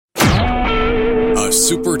a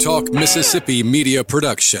Super Talk Mississippi media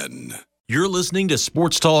production. You're listening to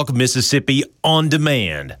Sports Talk Mississippi On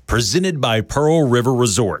Demand, presented by Pearl River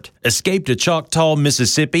Resort. Escape to Choctaw,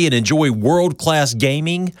 Mississippi and enjoy world-class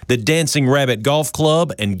gaming, the Dancing Rabbit Golf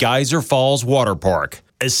Club, and Geyser Falls Water Park.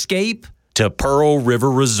 Escape to Pearl River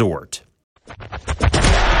Resort. To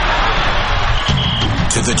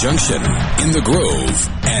the junction, in the Grove,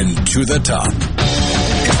 and to the top.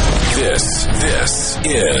 This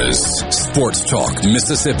is Sports Talk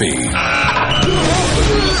Mississippi.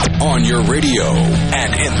 On your radio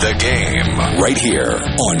and in the game, right here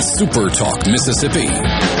on Super Talk Mississippi.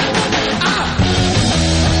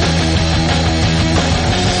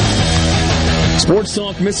 Sports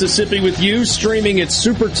Talk Mississippi with you, streaming at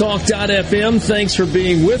supertalk.fm. Thanks for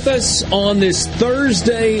being with us on this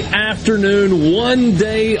Thursday afternoon, one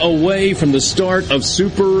day away from the start of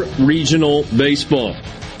Super Regional Baseball.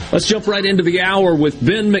 Let's jump right into the hour with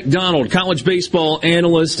Ben McDonald, college baseball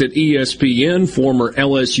analyst at ESPN, former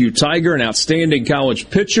LSU Tiger, an outstanding college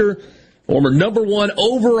pitcher, former number one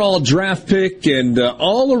overall draft pick, and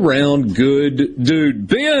all-around good dude.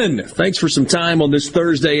 Ben, thanks for some time on this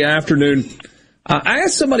Thursday afternoon. I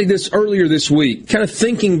asked somebody this earlier this week, kind of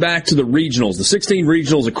thinking back to the regionals, the 16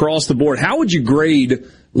 regionals across the board. How would you grade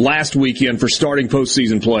last weekend for starting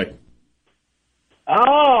postseason play?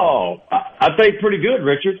 Oh, I think pretty good,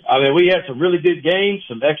 Richard. I mean, we had some really good games,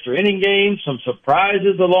 some extra inning games, some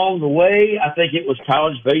surprises along the way. I think it was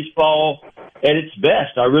college baseball at its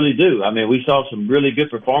best. I really do. I mean, we saw some really good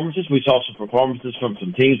performances. We saw some performances from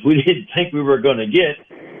some teams we didn't think we were going to get,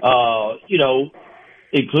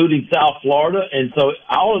 including South Florida. And so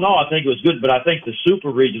all in all, I think it was good, but I think the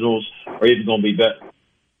super regionals are even going to be better.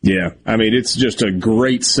 Yeah, I mean, it's just a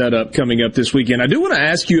great setup coming up this weekend. I do want to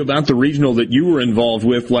ask you about the regional that you were involved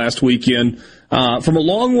with last weekend. From a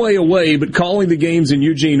long way away, but calling the games in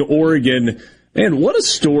Eugene, Oregon. Man, what a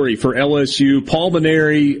story for LSU. Paul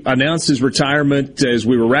Mainieri announced his retirement as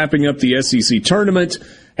we were wrapping up the SEC tournament.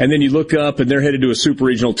 And then you look up and they're headed to a super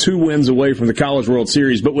regional, 2 wins away from the College World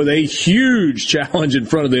Series, but with a huge challenge in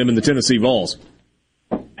front of them in the Tennessee Vols.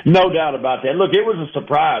 No doubt about that. Look, it was a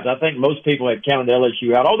surprise. I think most people had counted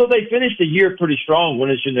LSU out, although they finished the year pretty strong,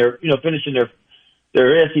 finishing their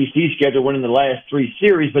SEC schedule, winning the last 3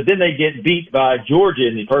 series. But then they get beat by Georgia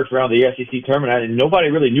in the first round of the SEC tournament, and nobody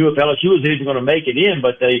really knew if LSU was even going to make it in.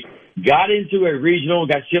 But they got into a regional,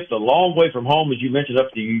 got shipped a long way from home, as you mentioned, up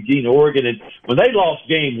to Eugene, Oregon. And when they lost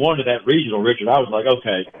game 1 of that regional, Richard, I was like,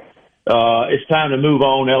 okay. It's time to move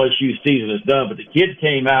on. LSU's season is done. But the kids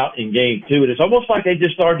came out in game 2, and it's almost like they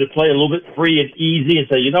just started to play a little bit free and easy and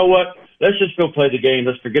say, you know what, let's just go play the game.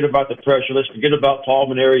 Let's forget about the pressure. Let's forget about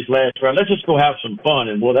Paul Mainieri's last round. Let's just go have some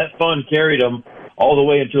fun. And, well, that fun carried them all the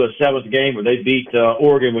way into a 7th game where they beat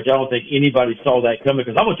Oregon, which I don't think anybody saw that coming.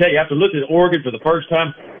 Because I'm going to tell you, after looking at Oregon for the first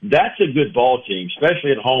time, that's a good ball team,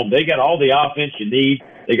 especially at home. They got all the offense you need.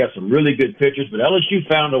 They got some really good pitchers. But LSU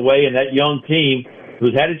found a way, and that young team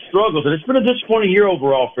who's had its struggles, and it's been a disappointing year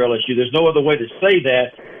overall for LSU. There's no other way to say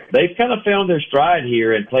that. They've kind of found their stride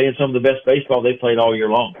here and playing some of the best baseball they've played all year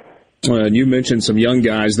long. And you mentioned some young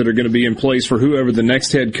guys that are going to be in place for whoever the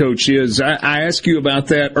next head coach is. I asked you about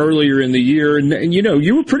that earlier in the year, and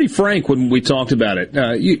you were pretty frank when we talked about it.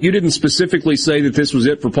 You didn't specifically say that this was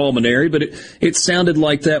it for Paul Mainieri, but it sounded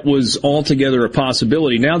like that was altogether a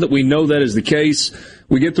possibility. Now that we know that is the case,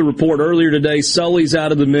 we get the report earlier today, Sully's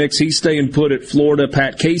out of the mix. He's staying put at Florida.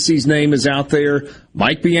 Pat Casey's name is out there.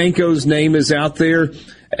 Mike Bianco's name is out there.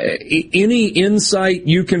 Any insight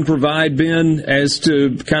you can provide, Ben, as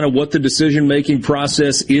to kind of what the decision-making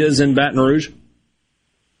process is in Baton Rouge?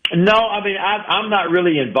 No, I mean, I'm not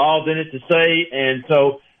really involved in it to say, and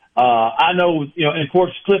so I know, and of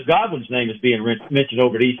course, Cliff Godwin's name is being mentioned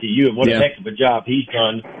over at ECU, and what a heck of a job he's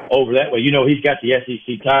done over that way. He's got the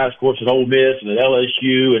SEC ties, of course, at Ole Miss and at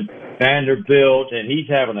LSU and Vanderbilt, and he's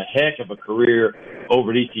having a heck of a career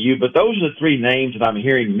over at ECU. But those are the 3 names that I'm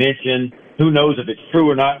hearing mentioned. Who knows if it's true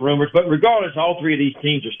or not, rumors. But regardless, all 3 of these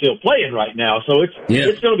teams are still playing right now, so it's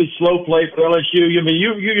going to be slow play for LSU. I mean,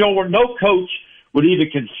 no coach would even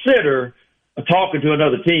consider talking to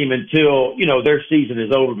another team until, their season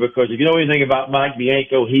is over, because if you know anything about Mike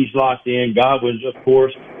Bianco, he's locked in. Godwin's, of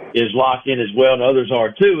course, is locked in as well, and others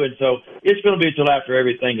are too. And so it's going to be until after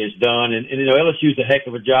everything is done. And LSU's a heck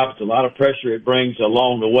of a job. It's a lot of pressure it brings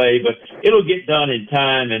along the way, but it'll get done in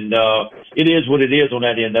time, and it is what it is on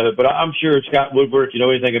that end of it. But I'm sure Scott Woodward, if you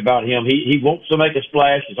know anything about him, he wants to make a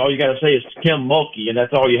splash. It's all you got to say is Tim Mulkey, and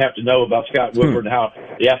that's all you have to know about Scott Woodward and how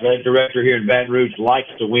the athletic director here in Baton Rouge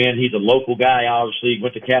likes to win. He's a local guy, obviously. He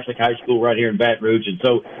went to Catholic High School right here in Baton Rouge, and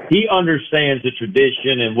so he understands the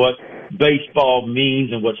tradition and what baseball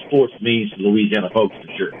means and what sports means to Louisiana folks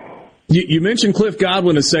for sure. You mentioned Cliff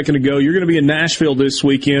Godwin a second ago. You're going to be in Nashville this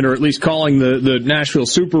weekend, or at least calling the Nashville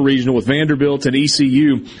Super Regional with Vanderbilt and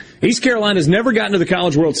ECU. East Carolina's never gotten to the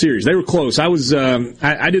College World Series. They were close. I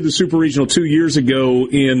did the Super Regional 2 years ago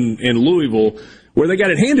in Louisville, where they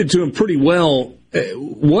got it handed to them pretty well.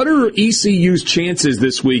 What are ECU's chances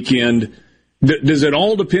this weekend? Does it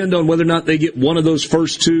all depend on whether or not they get one of those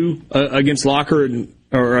first two against Rocker and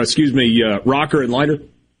Leiter?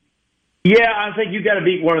 Yeah, I think you got to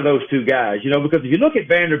beat one of those two guys, because if you look at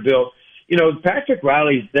Vanderbilt, Patrick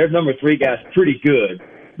Riley's, their number 3 guy's pretty good,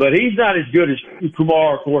 but he's not as good as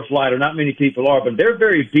Kumar, of course, Leiter. Not many people are, but they're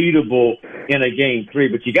very beatable in a game 3,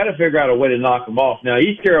 but you got to figure out a way to knock them off. Now,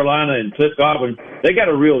 East Carolina and Cliff Godwin, they got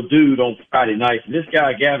a real dude on Friday night, and this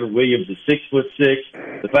guy, Gavin Williams, is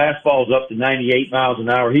 6'6". The fastball's up to 98 miles an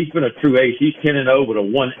hour. He's been a true ace. He's 10-0 with a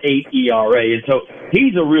 1.8 ERA, and so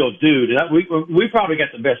he's a real dude. And we probably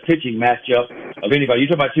got the best pitching matchup of anybody. You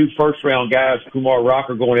talk about 2 first-round guys, Kumar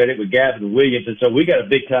Rocker going at it with Gavin Williams, and so we got a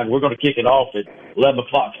big time. We're going to kick it off at 11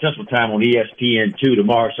 o'clock Central Time on ESPN2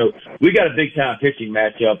 tomorrow. So we got a big-time pitching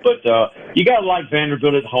matchup. But you got to like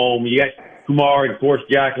Vanderbilt at home. You got Kumar and, of course,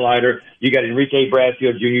 Jack Leiter. You got Enrique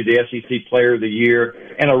Bradfield Jr., the SEC Player of the Year,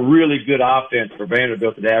 and a really good offense for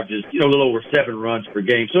Vanderbilt that averages, a little over 7 runs per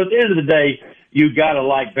game. So at the end of the day, you got to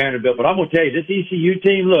like Vanderbilt. But I'm going to tell you, this ECU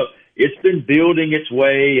team, look, it's been building its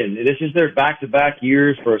way, and this is their back-to-back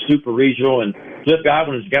years for a Super Regional, and Cliff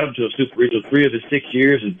Godwin has got them to a Super Regional 3 of his 6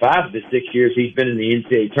 years, and 5 of his 6 years he's been in the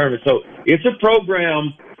NCAA tournament. So it's a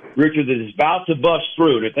program, Richard, that is about to bust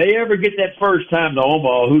through. And if they ever get that first time to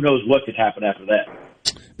Omaha, who knows what could happen after that.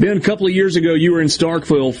 Ben, a couple of years ago, you were in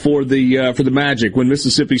Starkville for the Magic when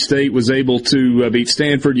Mississippi State was able to beat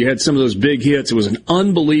Stanford. You had some of those big hits. It was an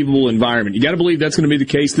unbelievable environment. You got to believe that's going to be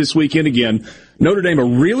the case this weekend again. Notre Dame, a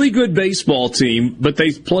really good baseball team, but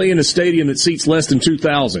they play in a stadium that seats less than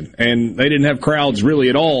 2,000, and they didn't have crowds really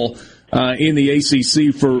at all in the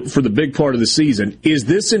ACC for the big part of the season. Is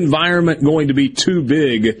this environment going to be too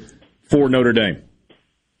big for Notre Dame?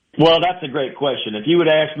 Well, that's a great question. If you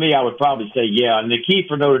would ask me, I would probably say yeah. And the key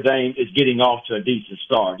for Notre Dame is getting off to a decent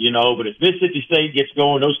start, But if Mississippi State gets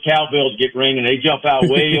going, those cowbells get ringing, they jump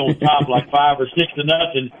out way on top like 5 or 6 to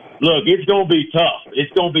nothing. Look, it's going to be tough.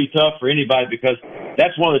 It's going to be tough for anybody because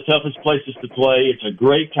that's one of the toughest places to play. It's a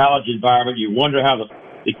great college environment. You wonder how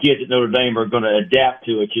the kids at Notre Dame are going to adapt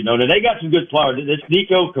to it, And they got some good players. This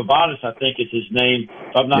Nico Cavadas, I think is his name,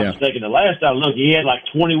 if I'm not mistaken. The last I looked, he had like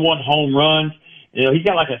 21 home runs. He's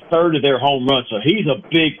got like a third of their home runs, so he's a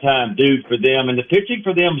big-time dude for them. And the pitching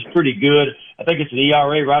for them is pretty good. I think it's an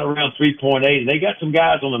ERA right around 3.8, and they got some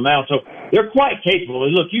guys on the mound, so they're quite capable.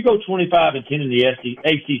 And look, you go 25-10 in the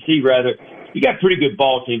ACC, rather, you got a pretty good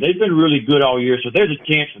ball team. They've been really good all year, so there's a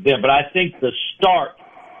chance for them. But I think the start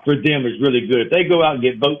for them is really good. If they go out and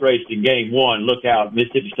get boat raced in game 1, look out,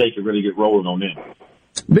 Mississippi State could really get rolling on them.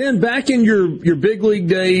 Ben, back in your big league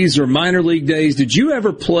days or minor league days, did you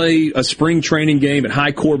ever play a spring training game at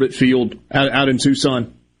High Corbett Field out in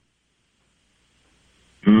Tucson?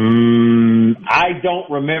 I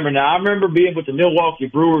don't remember. Now, I remember being with the Milwaukee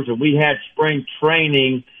Brewers, and we had spring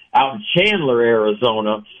training out in Chandler,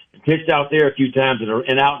 Arizona. Pitched out there a few times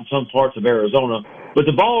and out in some parts of Arizona. But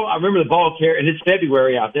I remember the ball carry, and it's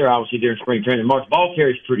February out there, obviously, during spring training. March, ball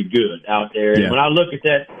carry's pretty good out there. And when I look at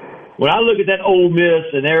that Ole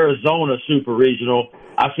Miss and Arizona Super Regional,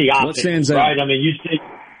 I see offense. What stands out? Right? I mean, you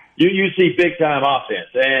see big time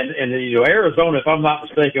offense, and Arizona, if I'm not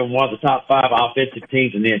mistaken, one of the top 5 offensive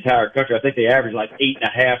teams in the entire country. I think they average like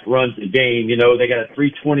 8.5 runs a game. They got a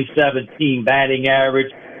 327 team batting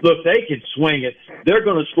average. Look, they can swing it. They're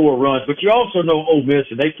going to score runs, but you also know Ole Miss,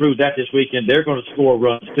 and they proved that this weekend. They're going to score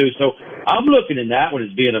runs too. So I'm looking in that one as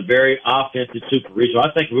being a very offensive Super Regional. I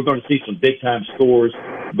think we're going to see some big time scores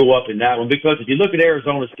go up in that one because if you look at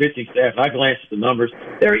Arizona's pitching staff, and I glanced at the numbers,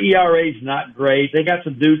 their ERA's not great. They got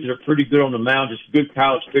some dudes that are pretty good on the mound, just good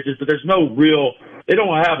college pitchers, but there's no real. They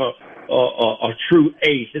don't have a true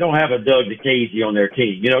ace. They don't have a Doug DeCasey on their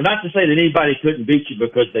team. Not to say that anybody couldn't beat you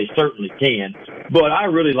because they certainly can, but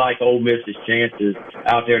I really like Ole Miss's chances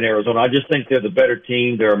out there in Arizona. I just think they're the better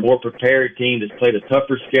team. They're a more prepared team that's played a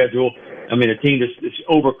tougher schedule. I mean, a team that's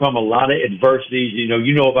overcome a lot of adversities. You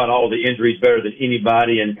know about all the injuries better than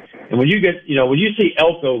anybody. And when you see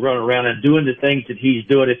Elko running around and doing the things that he's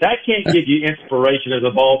doing, if that can't give you inspiration as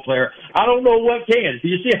a ball player, I don't know what can.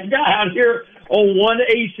 You see a guy out here on one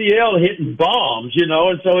ACL hitting bombs, and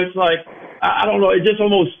so it's like, I don't know, it just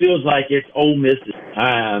almost feels like it's Ole Miss's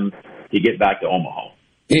time to get back to Omaha.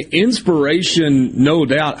 Inspiration, no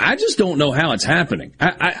doubt. I just don't know how it's happening.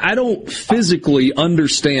 I don't physically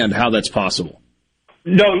understand how that's possible.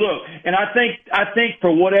 No, look, and I think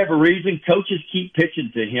for whatever reason, coaches keep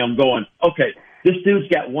pitching to him going, okay, this dude's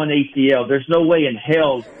got one ACL. There's no way in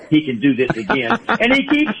hell he can do this again. And he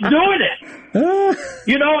keeps doing it.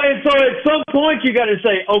 And so at some point you got to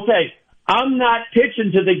say, okay, I'm not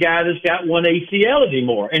pitching to the guy that's got one ACL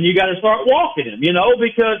anymore. And you got to start walking him,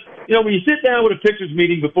 because, when you sit down with a pitcher's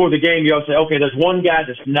meeting before the game, you all say, okay, there's one guy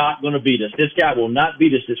that's not going to beat us. This guy will not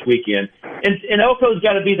beat us this weekend. And Elko's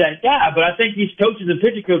got to be that guy. But I think these coaches and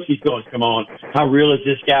pitching coaches keep going, come on, how real is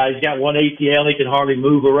this guy? He's got one ACL. He can hardly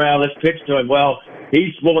move around. Let's pitch to him. Well,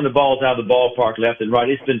 he's blowing the balls out of the ballpark left and right.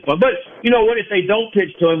 It's been fun. But you know what? If they don't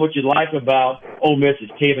pitch to him, what you like about Ole Miss is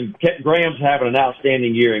Kevin Graham's having an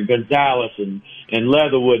outstanding year, and Gonzalez and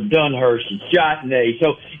Leatherwood, Dunhurst, and Chotney.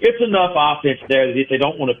 So it's enough offense there that if they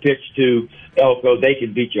don't want to pitch to Elko, they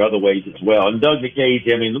can beat you other ways as well. And Doug McKay,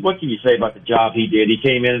 what can you say about the job he did? He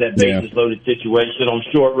came into that bases-loaded situation on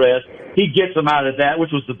short rest. He gets them out of that,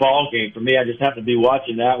 which was the ball game for me. I just happened to be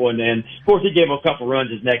watching that one. And, of course, he gave him a couple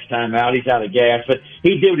runs his next time out. He's out of gas. But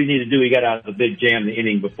he did what he needed to do. He got out of the big jam the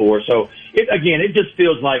inning before. So, it just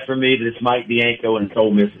feels like for me that it's Mike Bianco and it's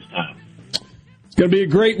Ole Miss's time. It's going to be a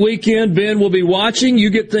great weekend. Ben will be watching. You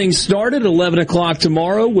get things started at 11 o'clock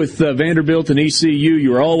tomorrow with Vanderbilt and ECU.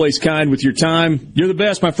 You are always kind with your time. You're the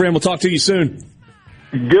best, my friend. We'll talk to you soon.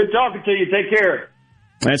 Good talking to you. Take care.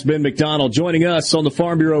 That's Ben McDonald joining us on the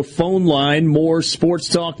Farm Bureau phone line. More Sports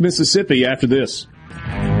Talk Mississippi after this.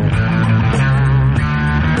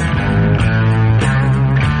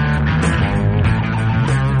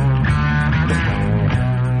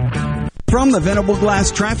 From the Venable Glass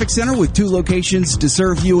Traffic Center with 2 locations to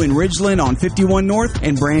serve you in Ridgeland on 51 North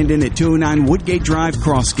and Brandon at 209 Woodgate Drive,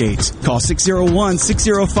 Crossgates. Call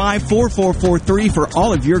 601-605-4443 for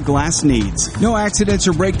all of your glass needs. No accidents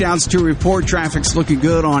or breakdowns to report. Traffic's looking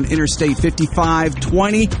good on Interstate 55,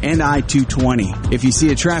 20, and I-220. If you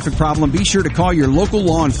see a traffic problem, be sure to call your local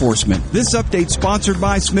law enforcement. This update sponsored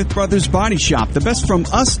by Smith Brothers Body Shop, the best from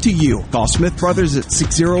us to you. Call Smith Brothers at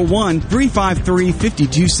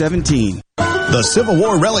 601-353-5217. The Civil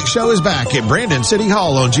War Relic Show is back at Brandon City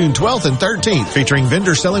Hall on June 12th and 13th, featuring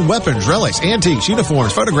vendors selling weapons, relics, antiques,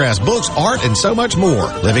 uniforms, photographs, books, art, and so much more.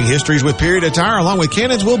 Living histories with period attire along with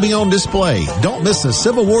cannons will be on display. Don't miss the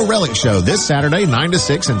Civil War Relic Show this Saturday 9 to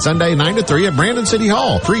 6 and Sunday 9 to 3 at Brandon City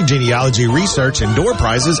Hall. Free genealogy research and door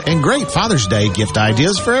prizes and great Father's Day gift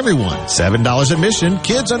ideas for everyone. $7 admission,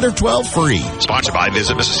 kids under 12 free. Sponsored by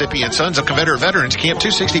Visit Mississippi and Sons of Confederate Veterans Camp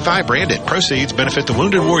 265 Brandon. Proceeds benefit the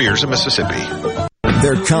Wounded Warriors of Mississippi.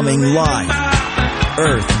 They're coming live.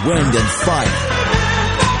 Earth, Wind, and Fire.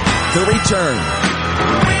 The Return.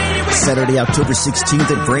 Saturday, October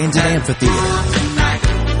 16th at Brandon Amphitheater.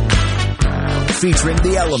 Featuring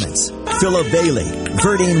The Elements, Philip Bailey,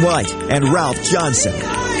 Verdine White, and Ralph Johnson.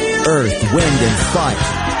 Earth, Wind, and Fire.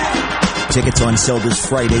 Tickets on sale this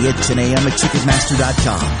Friday at 10 a.m. at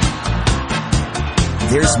Ticketmaster.com.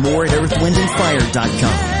 There's more at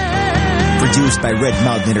earthwindandfire.com. Produced by Red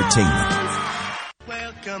Mountain Entertainment.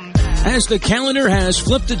 As the calendar has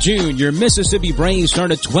flipped to June, your Mississippi Braves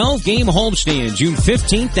start a 12-game homestand June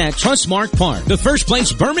 15th at Trustmark Park. The first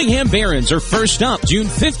place Birmingham Barons are first up June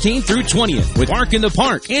 15th through 20th with Park in the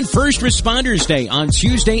Park and First Responders Day on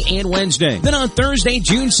Tuesday and Wednesday. Then on Thursday,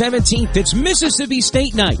 June 17th, it's Mississippi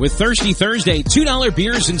State Night with Thirsty Thursday, $2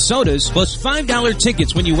 beers and sodas plus $5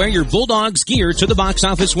 tickets when you wear your Bulldogs gear to the box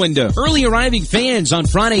office window. Early arriving fans on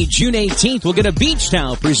Friday, June 18th will get a beach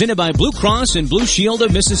towel presented by Blue Cross and Blue Shield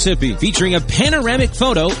of Mississippi, featuring a panoramic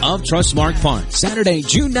photo of Trustmark Park. Saturday,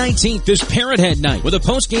 June 19th is Parrot Head Night with a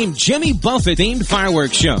post-game Jimmy Buffett-themed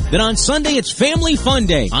fireworks show. Then on Sunday, it's Family Fun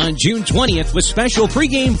Day on June 20th with special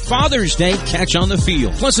pregame Father's Day catch on the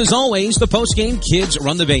field. Plus, as always, the post-game Kids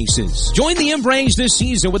Run the Bases. Join the Braves this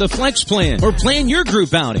season with a flex plan or plan your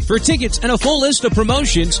group outing. For tickets and a full list of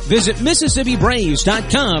promotions, visit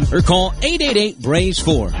MississippiBraves.com or call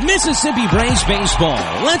 888-BRAVES4. Mississippi Braves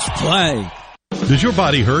Baseball. Let's play. Does your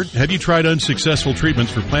body hurt? Have you tried unsuccessful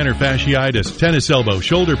treatments for plantar fasciitis, tennis elbow,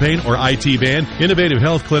 shoulder pain, or IT band? Innovative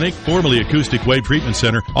Health Clinic, formerly Acoustic Wave Treatment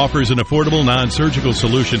Center, offers an affordable non-surgical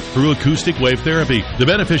solution through acoustic wave therapy. The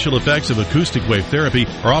beneficial effects of acoustic wave therapy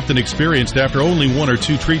are often experienced after only 1 or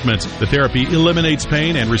 2 treatments. The therapy eliminates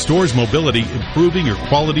pain and restores mobility, improving your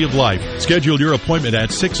quality of life. Schedule your appointment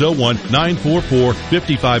at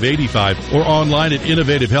 601-944-5585 or online at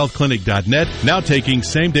innovativehealthclinic.net. Now taking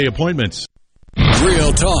same-day appointments.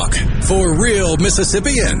 Real talk for real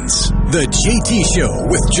Mississippians. The JT Show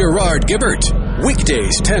with Gerard Gibbert.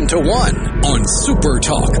 Weekdays 10 to 1 on Super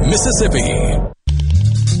Talk Mississippi.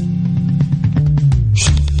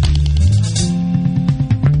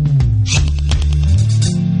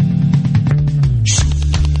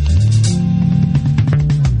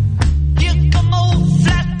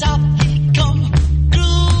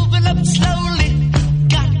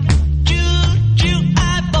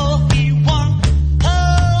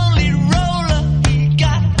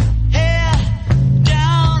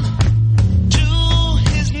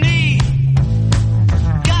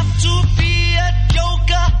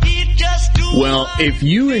 Now, if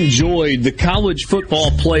you enjoyed the college football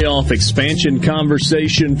playoff expansion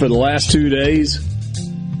conversation for the last 2 days,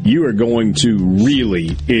 you are going to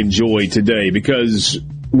really enjoy today, because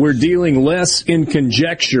we're dealing less in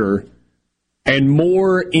conjecture and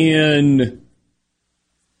more in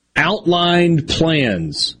outlined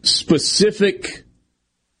plans, specific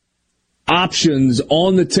options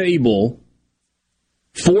on the table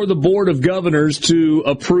for the Board of Governors to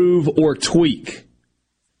approve or tweak.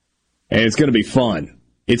 And it's going to be fun.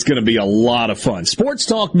 It's going to be a lot of fun. Sports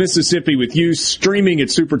Talk Mississippi with you, streaming at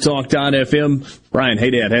supertalk.fm. Brian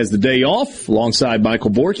Haydad has the day off alongside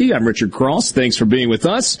Michael Borky. I'm Richard Cross. Thanks for being with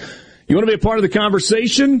us. You want to be a part of the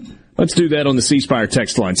conversation? Let's do that on the C Spire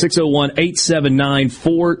text line,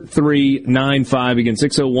 601-879-4395. Again,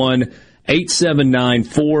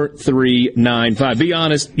 601-879-4395. Be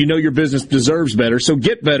honest, you know your business deserves better, so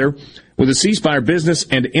get better with a C Spire business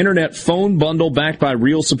and internet phone bundle backed by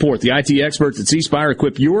real support. The IT experts at C Spire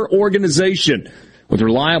equip your organization with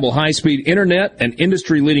reliable high-speed internet and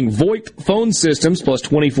industry-leading VoIP phone systems, plus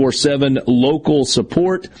 24/7 local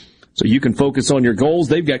support, so you can focus on your goals.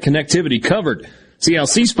 They've got connectivity covered. See how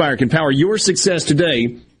C Spire can power your success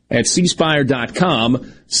today at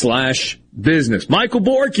cspire.com/business. Michael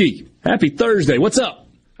Borky, happy Thursday. What's up?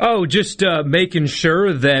 Oh, just making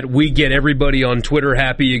sure that we get everybody on Twitter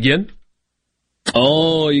happy again.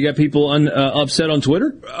 Oh, you got people upset on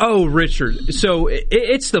Twitter? Oh, Richard. So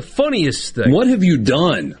it's the funniest thing. What have you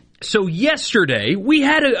done? So yesterday we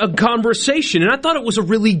had a conversation, and I thought it was a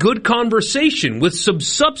really good conversation with some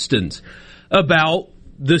substance about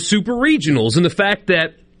the super regionals and the fact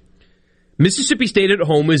that Mississippi State at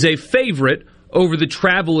home is a favorite over the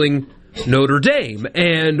traveling Notre Dame,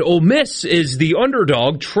 and Ole Miss is the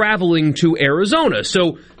underdog traveling to Arizona.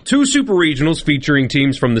 So two super regionals featuring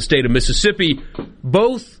teams from the state of Mississippi.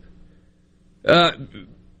 Both, the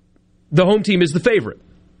home team is the favorite.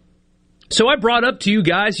 So I brought up to you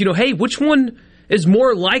guys, hey, which one is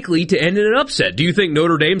more likely to end in an upset? Do you think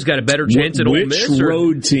Notre Dame's got a better chance at Ole Miss? Which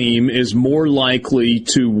road team is more likely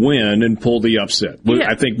to win and pull the upset?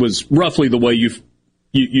 Yeah. I think was roughly the way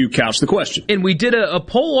you couched the question. And we did a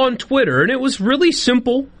poll on Twitter, and it was really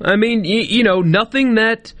simple. I mean, nothing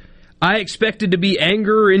that I expected to be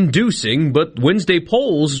anger-inducing, but Wednesday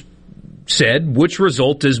polls said which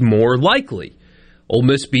result is more likely. Ole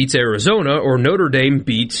Miss beats Arizona or Notre Dame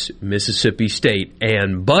beats Mississippi State.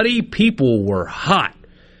 And, buddy, people were hot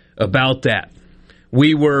about that.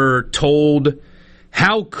 We were told,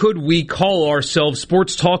 how could we call ourselves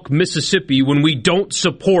Sports Talk Mississippi when we don't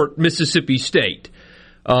support Mississippi State?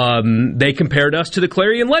 They compared us to the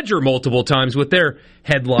Clarion Ledger multiple times with their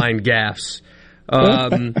headline gaffes.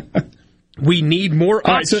 We need more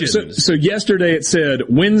options. So yesterday it said,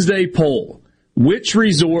 Wednesday poll. Which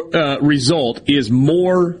result is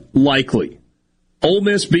more likely? Ole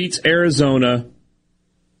Miss beats Arizona.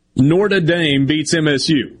 Notre Dame beats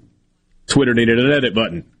MSU. Twitter needed an edit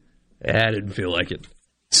button. I didn't feel like it.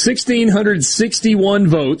 1,661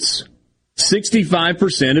 votes.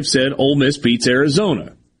 65% have said Ole Miss beats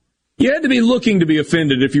Arizona. You had to be looking to be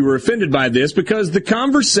offended if you were offended by this, because the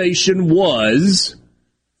conversation was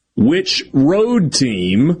which road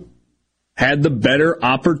team had the better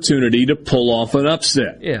opportunity to pull off an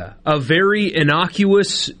upset. Yeah, a very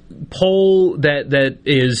innocuous poll that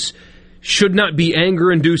should not be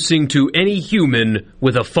anger-inducing to any human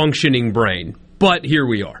with a functioning brain. But here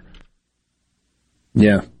we are.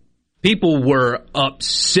 Yeah. People were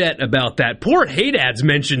upset about that. Poor Haydad's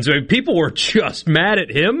mentions. I mean, people were just mad at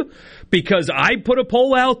him because I put a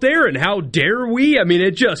poll out there, and how dare we? I mean,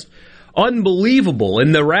 it's just unbelievable.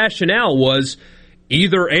 And the rationale was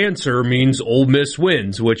either answer means Ole Miss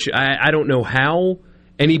wins, which I don't know how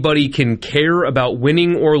anybody can care about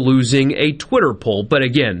winning or losing a Twitter poll. But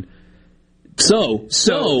again, so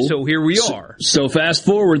here we are. So fast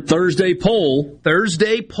forward, Thursday poll.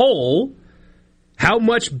 How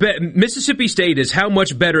much Mississippi State is how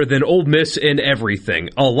much better than Ole Miss in everything?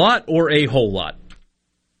 A lot or a whole lot?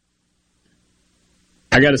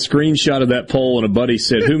 I got a screenshot of that poll, and a buddy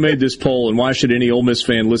said, who made this poll, and why should any Ole Miss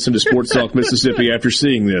fan listen to Sports Talk Mississippi after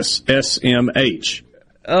seeing this? SMH.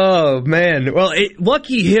 Oh, man. Well,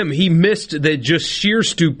 lucky him, he missed the just sheer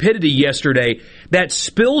stupidity yesterday that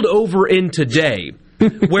spilled over in today,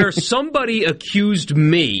 where somebody accused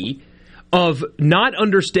me of not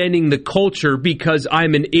understanding the culture because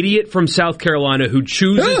I'm an idiot from South Carolina who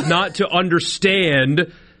chooses not to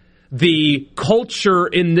understand the culture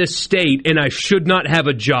in this state, and I should not have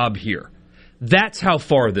a job here. That's how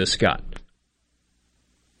far this got.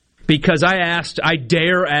 Because I asked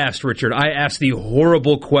the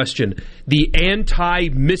horrible question, the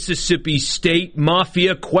anti-Mississippi State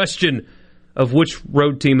Mafia question of which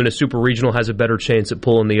road team in a Super Regional has a better chance at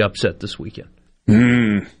pulling the upset this weekend.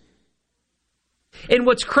 And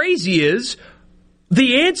what's crazy is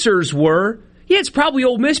the answers were, yeah, it's probably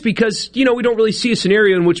Ole Miss because, we don't really see a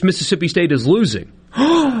scenario in which Mississippi State is losing.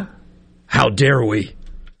 How dare we?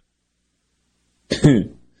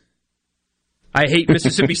 I hate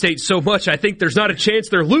Mississippi State so much, I think there's not a chance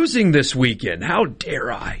they're losing this weekend. How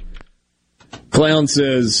dare I? Clown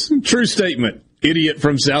says, true statement, idiot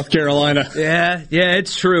from South Carolina. Yeah,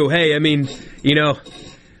 it's true. Hey,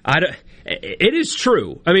 it is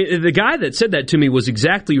true. The guy that said that to me was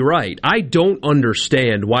exactly right. I don't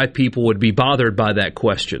understand why people would be bothered by that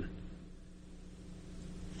question.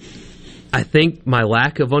 I think my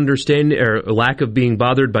lack of understanding or lack of being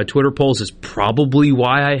bothered by Twitter polls is probably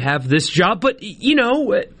why I have this job. But,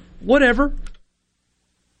 whatever.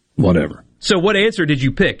 Whatever. So what answer did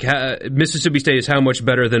you pick? Mississippi State is how much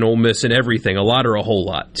better than Ole Miss in everything? A lot or a whole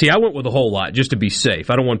lot? See, I went with a whole lot just to be safe.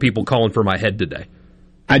 I don't want people calling for my head today.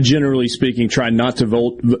 I generally speaking try not to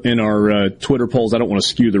vote in our Twitter polls. I don't want to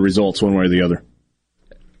skew the results one way or the other.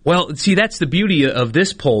 Well, see, that's the beauty of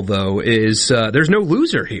this poll, though, is there's no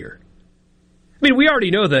loser here. We already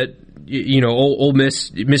know that, Ole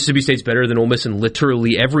Miss, Mississippi State's better than Ole Miss in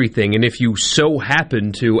literally everything. And if you so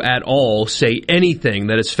happen to at all say anything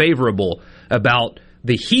that is favorable about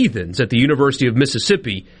the heathens at the University of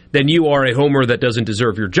Mississippi, then you are a homer that doesn't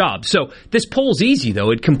deserve your job. So this poll's easy, though.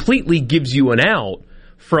 It completely gives you an out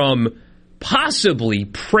from possibly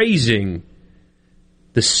praising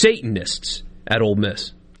the Satanists at Ole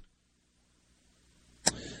Miss.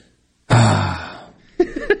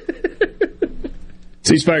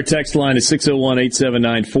 C-Spire text line is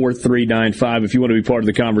 601-879-4395. If you want to be part of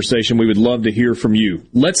the conversation, we would love to hear from you.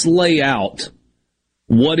 Let's lay out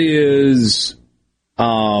what is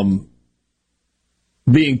being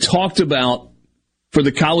talked about for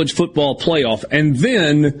the college football playoff, and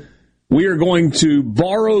then we are going to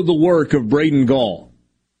borrow the work of Braden Gall.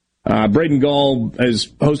 Braden Gall has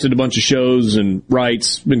hosted a bunch of shows and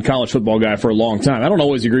writes, been a college football guy for a long time. I don't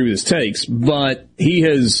always agree with his takes, but he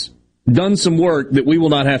has done some work that we will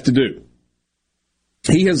not have to do.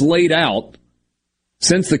 He has laid out,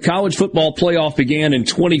 since the college football playoff began in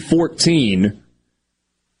 2014,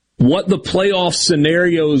 what the playoff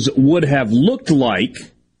scenarios would have looked like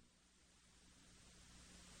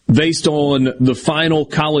based on the final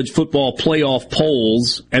college football playoff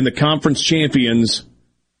polls and the conference champions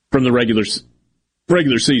from the regular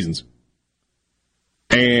seasons.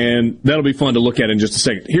 And that'll be fun to look at in just a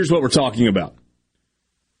second. Here's what we're talking about.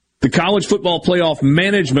 The College Football Playoff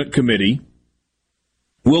Management Committee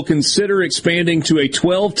will consider expanding to a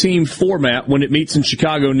 12-team format when it meets in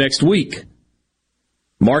Chicago next week,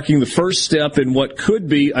 marking the first step in what could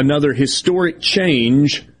be another historic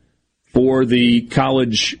change for the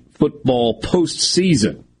college football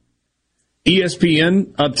postseason.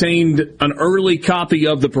 ESPN obtained an early copy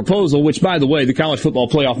of the proposal, which, by the way, the College Football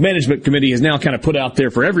Playoff Management Committee has now kind of put out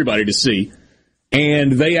there for everybody to see.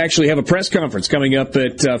 And they actually have a press conference coming up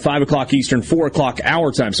at 5 o'clock Eastern, 4 o'clock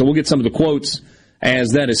our time. So we'll get some of the quotes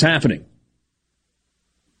as that is happening.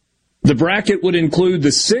 The bracket would include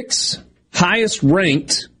the 6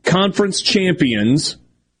 highest-ranked conference champions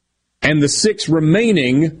and the 6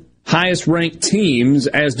 remaining highest-ranked teams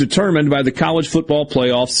as determined by the College Football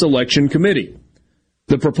Playoff Selection Committee.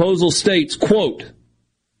 The proposal states, quote,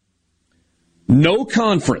 no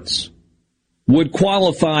conference would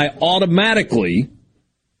qualify automatically,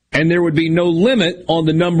 and there would be no limit on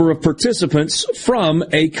the number of participants from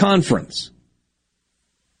a conference.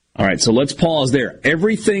 All right, so let's pause there.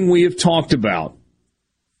 Everything we have talked about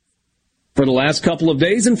for the last couple of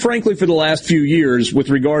days, and frankly for the last few years with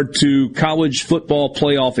regard to college football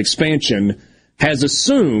playoff expansion, has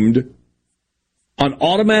assumed an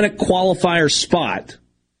automatic qualifier spot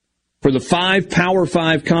for the 5 Power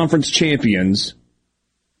 5 conference champions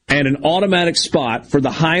and an automatic spot for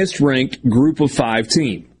the highest-ranked group of 5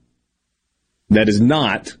 team. That is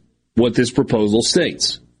not what this proposal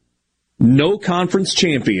states. No conference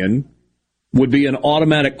champion would be an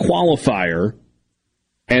automatic qualifier,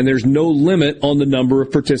 and there's no limit on the number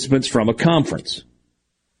of participants from a conference.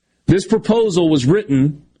 This proposal was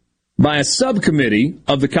written by a subcommittee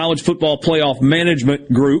of the College Football Playoff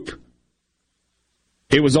Management Group.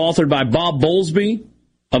 It was authored by Bob Bowlesby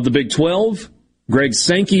of the Big 12, Greg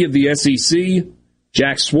Sankey of the SEC,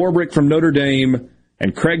 Jack Swarbrick from Notre Dame,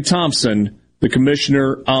 and Craig Thompson, the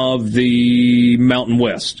commissioner of the Mountain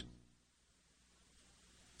West.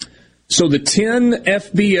 So the 10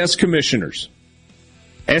 FBS commissioners,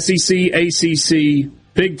 SEC, ACC,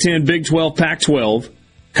 Big 10, Big 12, Pac-12,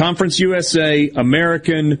 Conference USA,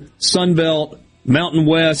 American, Sun Belt, Mountain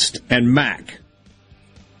West, and MAC,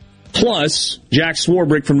 plus Jack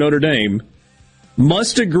Swarbrick from Notre Dame,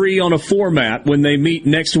 must agree on a format when they meet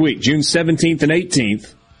next week, June 17th and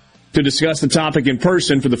 18th, to discuss the topic in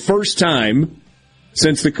person for the first time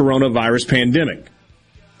since the coronavirus pandemic.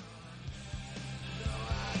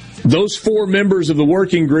 Those 4 members of the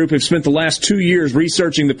working group have spent the last 2 years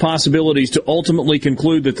researching the possibilities to ultimately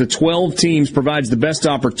conclude that the 12 teams provides the best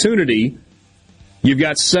opportunity. You've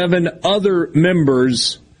got 7 other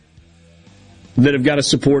members that have got to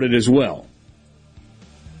support it as well.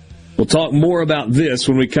 We'll talk more about this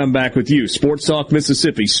when we come back with you. Sports Talk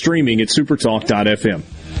Mississippi, streaming at supertalk.fm.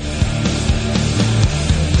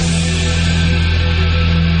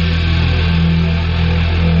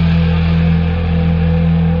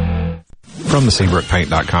 From the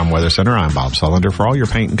SeabrookPaint.com Weather Center, I'm Bob Sullender. For all your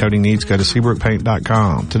paint and coating needs, go to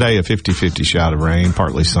SeabrookPaint.com. Today, a 50-50 shot of rain,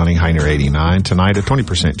 partly sunny, high near 89. Tonight, a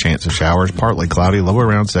 20% chance of showers, partly cloudy, low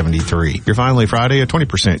around 73. Your finally Friday, a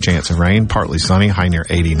 20% chance of rain, partly sunny, high near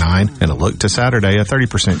 89. And a look to Saturday, a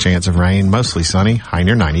 30% chance of rain, mostly sunny, high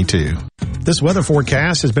near 92. This weather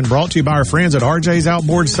forecast has been brought to you by our friends at RJ's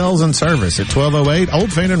Outboard Sales and Service at 1208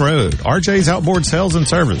 Old Fannin Road. RJ's Outboard Sales and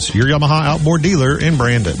Service, your Yamaha outboard dealer in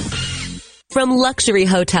Brandon. From luxury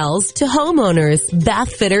hotels to homeowners,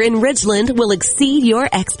 Bath Fitter in Ridgeland will exceed your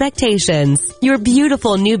expectations. Your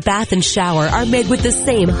beautiful new bath and shower are made with the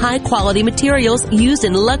same high-quality materials used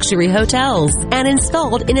in luxury hotels and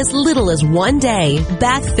installed in as little as 1 day.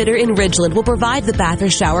 Bath Fitter in Ridgeland will provide the bath or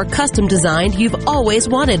shower custom designed you've always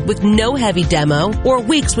wanted with no heavy demo or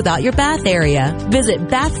weeks without your bath area. Visit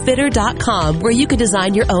bathfitter.com where you can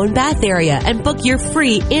design your own bath area and book your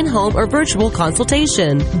free in-home or virtual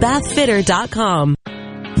consultation. Bathfitter.com.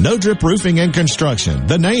 No Drip Roofing and Construction.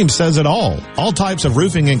 The name says it all. All types of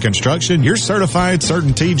roofing and construction. Your certified,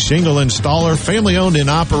 CertainTeed shingle installer, family owned and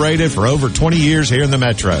operated for over 20 years here in the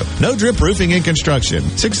Metro. No Drip Roofing and Construction.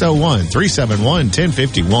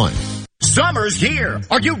 601-371-1051. Summer's here.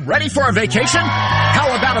 Are you ready for a vacation?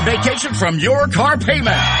 How about a vacation from your car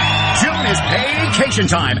payment? June is vacation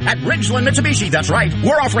time at Ridgeland Mitsubishi. That's right.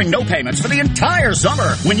 We're offering no payments for the entire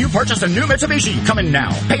summer when you purchase a new Mitsubishi. Come in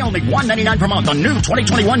now. Pay only $199 per month on new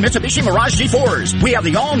 2021 Mitsubishi Mirage G4s. We have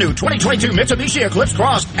the all-new 2022 Mitsubishi Eclipse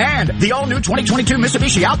Cross and the all-new 2022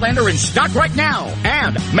 Mitsubishi Outlander in stock right now.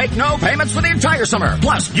 And make no payments for the entire summer.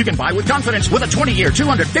 Plus, you can buy with confidence with a 20-year,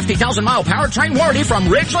 250,000-mile powertrain warranty from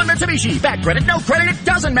Ridgeland Mitsubishi. Bad credit, no credit, it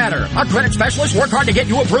doesn't matter. Our credit specialists work hard to get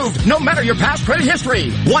you approved, no matter your past credit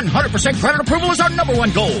history. 100% credit approval is our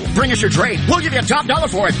 #1 goal. Bring us your trade. We'll give you a top dollar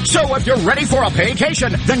for it. So if you're ready for a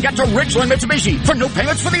vacation, then get to Ridgeland Mitsubishi for no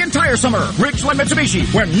payments for the entire summer. Ridgeland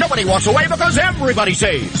Mitsubishi, where nobody walks away because everybody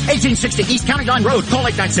saves. 1860 East County Line Road. Call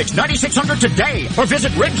 896-9600 today or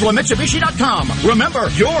visit RidgelandMitsubishi.com. Remember,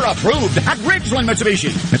 you're approved at Ridgeland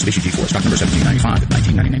Mitsubishi. Mitsubishi G4, stock number 1795 at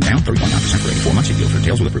 $19.99 down, 3.9% for 84 months. See deal for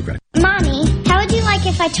details with approved credit. Mommy, how would you like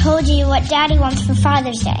if I told you what Daddy wants for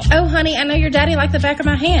Father's Day? Oh, honey, I know your daddy like the back of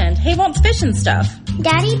my hand. He wants fishing stuff.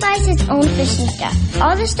 Daddy buys his own fishing stuff.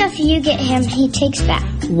 All the stuff you get him, he takes back.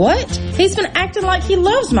 What? He's been acting like he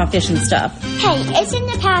loves my fishing stuff. Hey, it's in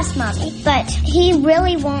the past, Mommy, but he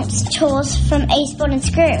really wants tools from Ace Bolt and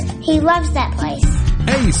Screw. He loves that place.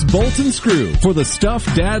 Ace Bolt and Screw for the stuff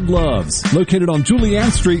Dad loves. Located on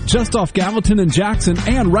Julianne Street, just off Gallatin and Jackson,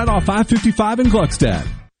 and right off I-55 in Gluckstadt.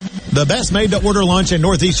 The best made-to-order lunch in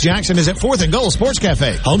Northeast Jackson is at 4th and Gold Sports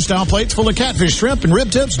Cafe. Homestyle plates full of catfish, shrimp, and rib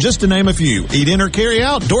tips, just to name a few. Eat in or carry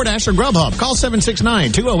out, DoorDash or Grubhub. Call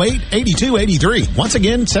 769-208-8283. Once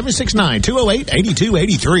again,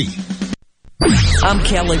 769-208-8283. I'm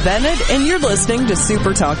Kelly Bennett, and you're listening to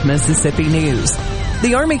Super Talk Mississippi News.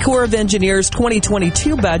 The Army Corps of Engineers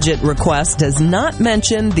 2022 budget request does not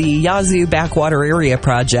mention the Yazoo Backwater Area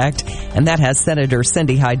project, and that has Senator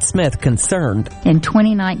Cindy Hyde-Smith concerned. In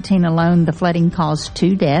 2019 alone, the flooding caused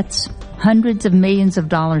 2 deaths, hundreds of millions of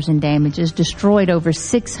dollars in damages, destroyed over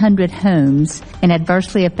 600 homes, and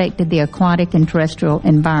adversely affected the aquatic and terrestrial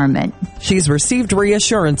environment. She's received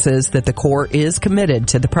reassurances that the Corps is committed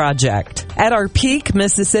to the project. At our peak,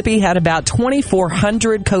 Mississippi had about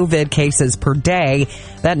 2,400 COVID cases per day.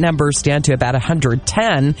 That number's down to about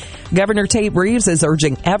 110. Governor Tate Reeves is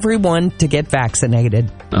urging everyone to get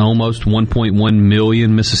vaccinated. Almost 1.1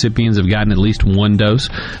 million Mississippians have gotten at least one dose.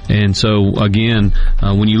 And so, again,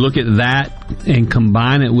 when you look at that and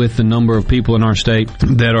combine it with the number of people in our state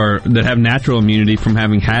that have natural immunity from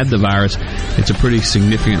having had the virus, it's a pretty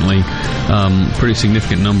significant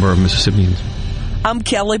number of Mississippians. I'm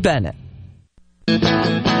Kelly Bennett.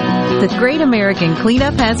 The Great American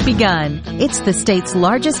Cleanup has begun. It's the state's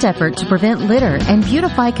largest effort to prevent litter and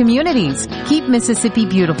beautify communities. Keep Mississippi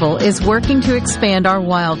Beautiful is working to expand our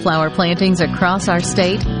wildflower plantings across our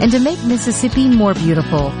state and to make Mississippi more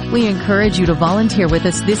beautiful. We encourage you to volunteer with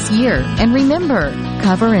us this year. And remember,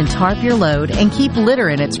 cover and tarp your load and keep litter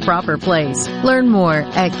in its proper place. Learn more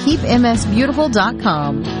at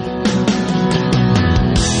keepmsbeautiful.com.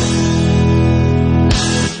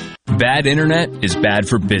 Bad internet is bad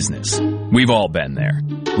for business. We've all been there.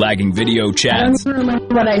 Lagging video chats,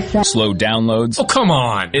 slow downloads. Oh, come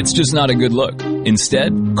on. It's just not a good look.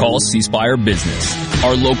 Instead, call C Spire Business.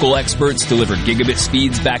 Our local experts deliver gigabit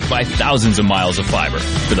speeds backed by thousands of miles of fiber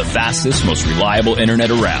for the fastest, most reliable internet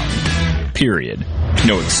around. Period.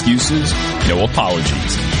 No excuses, no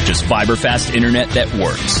apologies. Just fiber-fast internet that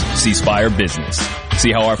works. C Spire Business.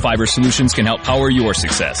 See how our fiber solutions can help power your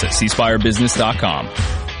success at cspirebusiness.com.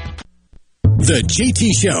 The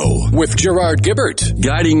JT Show with Gerard Gibbert.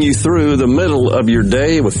 Guiding you through the middle of your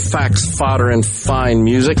day with facts, fodder, and fine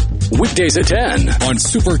music. Weekdays at 10 on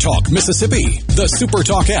Super Talk Mississippi, the Super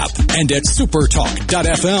Talk app, and at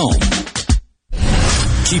supertalk.fm.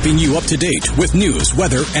 Keeping you up to date with news,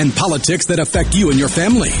 weather, and politics that affect you and your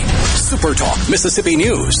family. Super Talk Mississippi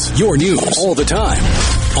News. Your news all the time.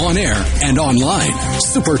 On air and online.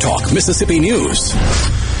 Super Talk Mississippi News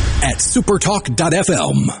at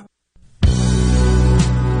supertalk.fm.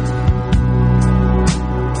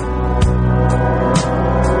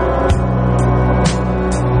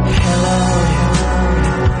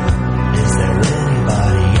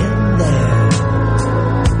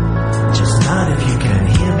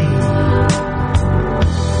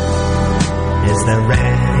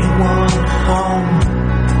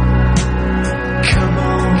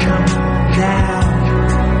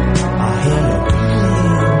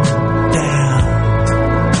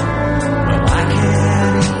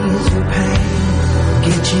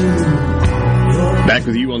 Back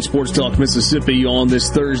with you on Sports Talk Mississippi on this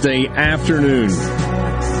Thursday afternoon.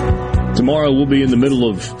 Tomorrow we'll be in the middle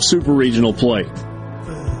of Super Regional play.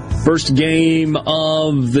 First game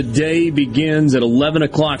of the day begins at 11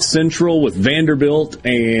 o'clock Central with Vanderbilt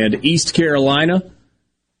and East Carolina.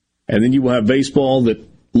 And then you will have baseball that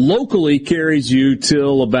locally carries you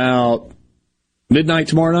till about midnight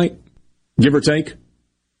tomorrow night, give or take.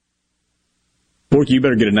 Porky, you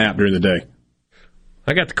better get a nap during the day.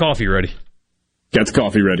 I got the coffee ready. Got the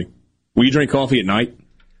coffee ready. Will you drink coffee at night?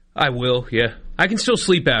 I will, yeah. I can still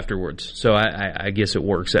sleep afterwards, so I guess it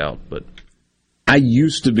works out. But I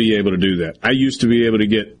used to be able to do that. I used to be able to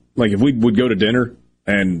get, like, if we would go to dinner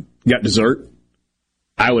and got dessert,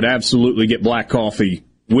 I would absolutely get black coffee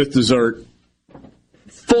with dessert,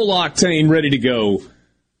 full octane, ready to go.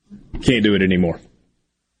 Can't do it anymore.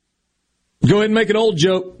 Go ahead and make an old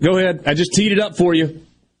joke. Go ahead. I just teed it up for you.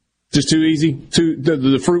 Just too easy.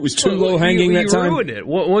 The fruit was too low hanging that time. You ruined it.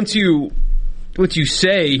 Once you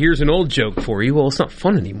say, here's an old joke for you, well, it's not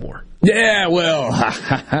fun anymore. Yeah, well,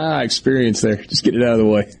 experience there. Just get it out of the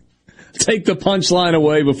way. Take the punchline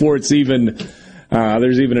away before it's even,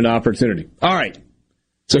 there's even an opportunity. All right.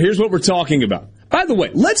 So here's what we're talking about. By the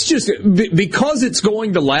way, let's just, because it's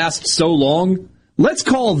going to last so long, let's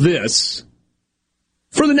call this,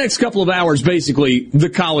 for the next couple of hours, basically, the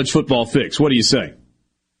college football fix. What do you say?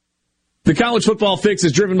 The College Football Fix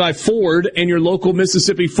is driven by Ford and your local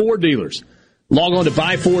Mississippi Ford dealers. Log on to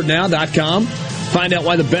buyfordnow.com. Find out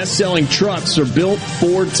why the best-selling trucks are built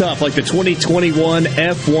Ford tough, like the 2021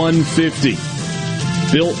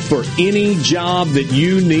 F-150. Built for any job that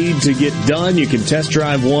you need to get done. You can test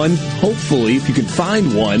drive one, hopefully, if you can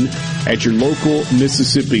find one, at your local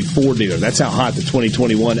Mississippi Ford dealer. That's how hot the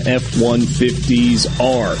 2021 F-150s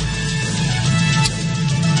are.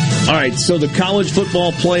 All right, so the college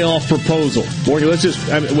football playoff proposal. Morgan, let's just,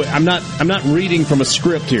 I'm not reading from a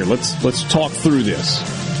script here. Let's talk through this.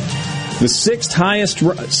 The six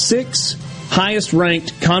highest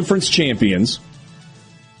ranked conference champions,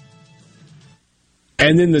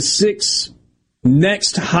 and then the six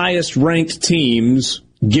next highest ranked teams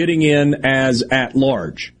getting in as at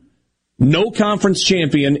large. No conference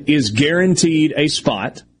champion is guaranteed a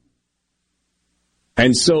spot.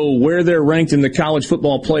 And so where they're ranked in the college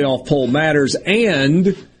football playoff poll matters.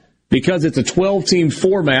 And because it's a 12-team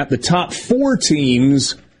format, the top four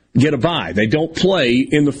teams get a bye. They don't play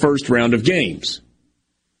in the first round of games.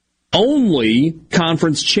 Only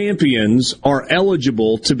conference champions are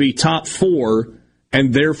eligible to be top four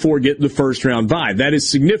and therefore get the first round bye. That is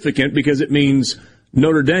significant because it means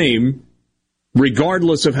Notre Dame,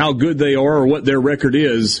 regardless of how good they are or what their record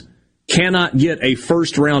is, cannot get a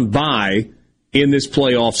first round bye in this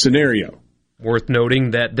playoff scenario. Worth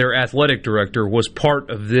noting that their athletic director was part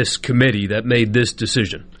of this committee that made this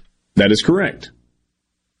decision. That is correct.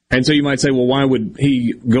 And so you might say, well, why would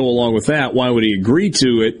he go along with that? Why would he agree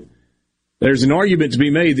to it? There's an argument to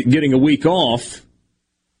be made that getting a week off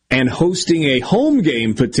and hosting a home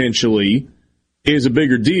game potentially is a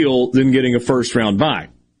bigger deal than getting a first-round bye.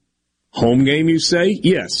 Home game, you say?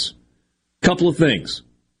 Yes. Couple of things.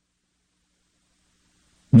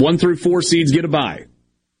 1 through 4 seeds get a bye.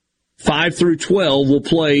 5 through 12 will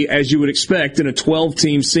play as you would expect in a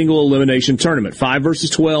 12-team single elimination tournament. 5 versus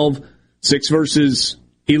 12, 6 versus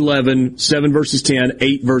 11, 7 versus 10,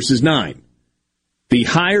 8 versus 9. The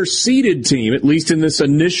higher seeded team, at least in this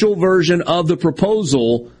initial version of the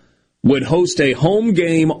proposal, would host a home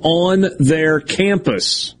game on their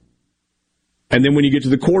campus. And then when you get to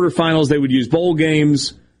the quarterfinals, they would use bowl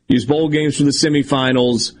games for the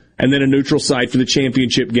semifinals, and then a neutral site for the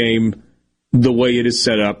championship game the way it is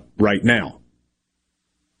set up right now.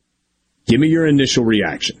 Give me your initial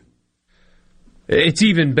reaction. It's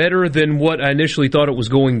even better than what I initially thought it was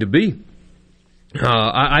going to be.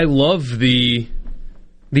 I love the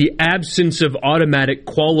absence of automatic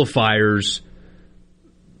qualifiers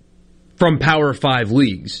from Power 5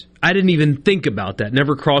 leagues. I didn't even think about that.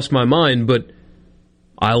 Never crossed my mind, but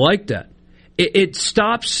I like that. It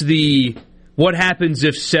stops the what happens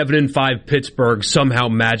if 7-5 Pittsburgh somehow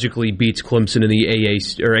magically beats Clemson in the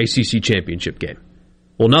ACC championship game.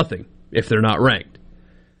 Well, nothing if they're not ranked.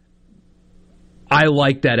 I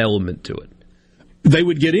like that element to it. They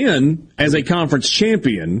would get in as a conference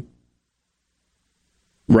champion,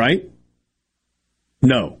 right?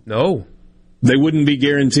 No. They wouldn't be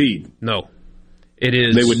guaranteed. No. It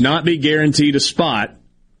is. They would not be guaranteed a spot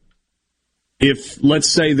if,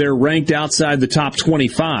 let's say, they're ranked outside the top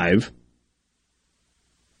 25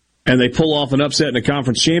 and they pull off an upset in a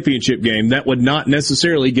conference championship game. That would not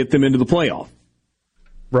necessarily get them into the playoff.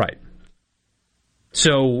 Right.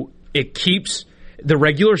 So it keeps the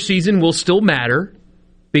regular season will still matter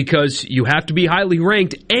because you have to be highly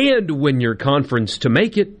ranked and win your conference to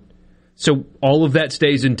make it. So all of that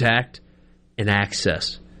stays intact. And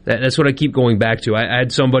access. That's what I keep going back to. I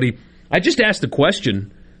had somebody, I just asked the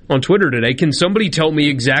question on Twitter today, can somebody tell me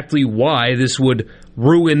exactly why this would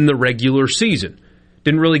ruin the regular season?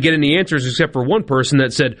 Didn't really get any answers except for one person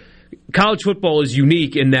that said college football is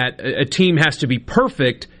unique in that a team has to be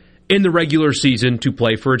perfect in the regular season to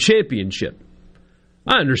play for a championship.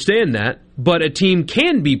 I understand that, but a team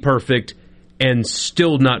can be perfect and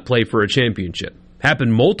still not play for a championship.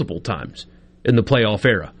 Happened multiple times in the playoff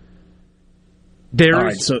era. All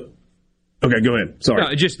right, okay, go ahead. Sorry.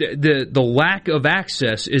 No, just the lack of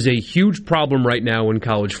access is a huge problem right now in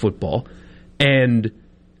college football, and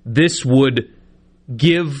this would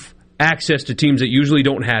give access to teams that usually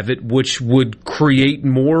don't have it, which would create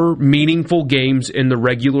more meaningful games in the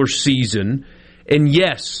regular season. And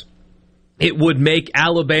yes, it would make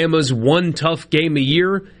Alabama's one tough game a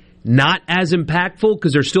year not as impactful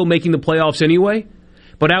because they're still making the playoffs anyway.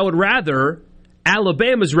 But I would rather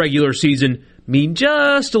Alabama's regular season mean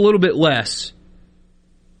just a little bit less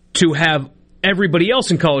to have everybody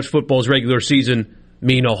else in college football's regular season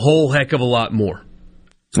mean a whole heck of a lot more.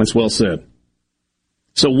 That's well said.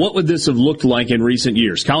 So what would this have looked like in recent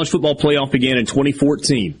years? College football playoff began in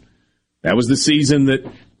 2014. That was the season that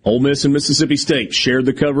Ole Miss and Mississippi State shared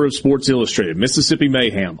the cover of Sports Illustrated, Mississippi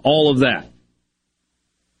Mayhem, all of that.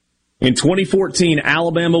 In 2014,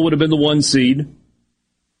 Alabama would have been the 1 seed.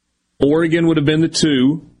 Oregon would have been the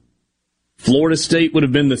 2. Florida State would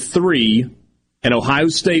have been the 3, and Ohio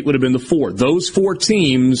State would have been the 4. Those 4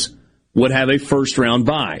 teams would have a first-round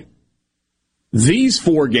bye. These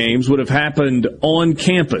 4 games would have happened on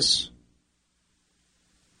campus.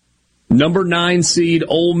 Number 9 seed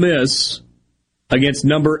Ole Miss against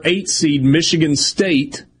number 8 seed Michigan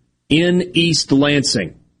State in East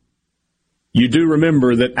Lansing. You do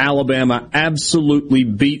remember that Alabama absolutely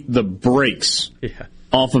beat the brakes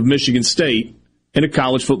off of Michigan State in a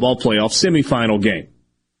college football playoff semifinal game.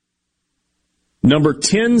 Number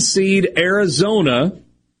 10 seed Arizona,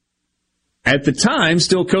 at the time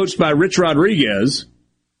still coached by Rich Rodriguez,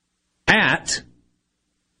 at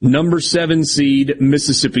number 7 seed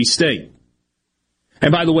Mississippi State.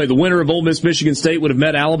 And by the way, the winner of Ole Miss Michigan State would have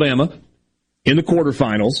met Alabama in the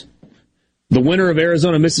quarterfinals. The winner of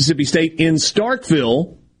Arizona Mississippi State in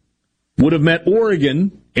Starkville would have met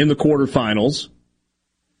Oregon in the quarterfinals.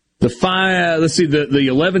 The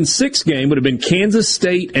 11-6 game would have been Kansas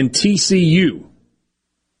State and TCU.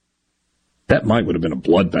 That would have been a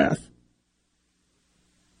bloodbath.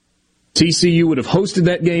 TCU would have hosted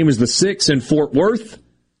that game as the 6 in Fort Worth,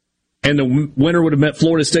 and the winner would have met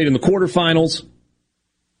Florida State in the quarterfinals.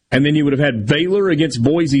 And then you would have had Baylor against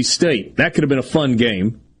Boise State. That could have been a fun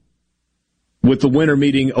game, with the winner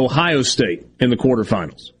meeting Ohio State in the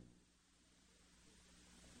quarterfinals.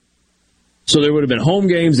 So there would have been home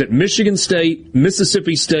games at Michigan State,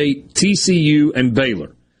 Mississippi State, TCU, and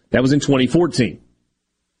Baylor. That was in 2014.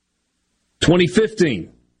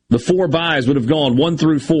 2015, the 4 byes would have gone 1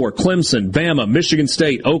 through 4. Clemson, Bama, Michigan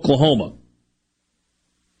State, Oklahoma.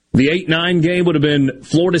 The 8-9 game would have been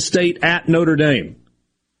Florida State at Notre Dame.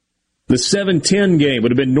 The 7-10 game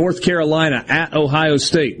would have been North Carolina at Ohio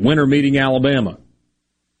State, winner meeting Alabama.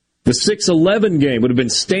 The 6-11 game would have been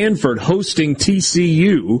Stanford hosting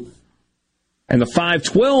TCU. And the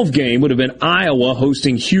 5-12 game would have been Iowa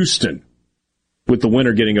hosting Houston, with the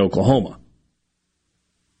winner getting Oklahoma.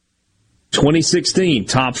 2016,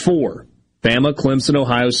 top 4, Bama, Clemson,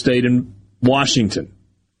 Ohio State, and Washington.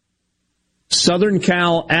 Southern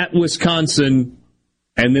Cal at Wisconsin,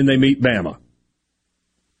 and then they meet Bama.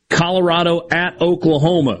 Colorado at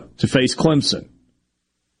Oklahoma to face Clemson.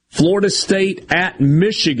 Florida State at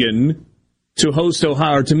Michigan to host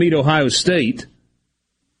Ohio, or to meet Ohio State.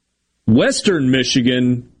 Western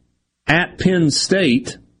Michigan at Penn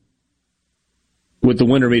State, with the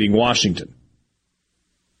winner meeting Washington.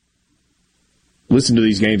 Listen to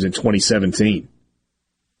these games in 2017.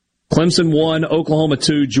 Clemson 1, Oklahoma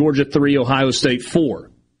 2, Georgia 3, Ohio State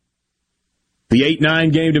 4. The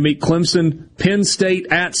 8-9 game to meet Clemson, Penn State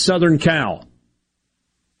at Southern Cal.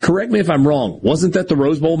 Correct me if I'm wrong. Wasn't that the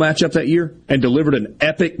Rose Bowl matchup that year and delivered an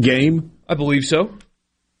epic game? I believe so.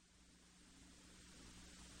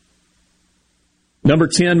 Number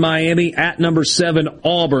 10, Miami at number 7,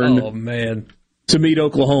 Auburn. Oh, man. To meet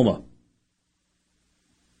Oklahoma.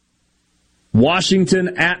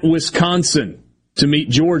 Washington at Wisconsin to meet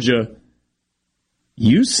Georgia.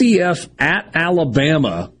 UCF at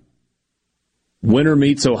Alabama. Winner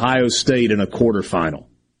meets Ohio State in a quarterfinal.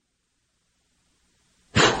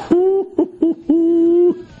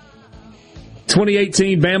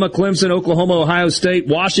 2018, Bama, Clemson, Oklahoma, Ohio State,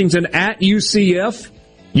 Washington at UCF.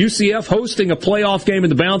 UCF hosting a playoff game in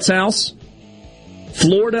the Bounce House.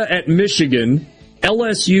 Florida at Michigan.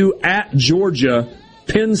 LSU at Georgia.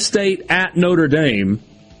 Penn State at Notre Dame.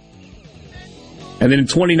 And then in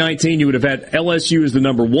 2019, you would have had LSU as the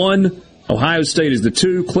number 1, Ohio State as the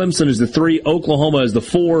 2, Clemson as the 3, Oklahoma as the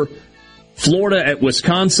 4, Florida at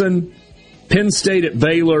Wisconsin, Penn State at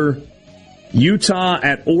Baylor, Utah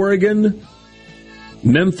at Oregon,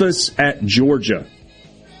 Memphis at Georgia.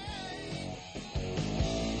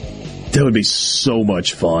 That would be so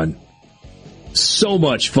much fun. So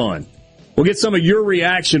much fun. We'll get some of your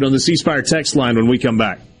reaction on the C Spire text line when we come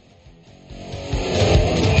back.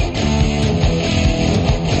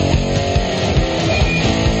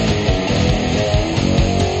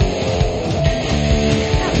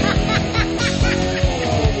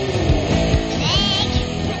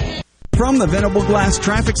 From the Venable Glass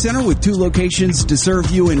Traffic Center with 2 locations to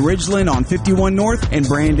serve you in Ridgeland on 51 North and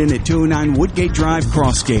Brandon at 209 Woodgate Drive,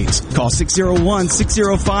 Crossgates. Call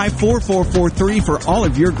 601-605-4443 for all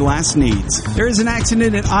of your glass needs. There is an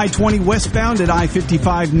accident at I-20 westbound at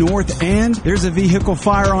I-55 North, and there's a vehicle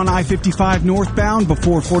fire on I-55 northbound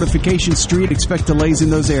before Fortification Street. Expect delays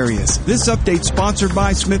in those areas. This update sponsored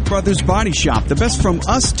by Smith Brothers Body Shop. The best from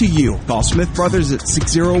us to you. Call Smith Brothers at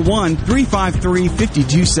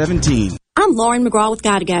 601-353-5217. I'm Lauren McGraw with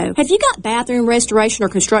Gotta Go. Have you got bathroom restoration or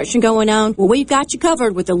construction going on? Well, we've got you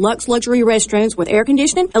covered with Deluxe Luxury Restrooms with air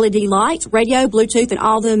conditioning, LED lights, radio, Bluetooth, and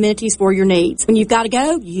all the amenities for your needs. When you've got to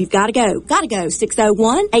go, you've got to go. Gotta Go,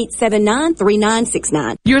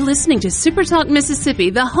 601-879-3969. You're listening to Super Talk Mississippi,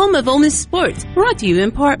 the home of Ole Miss sports. Brought to you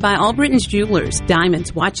in part by Albritton's Jewelers.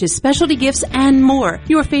 Diamonds, watches, specialty gifts, and more.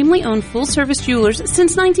 Your family-owned full-service jewelers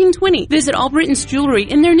since 1920. Visit Albritton's Jewelry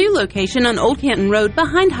in their new location on Old Canton Road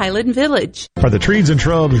behind Highland Village. Are the trees and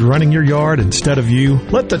shrubs running your yard instead of you?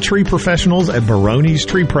 Let the tree professionals at Baroni's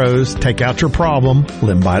Tree Pros take out your problem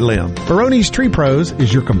limb by limb. Baroni's Tree Pros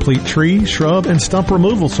is your complete tree, shrub, and stump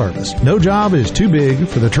removal service. No job is too big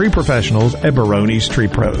for the tree professionals at Baroni's Tree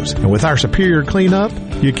Pros. And with our superior cleanup,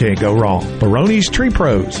 you can't go wrong. Baroni's Tree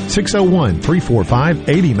Pros,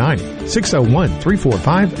 601-345-8090.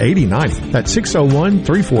 601-345-8090. That's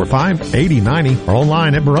 601-345-8090. Or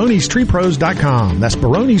online at baronestreepros.com. That's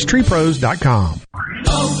baronestreepros.com.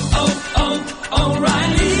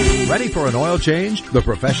 O'Reilly. Ready for an oil change? The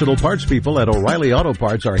professional parts people at O'Reilly Auto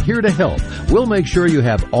Parts are here to help. We'll make sure you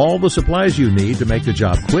have all the supplies you need to make the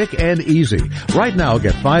job quick and easy. Right now,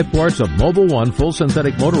 get 5 quarts of Mobil 1 full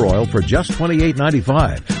synthetic motor oil for just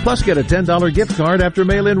 $28.95. Plus, get a $10 gift card after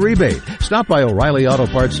mail-in rebate. Stop by O'Reilly Auto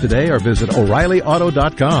Parts today or visit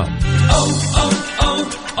O'ReillyAuto.com.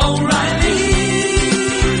 O'Reilly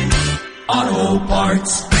Auto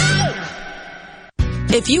Parts.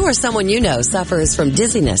 If you or someone you know suffers from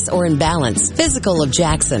dizziness or imbalance, Physical of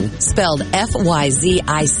Jackson, spelled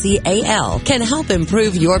F-Y-Z-I-C-A-L, can help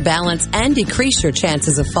improve your balance and decrease your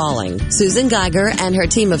chances of falling. Susan Geiger and her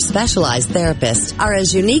team of specialized therapists are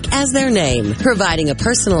as unique as their name, providing a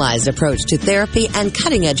personalized approach to therapy and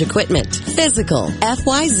cutting-edge equipment. Physical,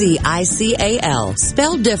 F-Y-Z-I-C-A-L,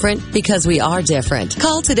 spelled different because we are different.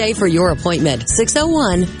 Call today for your appointment,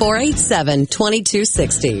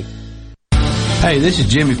 601-487-2260. Hey, this is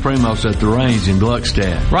Jimmy Primos at The Range in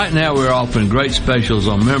Gluckstadt. Right now we're offering great specials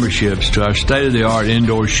on memberships to our state-of-the-art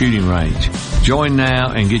indoor shooting range. Join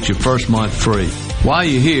now and get your first month free. While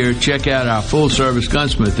you're here, check out our full-service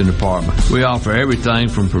gunsmithing department. We offer everything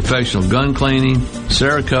from professional gun cleaning,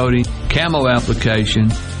 Cerakoting, camo application,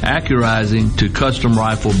 accurizing, to custom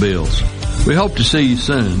rifle builds. We hope to see you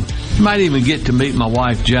soon. You might even get to meet my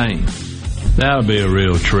wife, Jane. That'll be a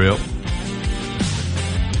real trip.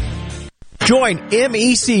 Join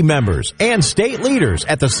MEC members and state leaders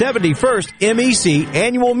at the 71st MEC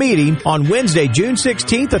annual meeting on Wednesday, June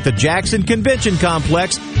 16th at the Jackson Convention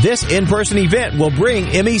Complex. This in-person event will bring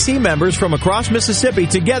MEC members from across Mississippi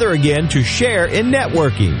together again to share in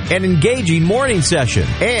networking, an engaging morning session,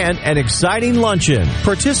 and an exciting luncheon.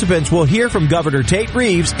 Participants will hear from Governor Tate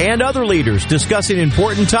Reeves and other leaders discussing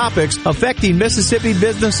important topics affecting Mississippi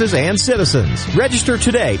businesses and citizens. Register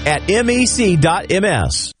today at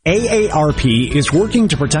mec.ms. AARP is working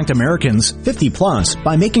to protect Americans 50 plus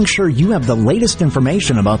by making sure you have the latest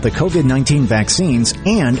information about the COVID-19 vaccines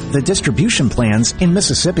and the distribution plans in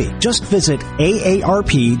Mississippi. Just visit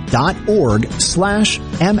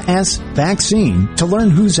aarp.org/MS-vaccine to learn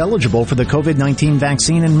who's eligible for the COVID-19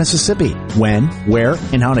 vaccine in Mississippi, when, where,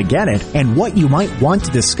 and how to get it, and what you might want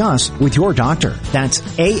to discuss with your doctor. That's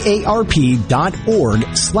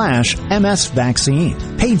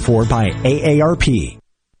aarp.org/MS-vaccine. Paid for by AARP.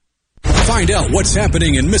 Find out what's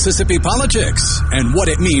happening in Mississippi politics and what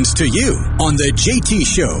it means to you on The JT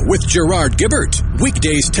Show with Gerard Gibbert.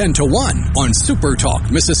 Weekdays 10 to 1 on Super Talk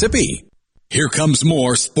Mississippi. Here comes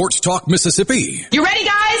more Sports Talk Mississippi. You ready,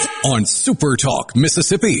 guys? On Super Talk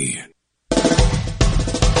Mississippi.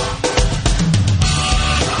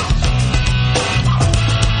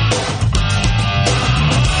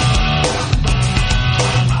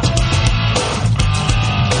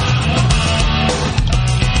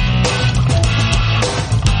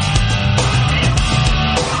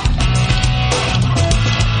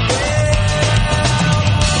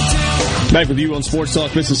 Back with you on Sports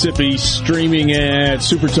Talk Mississippi, streaming at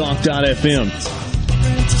supertalk.fm.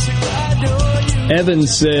 Evan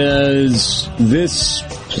says this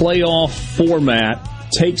playoff format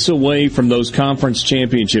takes away from those conference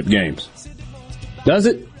championship games. Does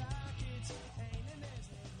it?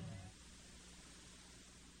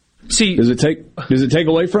 See, does it take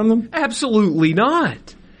away from them? Absolutely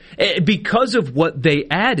not. Because of what they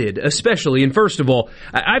added, especially, and first of all,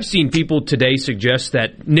 I've seen people today suggest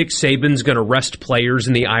that Nick Saban's going to rest players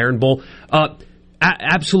in the Iron Bowl.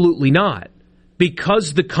 Absolutely not.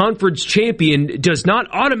 Because the conference champion does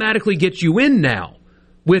not automatically get you in now.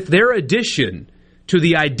 With their addition to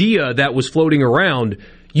the idea that was floating around,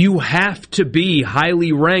 you have to be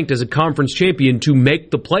highly ranked as a conference champion to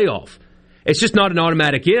make the playoff. It's just not an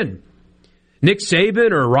automatic in. Nick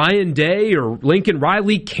Saban or Ryan Day or Lincoln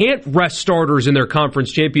Riley can't rest starters in their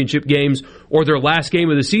conference championship games or their last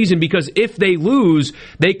game of the season, because if they lose,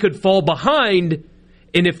 they could fall behind,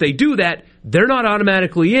 and if they do that, they're not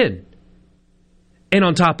automatically in. And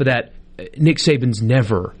on top of that, Nick Saban's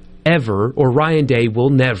never, ever, or Ryan Day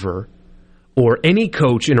will never, or any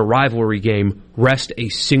coach in a rivalry game, rest a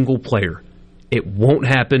single player. It won't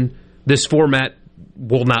happen. This format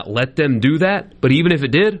will not let them do that, but even if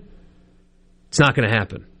it did, it's not going to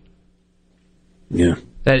happen. Yeah.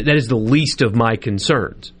 That is the least of my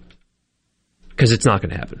concerns, because it's not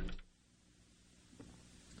going to happen.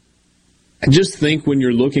 I just think when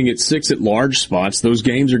you're looking at 6 at-large spots, those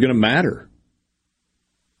games are going to matter.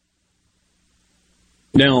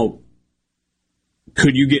 Now,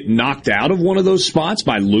 could you get knocked out of one of those spots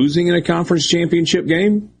by losing in a conference championship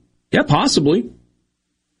game? Yeah, possibly.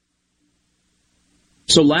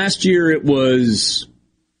 So last year it was...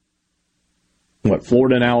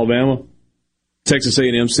 Florida and Alabama? Texas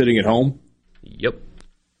A&M sitting at home? Yep.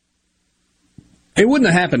 It wouldn't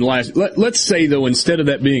have happened last... Let's say, though, instead of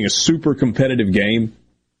that being a super competitive game,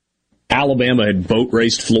 Alabama had boat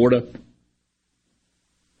raced Florida.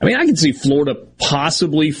 I mean, I can see Florida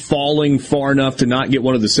possibly falling far enough to not get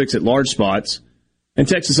one of the 6 at-large spots, and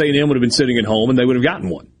Texas A&M would have been sitting at home, and they would have gotten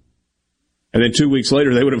one. And then 2 weeks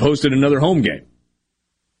later, they would have hosted another home game.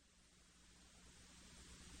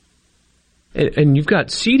 And you've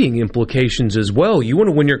got seeding implications as well. You want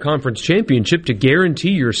to win your conference championship to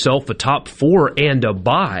guarantee yourself a top 4 and a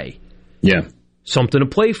bye. Yeah. Something to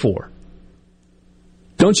play for.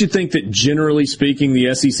 Don't you think that generally speaking,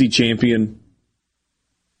 the SEC champion,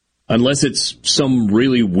 unless it's some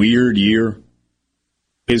really weird year,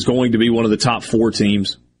 is going to be one of the top 4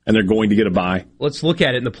 teams, and they're going to get a bye? Let's look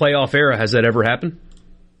at it in the playoff era. Has that ever happened?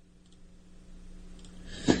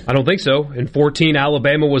 I don't think so. In 14,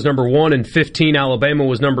 Alabama was number 1. In 15, Alabama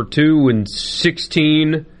was number 2. In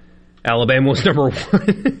 16, Alabama was number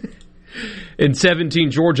 1. In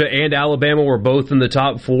 17, Georgia and Alabama were both in the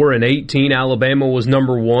top 4. In 18, Alabama was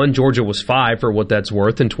number 1. Georgia was 5, for what that's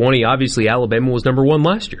worth. In 20, obviously, Alabama was number 1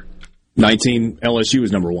 last year. 19, LSU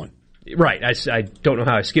was number 1. Right. I don't know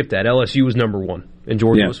how I skipped that. LSU was number 1, and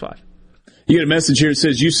Georgia was 5. You get a message here that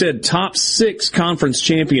says, you said top 6 conference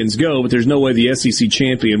champions go, but there's no way the SEC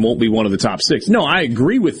champion won't be one of the top 6. No, I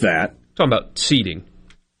agree with that. Talking about seeding.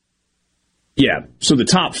 Yeah, so the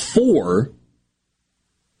top 4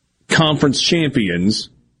 conference champions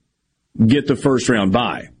get the first round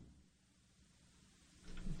bye.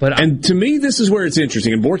 And to me, this is where it's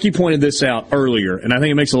interesting, and Borky pointed this out earlier, and I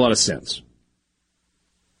think it makes a lot of sense.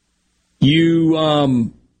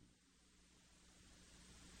 You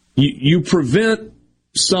prevent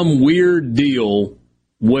some weird deal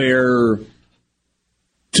where,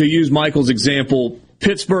 to use Michael's example,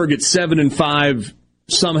 Pittsburgh at 7-5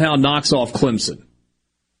 somehow knocks off Clemson.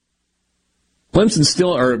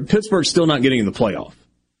 Pittsburgh's still not getting in the playoff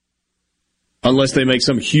unless they make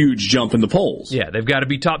some huge jump in the polls. Yeah, they've got to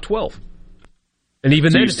be top 12. And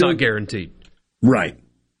even then, it's not guaranteed. Right.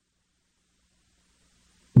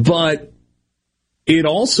 But it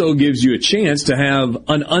also gives you a chance to have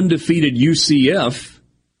an undefeated UCF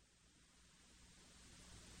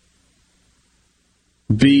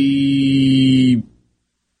be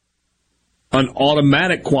an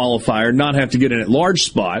automatic qualifier, not have to get an at-large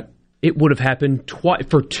spot. It would have happened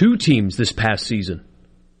for 2 teams this past season.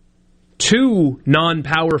 2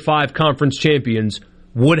 non-Power 5 conference champions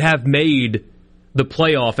would have made the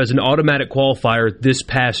playoff as an automatic qualifier this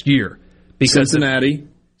past year. Because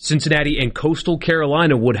Cincinnati and Coastal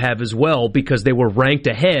Carolina would have as well because they were ranked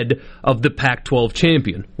ahead of the Pac-12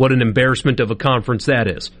 champion. What an embarrassment of a conference that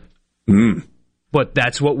is. But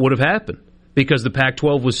that's what would have happened. Because the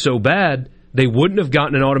Pac-12 was so bad, they wouldn't have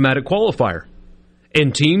gotten an automatic qualifier.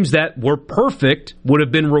 And teams that were perfect would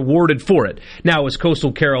have been rewarded for it. Now, is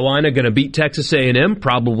Coastal Carolina going to beat Texas A&M?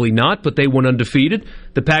 Probably not, but they went undefeated.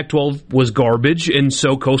 The Pac-12 was garbage, and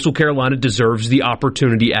so Coastal Carolina deserves the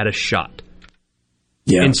opportunity at a shot.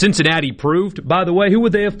 Yeah. And Cincinnati proved, by the way, who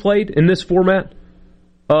would they have played in this format?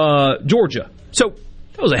 Georgia. So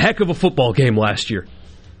that was a heck of a football game last year.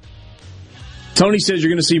 Tony says you're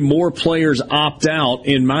going to see more players opt out,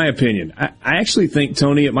 in my opinion. I actually think,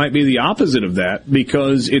 Tony, it might be the opposite of that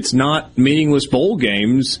because it's not meaningless bowl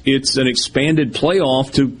games. It's an expanded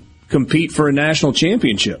playoff to compete for a national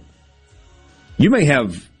championship. You may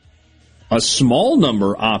have a small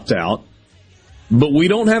number opt out, but we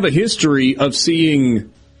don't have a history of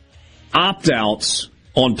seeing opt-outs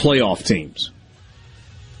on playoff teams.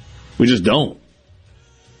 We just don't.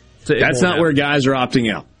 That's not where guys are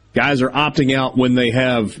opting out. Guys are opting out when they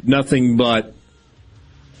have nothing but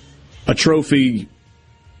a trophy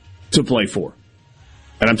to play for.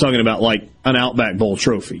 And I'm talking about like an Outback Bowl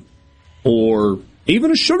trophy or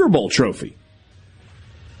even a Sugar Bowl trophy,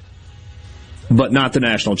 but not the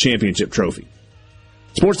national championship trophy.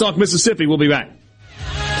 Sports Talk Mississippi, we'll be back.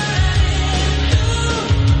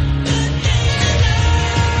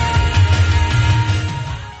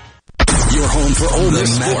 Home for Ole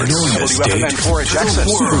Miss sports.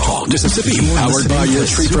 Super Talk Mississippi, powered by your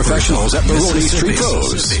tree professionals at Baroni Tree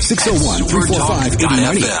Pros.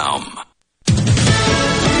 601-345-8090.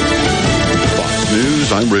 Fox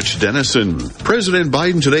News, I'm Rich Dennison. President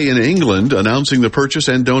Biden today in England announcing the purchase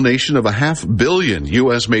and donation of 500 million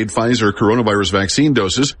U.S.-made Pfizer coronavirus vaccine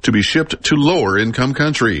doses to be shipped to lower-income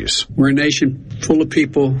countries. We're a nation full of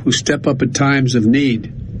people who step up at times of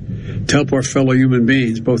need to help our fellow human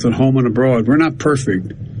beings, both at home and abroad. We're not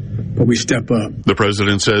perfect, but we step up. The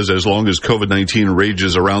president says as long as COVID-19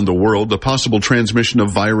 rages around the world, the possible transmission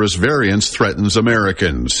of virus variants threatens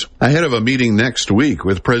Americans. Ahead of a meeting next week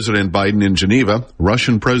with President Biden in Geneva,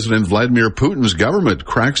 Russian President Vladimir Putin's government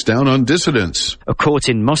cracks down on dissidents. A court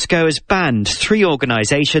in Moscow has banned 3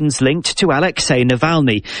 organizations linked to Alexei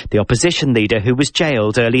Navalny, the opposition leader who was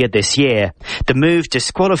jailed earlier this year. The move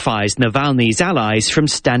disqualifies Navalny's allies from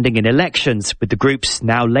standing in elections, with the groups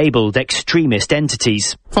now labeled extremist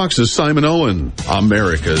entities. Fox's Simon Owen.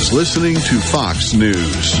 America's listening to Fox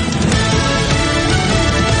News.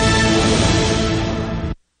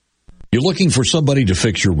 You're looking for somebody to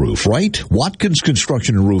fix your roof, right? Watkins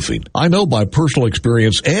Construction and Roofing. I know by personal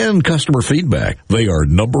experience and customer feedback, they are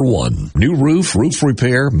number one. New roof, roof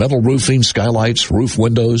repair, metal roofing, skylights, roof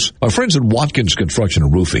windows. My friends at Watkins Construction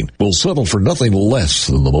and Roofing will settle for nothing less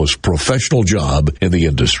than the most professional job in the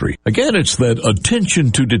industry. Again, it's that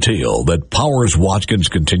attention to detail that powers Watkins'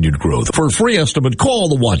 continued growth. For a free estimate, call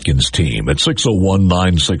the Watkins team at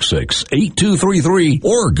 601-966-8233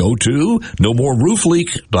 or go to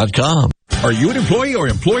nomoreroofleak.com. Are you an employee or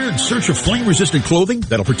employer in search of flame-resistant clothing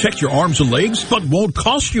that'll protect your arms and legs but won't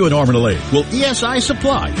cost you an arm and a leg? Well, ESI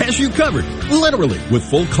Supply has you covered, literally, with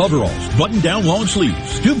full coveralls, button-down long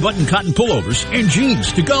sleeves, 2-button cotton pullovers, and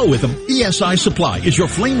jeans to go with them. ESI Supply is your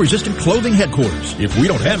flame-resistant clothing headquarters. If we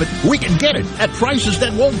don't have it, we can get it at prices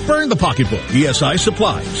that won't burn the pocketbook. ESI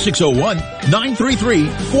Supply,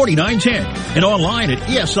 601-933-4910, and online at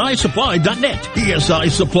esisupply.net. ESI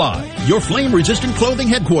Supply, your flame-resistant clothing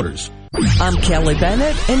headquarters. I'm Kelly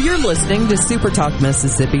Bennett, and you're listening to Super Talk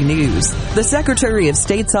Mississippi News. The Secretary of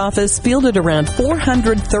State's office fielded around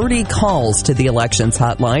 430 calls to the elections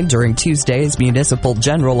hotline during Tuesday's municipal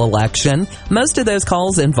general election. Most of those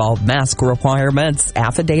calls involved mask requirements,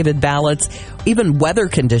 affidavit ballots, even weather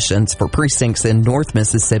conditions for precincts in North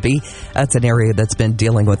Mississippi. That's an area that's been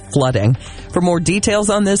dealing with flooding. For more details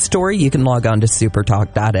on this story, you can log on to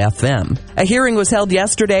supertalk.fm. A hearing was held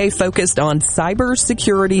yesterday focused on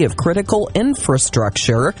cybersecurity of critical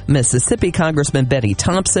infrastructure. Mississippi Congressman Betty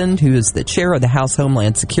Thompson, who is the chair of the House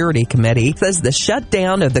Homeland Security Committee, says the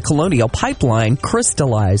shutdown of the Colonial Pipeline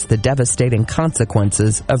crystallized the devastating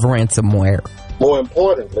consequences of ransomware. More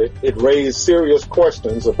importantly, it raised serious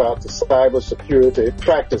questions about the cybersecurity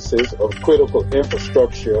practices of critical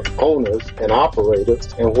infrastructure owners and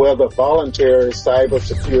operators and whether voluntary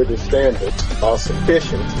cybersecurity standards are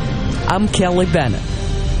sufficient. I'm Kelly Bennett.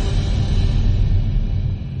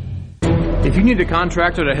 If you need a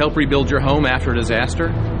contractor to help rebuild your home after a disaster,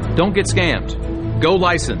 don't get scammed. Go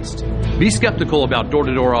licensed. Be skeptical about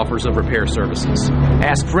door-to-door offers of repair services.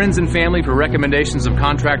 Ask friends and family for recommendations of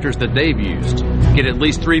contractors that they've used. Get at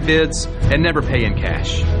least 3 bids and never pay in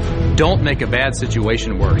cash. Don't make a bad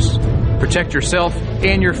situation worse. Protect yourself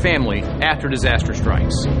and your family after disaster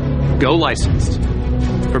strikes. Go licensed.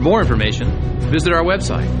 For more information, visit our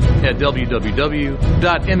website at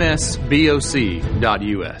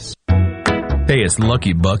www.msboc.us. Hey, it's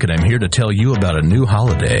Lucky Buck, and I'm here to tell you about a new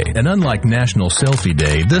holiday. And unlike National Selfie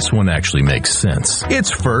Day, this one actually makes sense. It's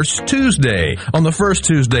First Tuesday. On the first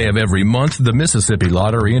Tuesday of every month, the Mississippi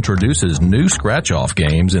Lottery introduces new scratch-off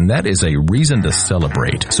games, and that is a reason to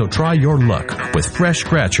celebrate. So try your luck with fresh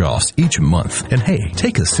scratch-offs each month. And hey,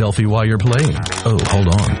 take a selfie while you're playing. Oh, hold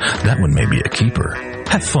on. That one may be a keeper.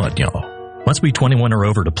 Have fun, y'all. Must be 21 or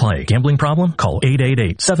over to play. Gambling problem? Call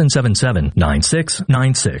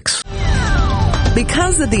 888-777-9696.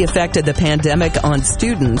 Because of the effect of the pandemic on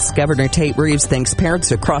students, Governor Tate Reeves thinks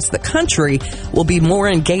parents across the country will be more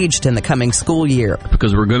engaged in the coming school year.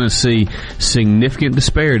 Because we're going to see significant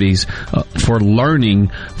disparities for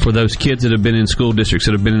learning for those kids that have been in school districts,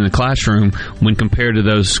 that have been in the classroom, when compared to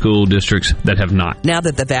those school districts that have not. Now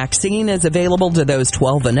that the vaccine is available to those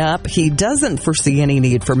 12 and up, he doesn't foresee any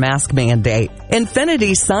need for mask mandate.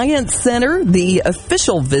 Infinity Science Center, the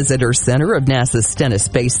official visitor center of NASA's Stennis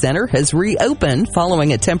Space Center, has reopened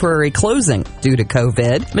following a temporary closing due to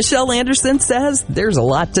COVID. Michelle Anderson says there's a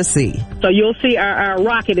lot to see. So you'll see our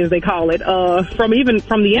rocket, as they call it, from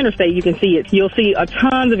the interstate. You can see it. You'll see a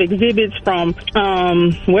tons of exhibits from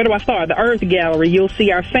where do I start? The Earth Gallery. You'll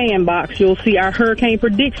see our sandbox. You'll see our hurricane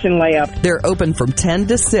prediction lab. They're open from 10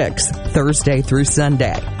 to 6 Thursday through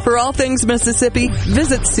Sunday. For all things Mississippi,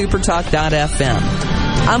 visit supertalk.fm.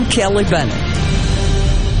 I'm Kelly Bennett.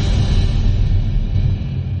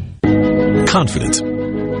 Confidence,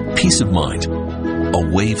 peace of mind, a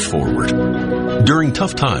way forward. During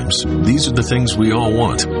tough times, these are the things we all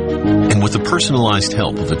want. And with the personalized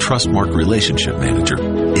help of a Trustmark relationship manager,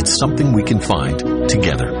 it's something we can find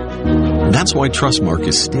together. That's why Trustmark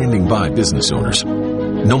is standing by business owners.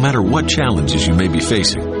 No matter what challenges you may be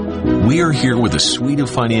facing, we are here with a suite of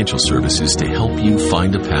financial services to help you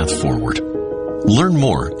find a path forward. Learn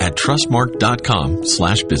more at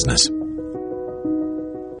trustmark.com/business.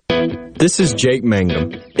 This is Jake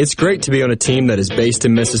Mangum. It's great to be on a team that is based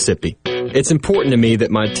in Mississippi. It's important to me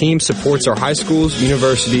that my team supports our high schools,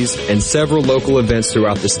 universities, and several local events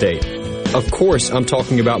throughout the state. Of course, I'm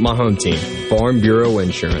talking about my home team, Farm Bureau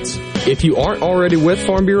Insurance. If you aren't already with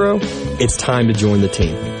Farm Bureau, it's time to join the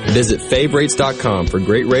team. Visit favrates.com for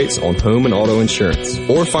great rates on home and auto insurance,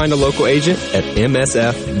 or find a local agent at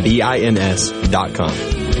msfbins.com.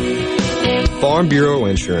 Farm Bureau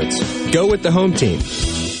Insurance. Go with the home team.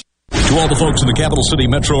 To all the folks in the Capital City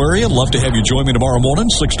metro area, love to have you join me tomorrow morning,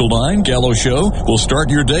 6 till 9, Gallo Show. We'll start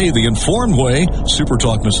your day the informed way. Super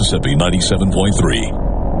Talk Mississippi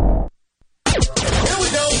 97.3.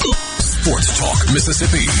 Sports Talk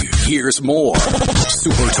Mississippi. Here's more.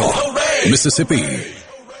 Super Talk Mississippi.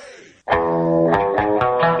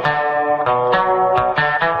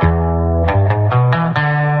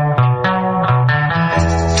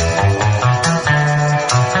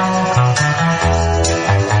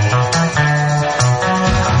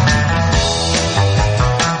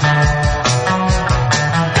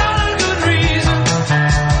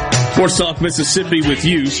 Sports Talk Mississippi with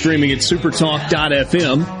you, streaming at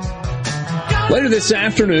supertalk.fm. Later this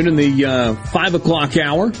afternoon in the 5 o'clock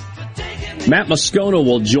hour, Matt Moscona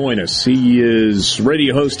will join us. He is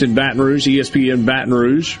radio host in Baton Rouge, ESPN Baton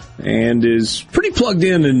Rouge, and is pretty plugged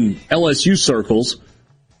in LSU circles.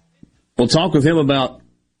 We'll talk with him about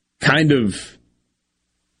kind of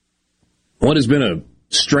what has been a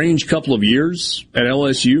strange couple of years at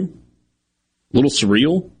LSU. A little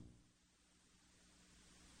surreal.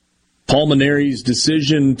 Paul Mainieri's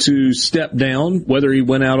decision to step down, whether he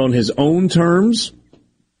went out on his own terms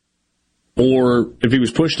or if he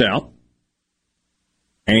was pushed out.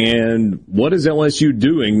 And what is LSU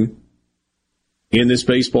doing in this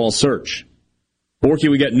baseball search? Borky,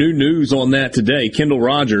 we got new news on that today. Kendall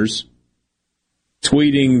Rogers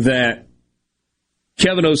tweeting that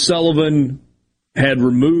Kevin O'Sullivan had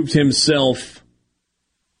removed himself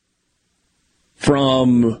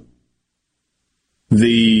from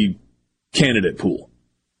the candidate pool.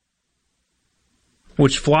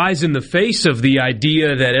 Which flies in the face of the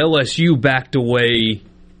idea that LSU backed away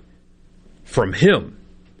from him.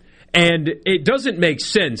 And it doesn't make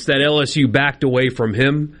sense that LSU backed away from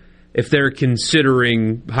him if they're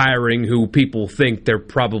considering hiring who people think they're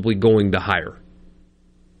probably going to hire.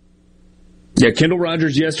 Yeah, Kendall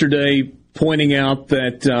Rogers yesterday pointing out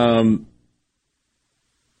that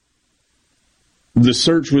the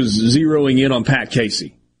search was zeroing in on Pat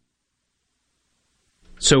Casey.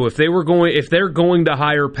 So if they're going to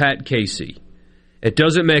hire Pat Casey, it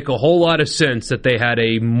doesn't make a whole lot of sense that they had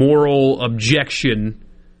a moral objection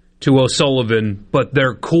to O'Sullivan, but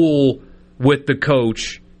they're cool with the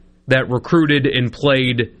coach that recruited and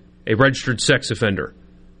played a registered sex offender.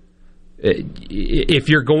 If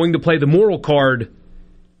you're going to play the moral card,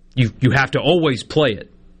 you have to always play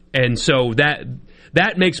it. And so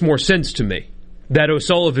that makes more sense to me. That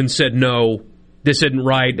O'Sullivan said, no, this isn't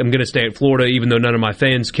right, I'm going to stay at Florida even though none of my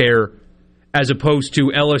fans care, as opposed to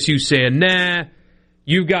LSU saying, nah,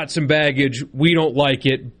 you've got some baggage, we don't like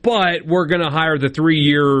it, but we're going to hire the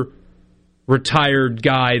 3-year retired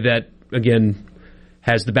guy that, again,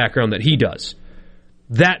 has the background that he does.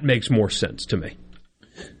 That makes more sense to me.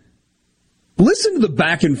 Listen to the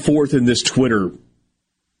back and forth in this Twitter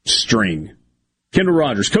string. Kendall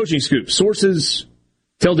Rogers, coaching scoop. Sources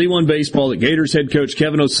tell D1 Baseball that Gators head coach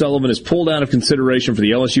Kevin O'Sullivan is pulled out of consideration for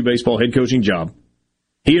the LSU baseball head coaching job.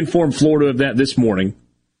 He informed Florida of that this morning.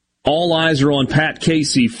 All eyes are on Pat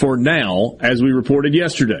Casey for now, as we reported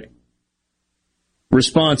yesterday.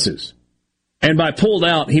 Responses. And by pulled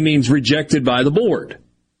out, he means rejected by the board.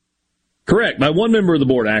 Correct, by one member of the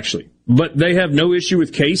board, actually. But they have no issue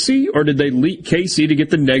with Casey, or did they leak Casey to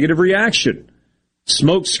get the negative reaction?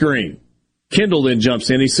 Smoke screen. Kendall then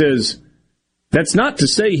jumps in. He says, that's not to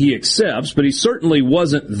say he accepts, but he certainly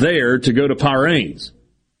wasn't there to go to Pyrenees.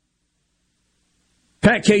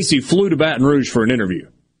 Pat Casey flew to Baton Rouge for an interview.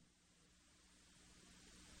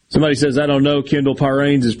 Somebody says, I don't know, Kendall,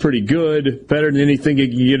 Pyrenees is pretty good, better than anything you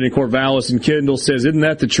can get in Corvallis. And Kendall says, isn't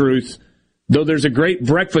that the truth? Though there's a great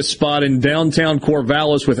breakfast spot in downtown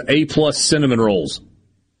Corvallis with A+ cinnamon rolls.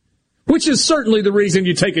 Which is certainly the reason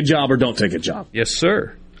you take a job or don't take a job. Yes,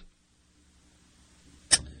 sir.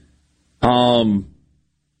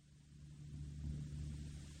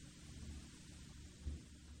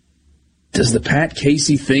 Does the Pat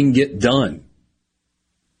Casey thing get done?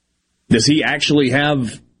 Does he actually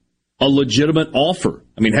have a legitimate offer?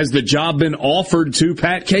 I mean, has the job been offered to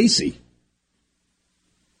Pat Casey?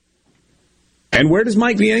 And where does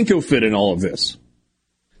Mike Bianco fit in all of this?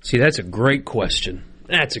 See, that's a great question.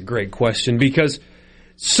 That's a great question because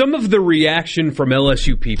some of the reaction from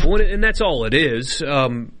LSU people, and that's all it is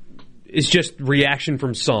just reaction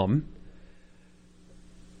from some,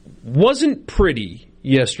 wasn't pretty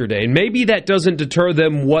yesterday. And maybe that doesn't deter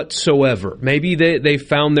them whatsoever. Maybe they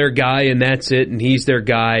found their guy and that's it, and he's their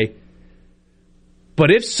guy.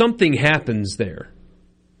 But if something happens there,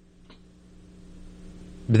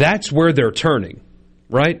 that's where they're turning,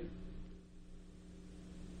 right?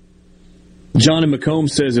 John and McComb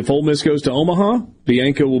says if Ole Miss goes to Omaha,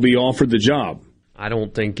 Bianco will be offered the job. I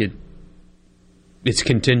don't think it it's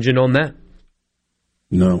contingent on that.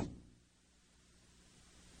 No.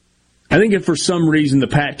 I think if for some reason the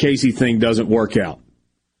Pat Casey thing doesn't work out,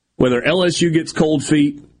 whether LSU gets cold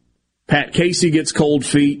feet, Pat Casey gets cold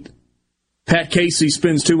feet, Pat Casey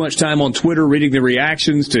spends too much time on Twitter reading the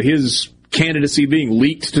reactions to his candidacy being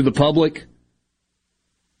leaked to the public,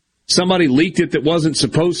 somebody leaked it that wasn't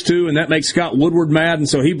supposed to, and that makes Scott Woodward mad, and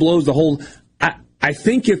so he blows the whole... I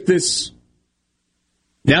think if this...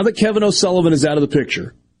 Now that Kevin O'Sullivan is out of the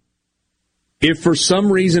picture, if for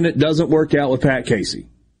some reason it doesn't work out with Pat Casey,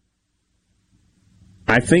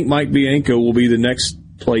 I think Mike Bianco will be the next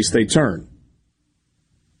place they turn.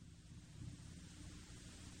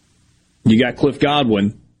 You got Cliff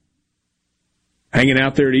Godwin hanging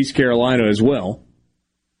out there at East Carolina as well.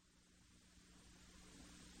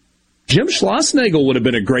 Jim Schlossnagle would have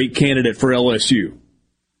been a great candidate for LSU.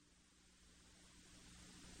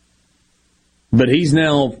 But he's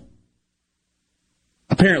now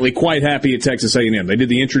apparently quite happy at Texas A&M. They did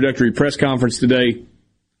the introductory press conference today.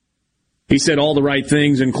 He said all the right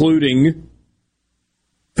things, including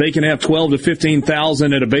they can have 12 to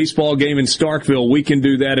 15,000 at a baseball game in Starkville. We can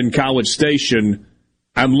do that in College Station.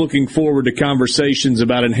 I'm looking forward to conversations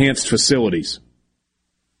about enhanced facilities.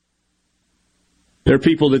 There are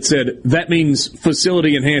people that said that means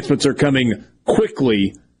facility enhancements are coming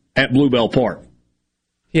quickly at Bluebell Park.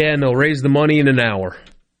 Yeah, and they'll raise the money in an hour.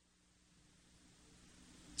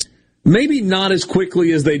 Maybe not as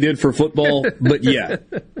quickly as they did for football, but yeah.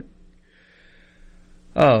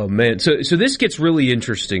 Oh, man. So this gets really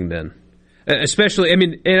interesting then. Especially, I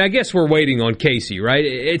mean, and I guess we're waiting on Casey, right?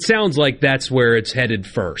 It sounds like that's where it's headed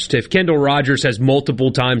first. If Kendall Rogers has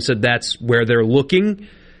multiple times said that's where they're looking,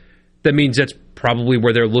 that means that's probably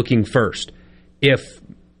where they're looking first. If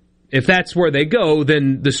that's where they go,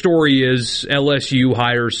 then the story is LSU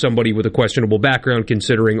hires somebody with a questionable background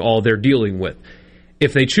considering all they're dealing with.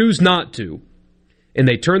 If they choose not to, and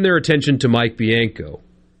they turn their attention to Mike Bianco,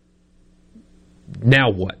 now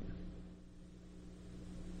what?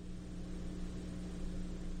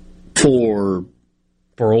 For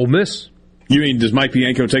Ole Miss. You mean, does Mike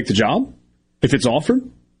Bianco take the job if it's offered?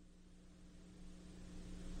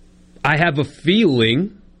 I have a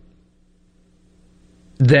feeling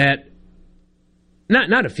that,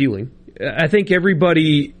 not a feeling, I think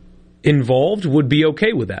everybody involved would be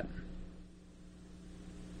okay with that.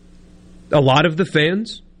 A lot of the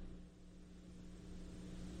fans,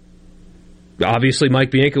 obviously Mike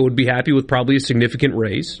Bianco would be happy with probably a significant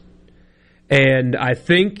raise. And I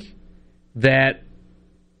think that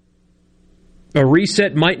a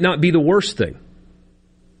reset might not be the worst thing.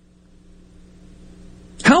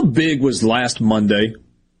 How big was last Monday,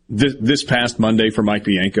 this past Monday for Mike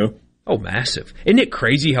Bianco? Oh, massive. Isn't it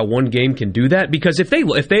crazy how one game can do that? Because if they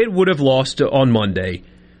would have lost on Monday,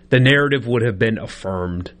 the narrative would have been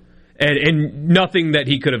affirmed. And nothing that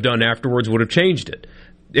he could have done afterwards would have changed it.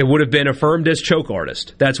 It would have been affirmed as choke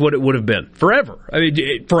artist. That's what it would have been. Forever. I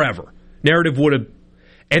mean, forever. Narrative would have...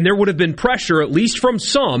 And there would have been pressure, at least from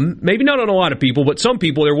some, maybe not on a lot of people, but some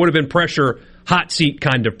people, there would have been pressure, hot seat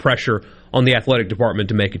kind of pressure on the athletic department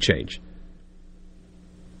to make a change.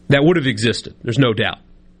 That would have existed. There's no doubt.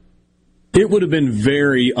 It would have been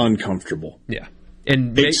very uncomfortable. Yeah.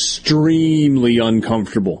 And extremely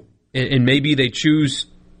uncomfortable. And maybe they choose...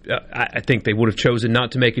 I think they would have chosen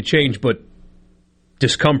not to make a change, but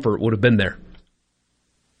discomfort would have been there.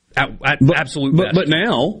 Absolute best.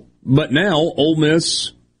 But now, Ole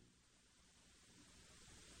Miss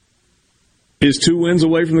is 2 wins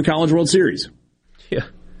away from the College World Series. Yeah.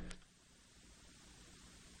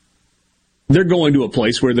 They're going to a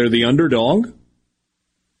place where they're the underdog.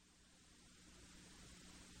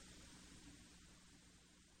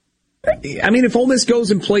 I mean, if Ole Miss goes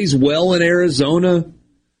and plays well in Arizona,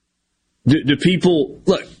 do people...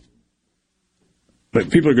 Look,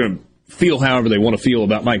 people are going to feel however they want to feel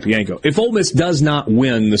about Mike Bianco. If Ole Miss does not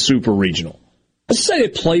win the Super Regional, let's say they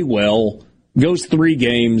play well, goes 3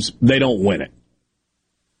 games, they don't win it.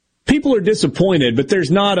 People are disappointed, but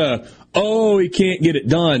there's not he can't get it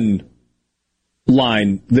done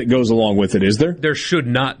line that goes along with it, is there? There should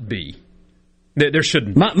not be. There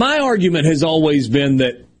shouldn't. My argument has always been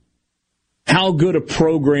that how good a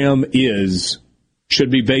program is should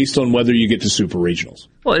be based on whether you get to Super Regionals.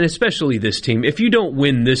 Well, and especially this team. If you don't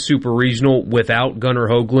win this Super Regional without Gunnar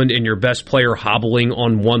Hoagland and your best player hobbling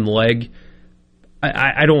on one leg,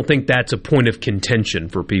 I don't think that's a point of contention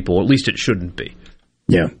for people. At least it shouldn't be.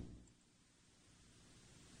 Yeah.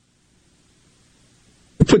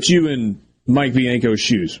 Put you in Mike Bianco's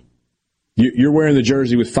shoes. You're wearing the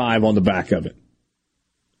jersey with 5 on the back of it.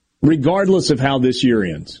 Regardless of how this year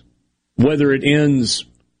ends, whether it ends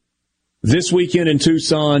this weekend in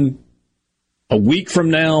Tucson, a week from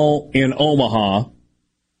now in Omaha,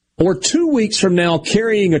 or 2 weeks from now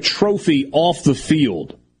carrying a trophy off the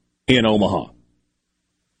field in Omaha.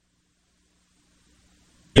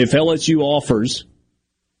 If LSU offers,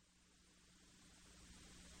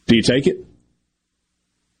 do you take it?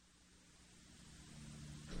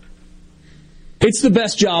 It's the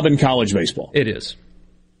best job in college baseball. It is.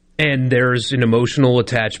 And there's an emotional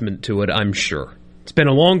attachment to it, I'm sure. It's been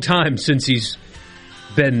a long time since he's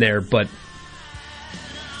been there, but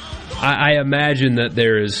I imagine that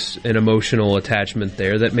there is an emotional attachment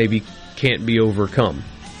there that maybe can't be overcome.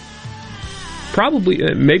 Probably,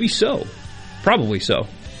 maybe so. Probably so.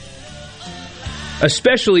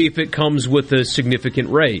 Especially if it comes with a significant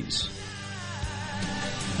raise.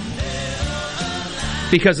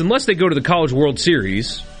 Because unless they go to the College World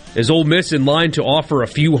Series, is Ole Miss in line to offer a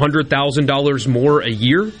few $100,000 more a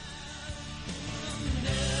year?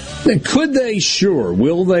 Could they? Sure.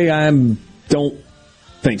 Will they? I don't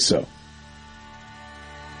think so.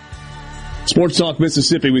 Sports Talk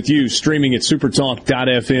Mississippi with you, streaming at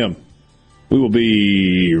supertalk.fm. We will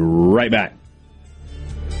be right back.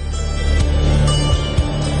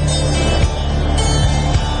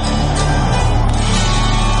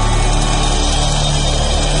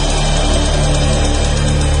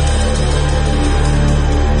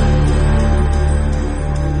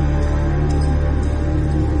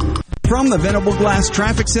 From the Venable Glass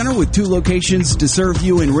Traffic Center with 2 locations to serve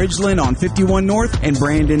you in Ridgeland on 51 North and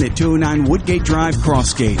Brandon at 209 Woodgate Drive,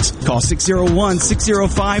 Crossgates. Call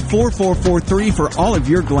 601-605-4443 for all of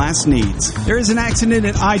your glass needs. There is an accident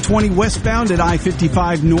at I-20 westbound at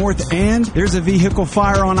I-55 North, and there's a vehicle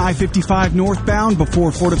fire on I-55 northbound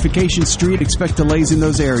before Fortification Street. Expect delays in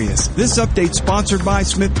those areas. This update sponsored by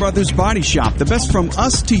Smith Brothers Body Shop. The best from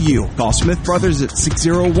us to you. Call Smith Brothers at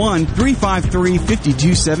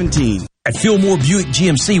 601-353-5217. At Fillmore Buick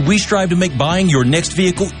GMC, we strive to make buying your next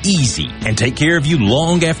vehicle easy and take care of you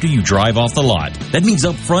long after you drive off the lot. That means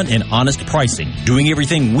upfront and honest pricing, doing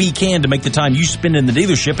everything we can to make the time you spend in the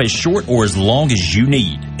dealership as short or as long as you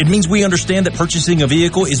need. It means we understand that purchasing a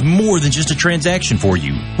vehicle is more than just a transaction for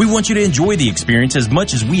you. We want you to enjoy the experience as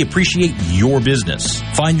much as we appreciate your business.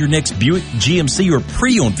 Find your next Buick, GMC, or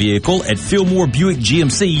pre-owned vehicle at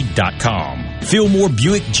FillmoreBuickGMC.com. Fillmore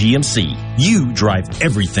Buick GMC. You drive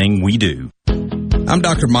everything we do. I'm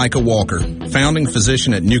Dr. Micah Walker, founding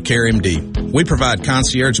physician at New Care MD. We provide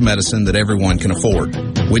concierge medicine that everyone can afford.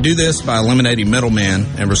 We do this by eliminating middlemen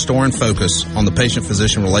and restoring focus on the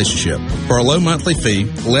patient-physician relationship. For a low monthly fee,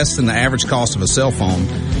 less than the average cost of a cell phone,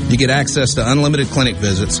 you get access to unlimited clinic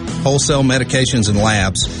visits, wholesale medications and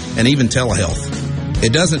labs, and even telehealth.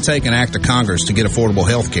 It doesn't take an act of Congress to get affordable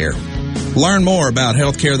health care. Learn more about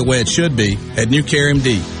healthcare the way it should be at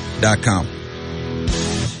newcaremd.com.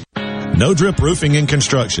 No Drip Roofing and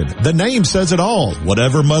Construction. The name says it all.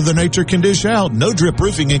 Whatever Mother Nature can dish out, No Drip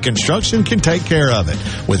Roofing and Construction can take care of it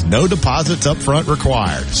with no deposits up front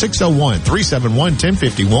required.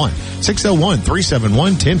 601-371-1051.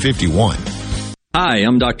 601-371-1051. Hi,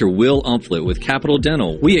 I'm Dr. Will Umflett with Capital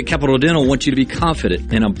Dental. We at Capital Dental want you to be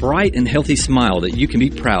confident in a bright and healthy smile that you can be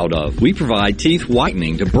proud of. We provide teeth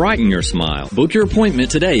whitening to brighten your smile. Book your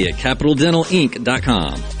appointment today at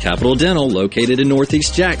CapitalDentalInc.com. Capital Dental, located in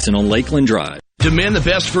Northeast Jackson on Lakeland Drive. Demand the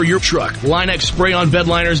best for your truck. Line-X spray-on bed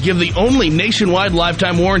liners give the only nationwide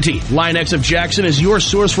lifetime warranty. Line-X of Jackson is your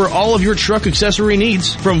source for all of your truck accessory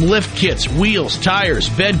needs. From lift kits, wheels, tires,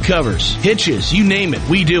 bed covers, hitches, you name it,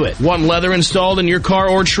 we do it. Want leather installed in your car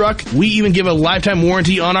or truck? We even give a lifetime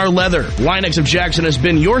warranty on our leather. Line-X of Jackson has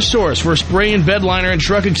been your source for spray and bed liner and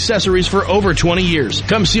truck accessories for over 20 years.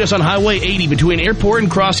 Come see us on Highway 80 between Airport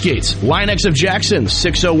and Crossgates. Line-X of Jackson,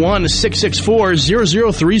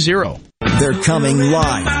 601-664-0030. They're coming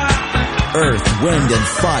live. Earth, Wind, and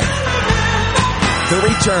Fire. The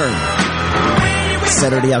Return.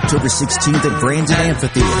 Saturday, October 16th at Brandon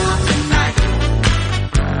Amphitheater.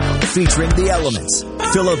 Featuring The Elements,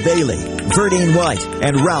 Philip Bailey, Verdine White,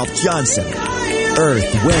 and Ralph Johnson.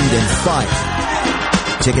 Earth, Wind, and Fire.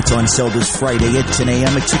 Tickets on sale this Friday at 10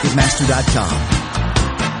 a.m. at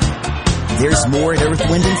Ticketmaster.com. There's more at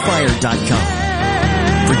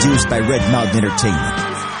earthwindandfire.com. Produced by Red Mountain Entertainment.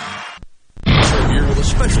 Here with a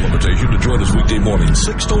special invitation to join us weekday morning,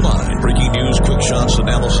 6 to 9. Breaking news, quick shots,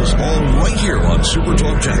 analysis, all right here on Super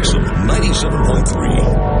Talk Jackson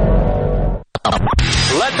 97.3.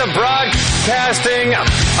 Let the broadcasting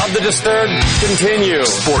of the Disturbed continue.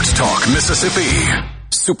 Sports Talk Mississippi.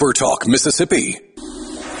 Super Talk Mississippi.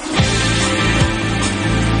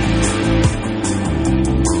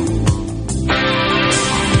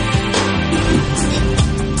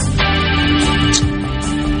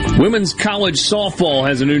 Women's college softball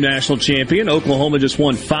has a new national champion. Oklahoma just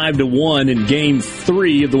won 5-1 in Game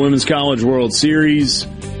 3 of the Women's College World Series.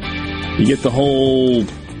 You get the whole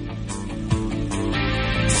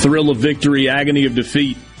thrill of victory, agony of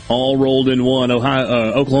defeat, all rolled in one.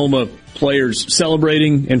 Oklahoma players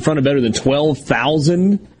celebrating in front of better than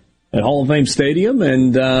 12,000 at Hall of Fame Stadium,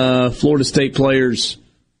 and Florida State players,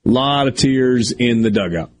 a lot of tears in the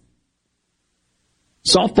dugout.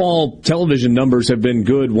 Softball television numbers have been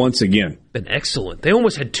good once again. Been excellent. They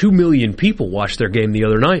almost had 2 million people watch their game the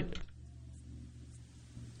other night.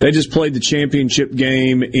 They just played the championship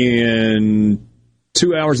game in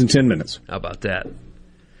 2 hours and 10 minutes. How about that?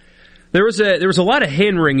 There was a lot of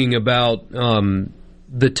hand-wringing about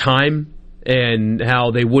the time and how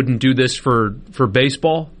they wouldn't do this for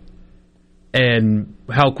baseball, and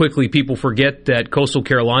how quickly people forget that Coastal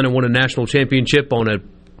Carolina won a national championship on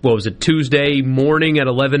Tuesday morning at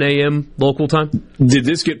 11 a.m. local time? Did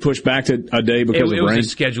this get pushed back to a day because of rain? It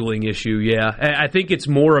was a scheduling issue, yeah. I think it's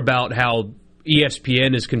more about how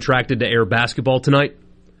ESPN is contracted to air basketball tonight.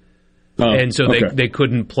 And so they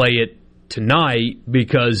couldn't play it tonight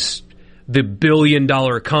because the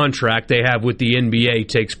billion-dollar contract they have with the NBA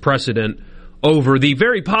takes precedent over the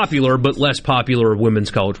very popular but less popular Women's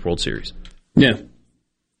College World Series. Yeah.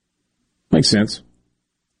 Makes sense.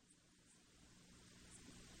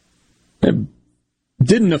 It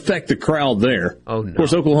didn't affect the crowd there. Oh, no. Of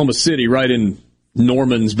course, Oklahoma City, right in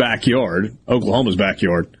Norman's backyard, Oklahoma's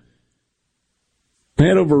backyard. They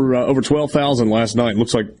had over 12,000 last night.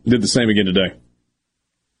 Looks like did the same again today.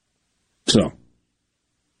 So,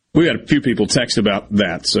 we got a few people text about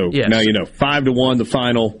that. So, yes. Now you know. 5-1, the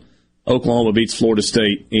final. Oklahoma beats Florida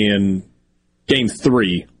State in Game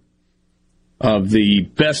 3 of the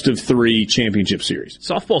best-of-3 championship series.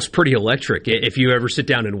 Softball's pretty electric if you ever sit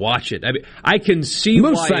down and watch it. I mean, I can see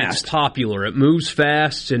why it's popular. It moves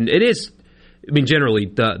fast, and it is, generally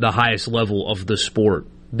the highest level of the sport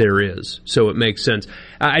there is. So it makes sense.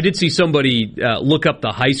 I did see somebody look up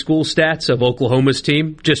the high school stats of Oklahoma's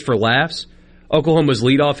team, just for laughs. Oklahoma's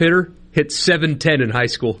leadoff hitter hit 710 in high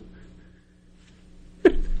school.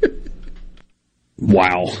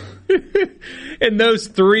 Wow. And those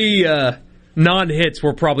 3... non-hits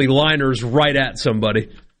were probably liners right at somebody.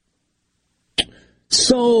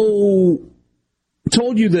 So,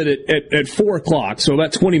 told you that at 4 o'clock, so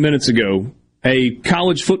about 20 minutes ago, a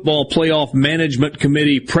college football playoff management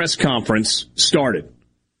committee press conference started.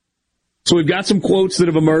 So we've got some quotes that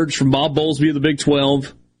have emerged from Bob Bowlesby of the Big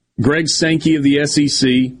 12, Greg Sankey of the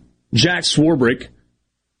SEC, Jack Swarbrick.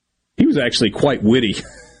 He was actually quite witty.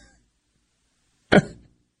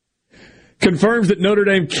 Confirms that Notre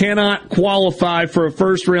Dame cannot qualify for a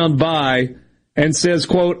first-round bye and says,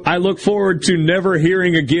 quote, I look forward to never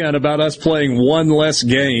hearing again about us playing one less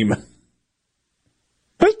game.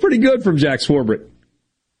 That's pretty good from Jack Swarbrick.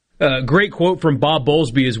 Great quote from Bob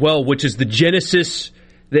Bowlesby as well, which is the genesis,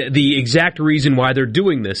 the exact reason why they're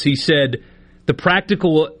doing this. He said, the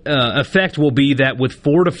practical effect will be that with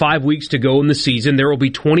 4 to 5 weeks to go in the season, there will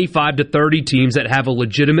be 25 to 30 teams that have a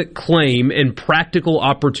legitimate claim and practical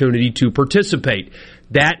opportunity to participate.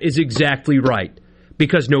 That is exactly right.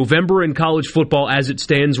 Because November in college football, as it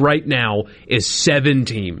stands right now, is 7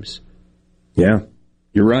 teams. Yeah,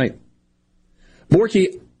 you're right.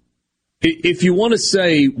 Borky, if you want to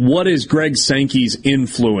say what is Greg Sankey's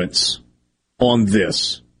influence on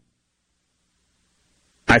this,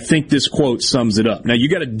 I think this quote sums it up. Now, you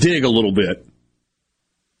got to dig a little bit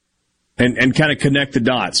and kind of connect the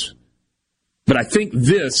dots. But I think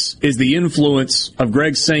this is the influence of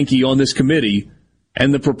Greg Sankey on this committee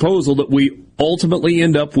and the proposal that we ultimately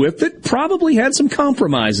end up with that probably had some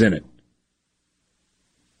compromise in it.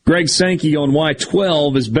 Greg Sankey on why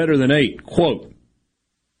 12 is better than 8. Quote,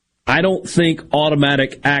 I don't think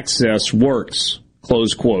automatic access works,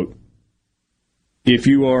 close quote. If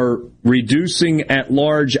you are reducing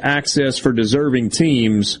at-large access for deserving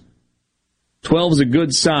teams, 12 is a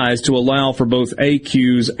good size to allow for both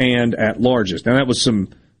AQs and at-larges. Now, that was some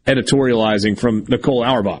editorializing from Nicole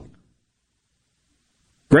Auerbach.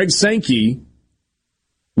 Greg Sankey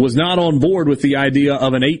was not on board with the idea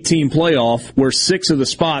of an 8-team playoff where 6 of the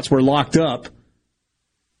spots were locked up,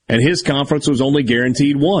 and his conference was only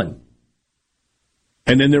guaranteed 1.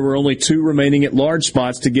 And then there were only 2 remaining at large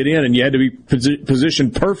spots to get in, and you had to be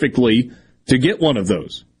positioned perfectly to get one of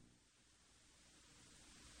those.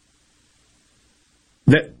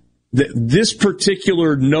 This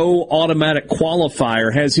particular no automatic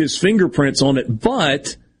qualifier has his fingerprints on it,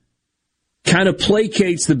 but kind of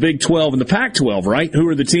placates the Big 12 and the Pac-12, right? Who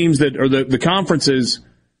are the teams that are the conferences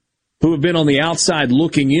who have been on the outside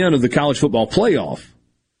looking in of the college football playoff.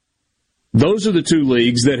 Those are the two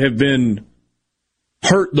leagues that have been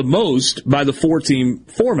hurt the most by the 4-team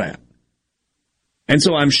format. And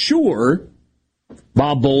so I'm sure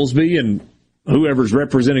Bob Bowlesby and whoever's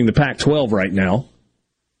representing the Pac-12 right now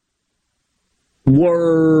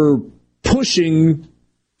were pushing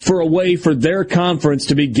for a way for their conference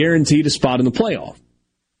to be guaranteed a spot in the playoff.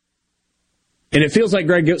 And it feels like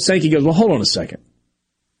Greg Sankey goes, well, hold on a second.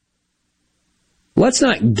 Let's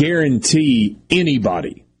not guarantee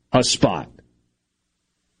anybody a spot,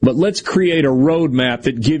 but let's create a roadmap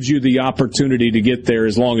that gives you the opportunity to get there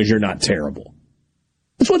as long as you're not terrible.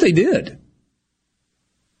 That's what they did.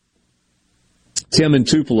 Tim in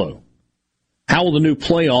Tupelo. How will the new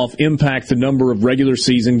playoff impact the number of regular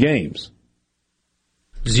season games?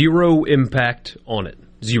 Zero impact on it.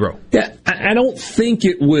 Zero. Yeah, I don't think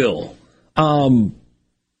it will.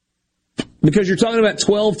 Because you're talking about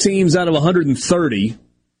 12 teams out of 130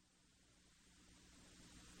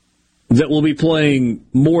 that will be playing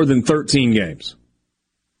more than 13 games.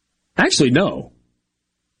 Actually, no.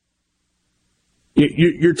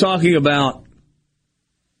 You're talking about,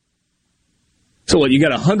 so what, you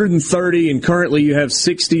got 130 and currently you have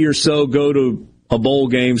 60 or so go to a bowl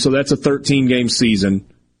game, so that's a 13-game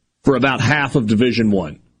season for about half of Division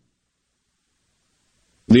I.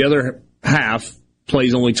 The other half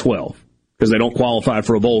plays only 12 because they don't qualify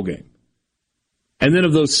for a bowl game. And then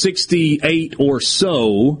of those 68 or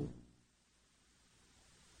so,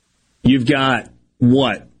 you've got,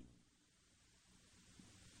 what,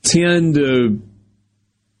 10 to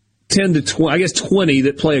 20, I guess 20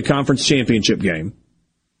 that play a conference championship game.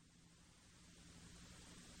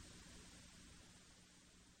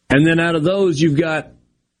 And then out of those, you've got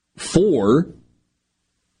 4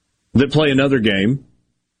 that play another game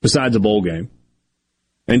besides a bowl game,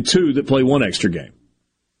 and 2 that play one extra game.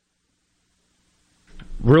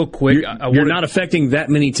 Real quick, you're not affecting that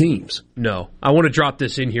many teams. No. I want to drop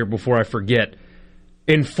this in here before I forget.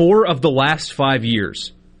 In 4 of the last 5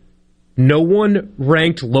 years, no one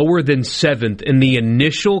ranked lower than 7th in the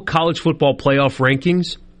initial college football playoff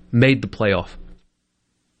rankings made the playoff.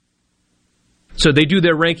 So they do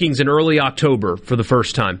their rankings in early October for the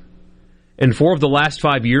first time. In 4 of the last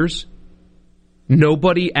 5 years,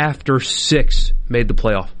 nobody after 6 made the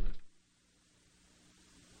playoff.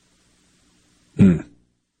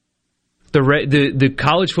 The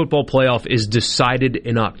college football playoff is decided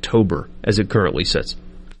in October, as it currently sits.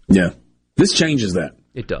 Yeah. This changes that.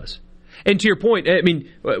 It does. And to your point, I mean,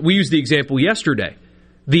 we used the example yesterday.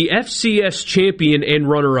 The FCS champion and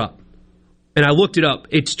runner-up, and I looked it up,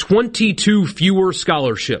 it's 22 fewer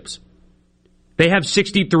scholarships. They have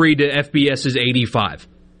 63 to FBS's 85.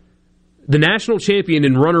 The national champion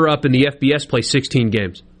and runner-up in the FBS play 16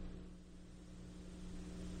 games.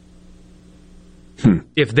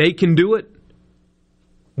 If they can do it,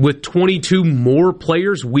 with 22 more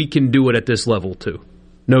players, we can do it at this level too.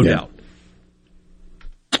 No doubt.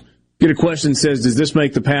 Get a question that says, does this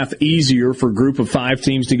make the path easier for a group of 5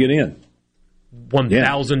 teams to get in?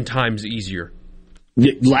 1,000 times easier.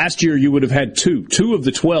 Last year, you would have had 2. 2 of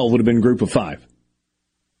the 12 would have been group of 5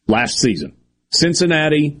 last season.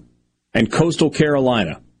 Cincinnati and Coastal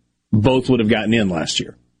Carolina both would have gotten in last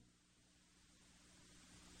year.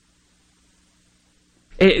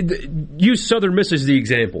 Use Southern Miss as the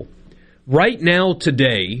example. Right now,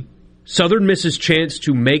 today, Southern Miss's chance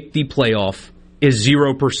to make the playoff is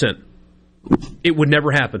 0%. It would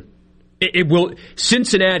never happen. It will.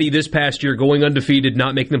 Cincinnati this past year going undefeated,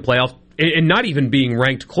 not making the playoff, and not even being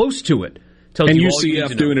ranked close to it. And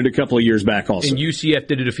UCF doing it a couple of years back also. And UCF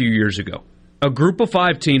did it a few years ago. A group of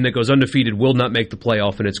 5 team that goes undefeated will not make the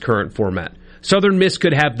playoff in its current format. Southern Miss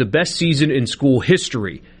could have the best season in school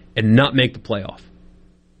history and not make the playoff.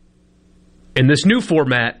 In this new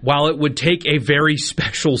format, while it would take a very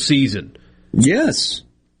special season. Yes.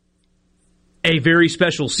 A very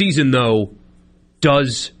special season, though,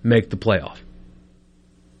 does make the playoff.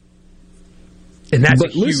 And that's a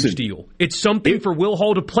huge deal. It's something for Will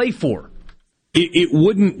Hall to play for. It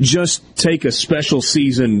wouldn't just take a special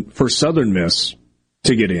season for Southern Miss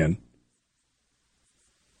to get in.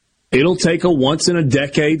 It'll take a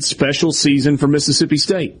once-in-a-decade special season for Mississippi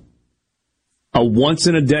State. A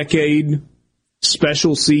once-in-a-decade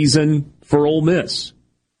special season for Ole Miss,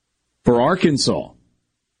 for Arkansas,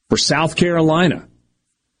 for South Carolina,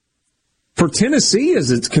 for Tennessee as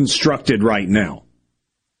it's constructed right now,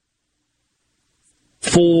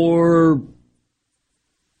 for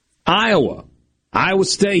Iowa, Iowa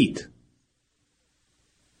State.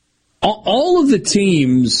 All of the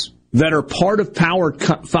teams that are part of Power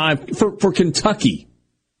 5 for Kentucky.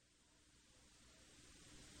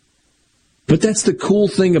 But that's the cool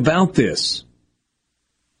thing about this.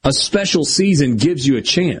 a special season gives you a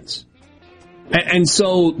chance. And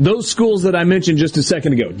so those schools that I mentioned just a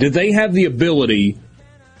second ago, did they have the ability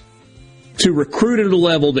to recruit at a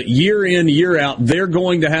level that year in, year out, they're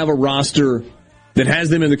going to have a roster that has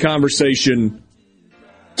them in the conversation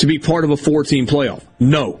to be part of a 4-team playoff?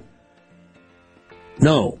 No.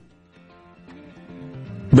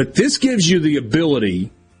 But this gives you the ability,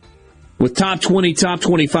 with top 20, top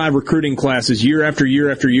 25 recruiting classes year after year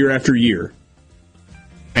after year after year,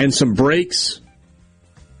 and some breaks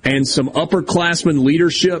and some upperclassmen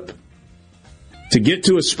leadership, to get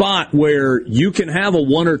to a spot where you can have a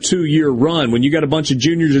 1 or 2 year run when you got a bunch of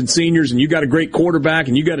juniors and seniors and you got a great quarterback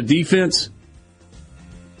and you got a defense,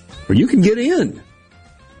 where you can get in.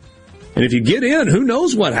 And if you get in, who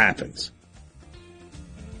knows what happens?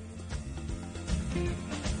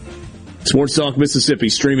 Sports Talk Mississippi,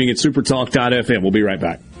 streaming at supertalk.fm. We'll be right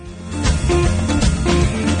back.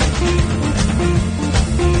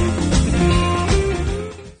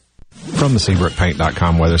 From the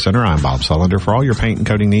SeabrookPaint.com Weather Center, I'm Bob Sullender. For all your paint and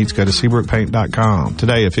coating needs, go to SeabrookPaint.com.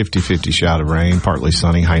 Today, a 50-50 shot of rain, partly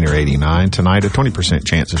sunny, high near 89. Tonight, a 20%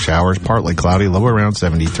 chance of showers, partly cloudy, low around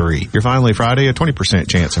 73. Your finally Friday, a 20%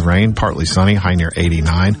 chance of rain, partly sunny, high near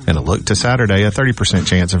 89. And a look to Saturday, a 30%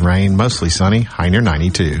 chance of rain, mostly sunny, high near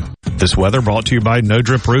 92. This weather brought to you by No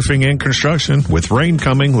Drip Roofing and Construction. With rain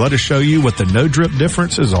coming, let us show you what the No Drip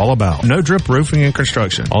difference is all about. No Drip Roofing and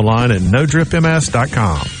Construction. Online at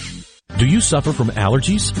NoDripMS.com. Do you suffer from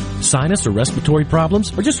allergies, sinus, or respiratory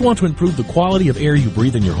problems, or just want to improve the quality of air you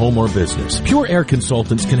breathe in your home or business? Pure Air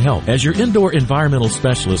Consultants can help. As your indoor environmental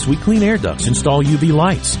specialist, we clean air ducts, install UV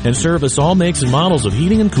lights, and service all makes and models of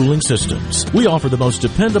heating and cooling systems. We offer the most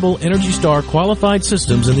dependable Energy Star qualified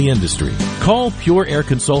systems in the industry. Call Pure Air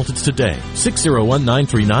Consultants today,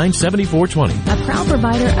 601-939-7420. A proud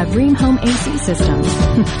provider of Rheem Home AC systems.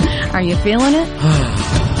 Are you feeling it?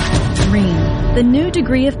 Rheem, the new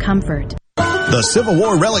degree of comfort. The Civil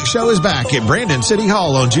War Relic Show is back at Brandon City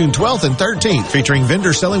Hall on June 12th and 13th, featuring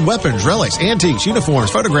vendors selling weapons, relics, antiques, uniforms,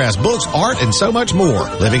 photographs, books, art, and so much more.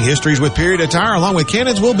 Living histories with period attire along with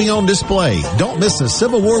cannons will be on display. Don't miss the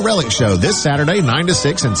Civil War Relic Show this Saturday 9 to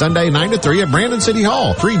 6 and Sunday 9 to 3 at Brandon City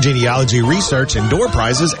Hall. Free genealogy research and door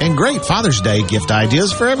prizes and great Father's Day gift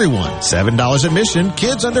ideas for everyone. $7 admission,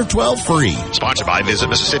 kids under 12 free. Sponsored by Visit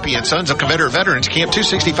Mississippi and Sons of Confederate Veterans Camp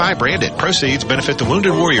 265 Brandon. Proceeds benefit the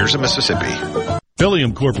Wounded Warriors of Mississippi.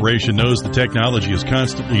 Pelium Corporation knows the technology is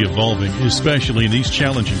constantly evolving, especially in these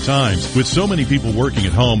challenging times. With so many people working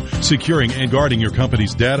at home, securing and guarding your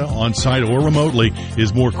company's data on-site or remotely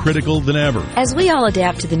is more critical than ever. As we all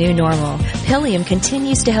adapt to the new normal, Pelium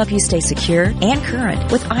continues to help you stay secure and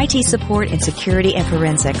current with IT support in security and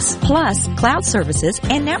forensics, plus cloud services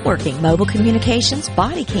and networking, mobile communications,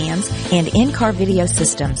 body cams, and in-car video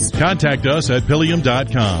systems. Contact us at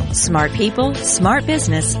Pelium.com. Smart people, smart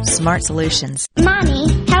business, smart solutions.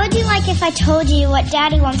 Mommy, how would you like if I told you what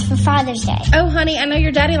Daddy wants for Father's Day? Oh, honey, I know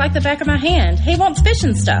your daddy like the back of my hand. He wants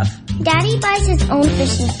fishing stuff. Daddy buys his own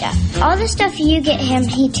fishing stuff. All the stuff you get him,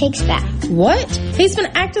 he takes back. What? He's been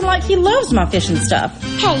acting like he loves my fishing stuff.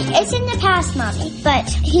 Hey, it's in the past, Mommy, but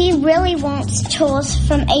he really wants tools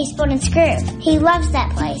from Ace Bolt and Screw. He loves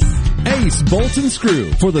that place. Ace Bolt and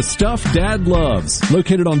Screw, for the stuff Dad loves.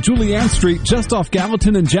 Located on Julianne Street, just off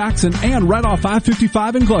Gallatin and Jackson, and right off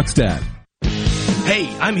I-55 in Gluckstadt.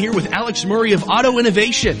 Hey, I'm here with Alex Murray of Auto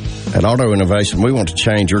Innovation. At Auto Innovation, we want to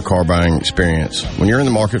change your car buying experience. When you're in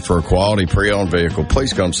the market for a quality pre-owned vehicle,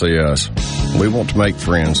 please come see us. We want to make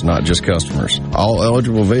friends, not just customers. All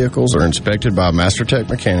eligible vehicles are inspected by a MasterTech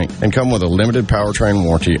mechanic and come with a limited powertrain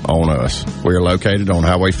warranty on us. We are located on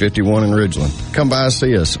Highway 51 in Ridgeland. Come by and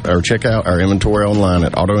see us or check out our inventory online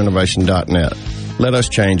at autoinnovation.net. Let us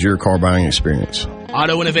change your car buying experience.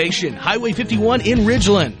 Auto Innovation, Highway 51 in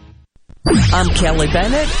Ridgeland. I'm Kelly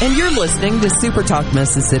Bennett, and you're listening to Super Talk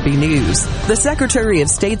Mississippi News. The Secretary of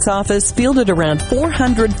State's office fielded around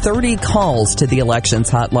 430 calls to the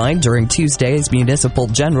elections hotline during Tuesday's municipal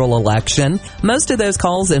general election. Most of those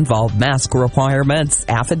calls involved mask requirements,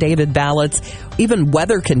 affidavit ballots, even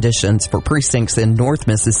weather conditions for precincts in North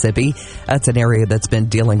Mississippi. That's an area that's been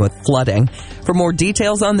dealing with flooding. For more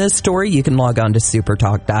details on this story, you can log on to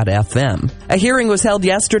supertalk.fm. A hearing was held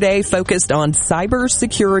yesterday focused on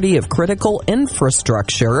cybersecurity of critical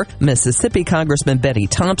infrastructure. Mississippi Congressman Benny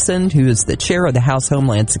Thompson, who is the chair of the House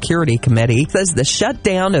Homeland Security Committee, says the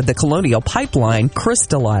shutdown of the Colonial Pipeline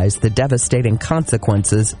crystallized the devastating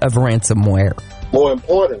consequences of ransomware. More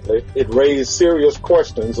importantly, it raised serious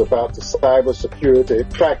questions about the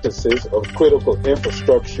cybersecurity practices of critical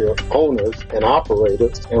infrastructure owners and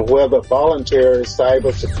operators and whether voluntary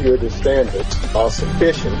cybersecurity standards are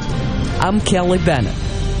sufficient. I'm Kelly Bennett.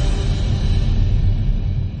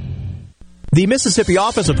 The Mississippi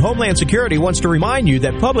Office of Homeland Security wants to remind you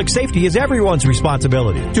that public safety is everyone's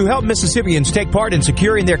responsibility. To help Mississippians take part in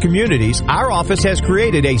securing their communities, our office has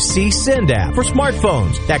created a CSend app for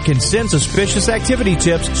smartphones that can send suspicious activity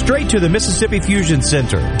tips straight to the Mississippi Fusion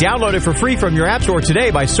Center. Download it for free from your app store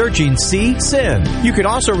today by searching CSend. You can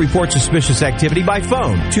also report suspicious activity by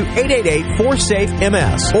phone to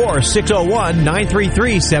 888-4SAFE-MS or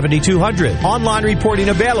 601-933-7200. Online reporting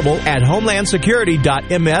available at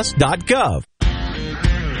homelandsecurity.ms.gov.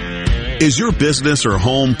 Is your business or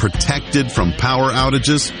home protected from power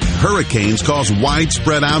outages? Hurricanes cause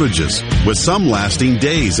widespread outages, with some lasting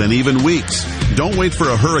days and even weeks. Don't wait for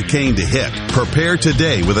a hurricane to hit. Prepare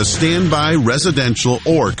today with a standby residential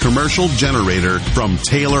or commercial generator from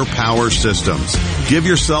Taylor Power Systems. Give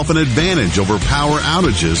yourself an advantage over power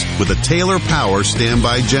outages with a Taylor Power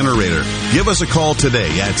standby generator. Give us a call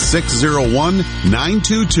today at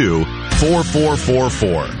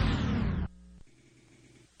 601-922-4444.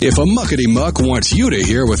 If a muckety muck wants you to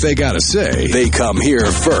hear what they gotta say, they come here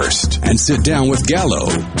first and sit down with Gallo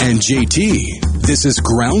and JT. This is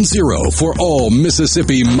ground zero for all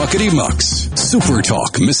Mississippi muckety mucks. Super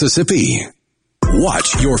Talk Mississippi.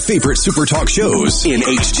 Watch your favorite Super Talk shows in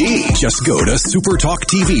HD. Just go to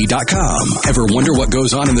supertalktv.com. Ever wonder what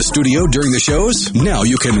goes on in the studio during the shows? Now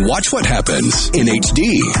you can watch what happens in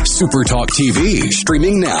HD. Super Talk TV,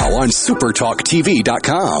 streaming now on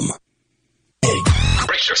supertalktv.com.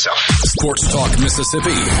 Brace yourself. Sports Talk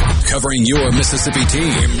Mississippi, covering your Mississippi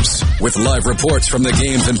teams with live reports from the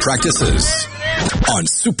games and practices on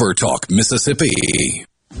Super Talk Mississippi.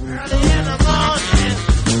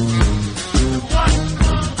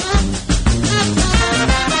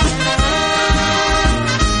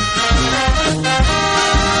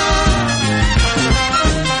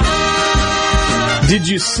 Did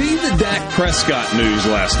you see the Dak Prescott news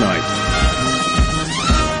last night?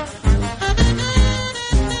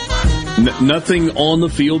 Nothing on the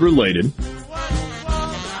field related.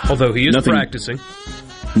 Although he is practicing.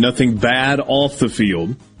 Nothing bad off the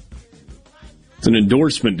field. It's an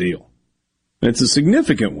endorsement deal. It's a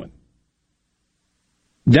significant one.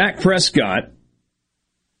 Dak Prescott,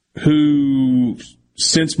 who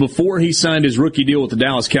since before he signed his rookie deal with the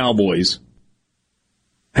Dallas Cowboys,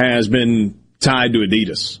 has been tied to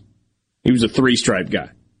Adidas. He was a three-stripe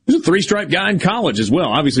guy. He was a three-stripe guy in college as well.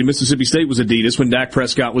 Obviously, Mississippi State was Adidas when Dak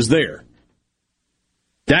Prescott was there.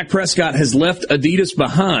 Dak Prescott has left Adidas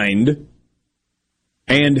behind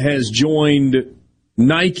and has joined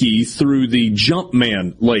Nike through the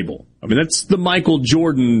Jumpman label. I mean, that's the Michael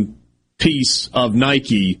Jordan piece of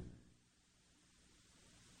Nike.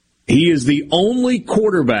 He is the only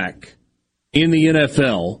quarterback in the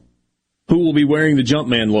NFL who will be wearing the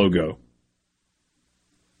Jumpman logo.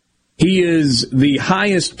 He is the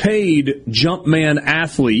highest paid Jumpman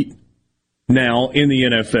athlete now in the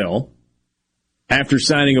NFL after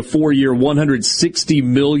signing a 4-year, $160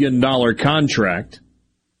 million contract.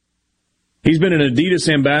 He's been an Adidas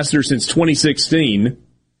ambassador since 2016.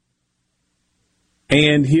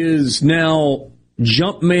 And his now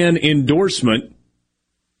Jumpman endorsement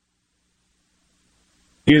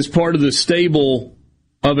is part of the stable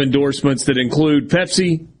of endorsements that include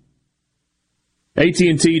Pepsi,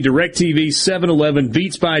 AT&T, DirecTV, 7-Eleven,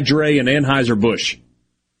 Beats by Dre, and Anheuser-Busch.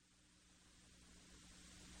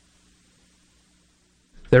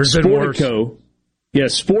 There's Sportico.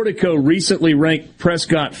 Yes, Sportico recently ranked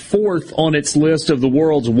Prescott fourth on its list of the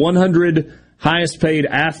world's 100 highest paid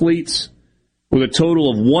athletes with a total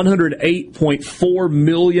of $108.4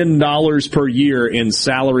 million per year in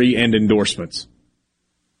salary and endorsements.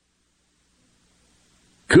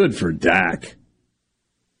 Good for Dak.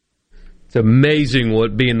 It's amazing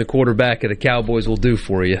what being the quarterback of the Cowboys will do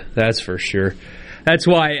for you. That's for sure. That's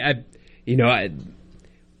why at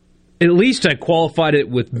least I qualified it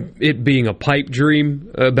with it being a pipe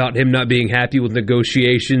dream about him not being happy with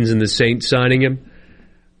negotiations and the Saints signing him.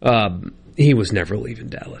 He was never leaving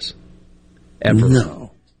Dallas. Ever.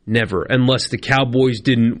 No. Never. Unless the Cowboys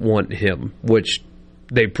didn't want him, which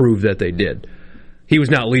they proved that they did. He was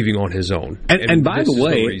not leaving on his own. And by the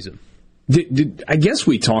way, I guess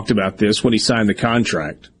we talked about this when he signed the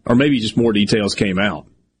contract, or maybe just more details came out.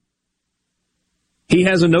 He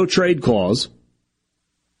has a no-trade clause,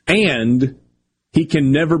 and he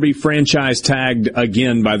can never be franchise tagged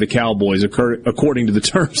again by the Cowboys according to the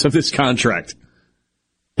terms of this contract.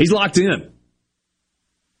 He's locked in.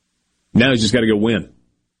 Now he's just got to go win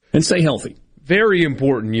and stay healthy. Very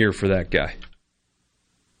important year for that guy.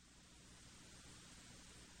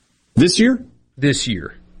 This year? This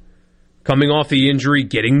year. Coming off the injury,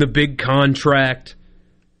 getting the big contract.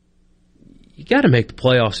 You got to make the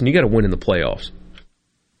playoffs, and you got to win in the playoffs.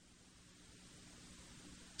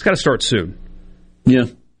 It's got to start soon. Yeah.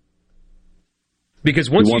 Because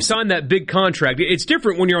once you sign that big contract, it's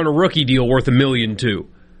different when you're on a rookie deal worth $1 million too.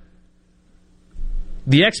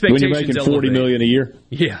 The expectations when you're making $40 million a year.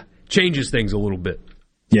 Yeah, changes things a little bit.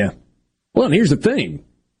 Yeah. Well, and here's the thing: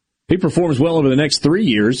 he performs well over the next 3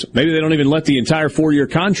 years. Maybe they don't even let the entire 4-year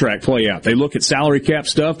contract play out. They look at salary cap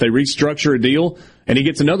stuff. They restructure a deal, and he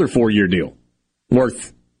gets another 4-year deal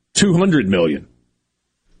worth $200 million.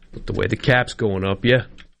 With the way the cap's going up, yeah.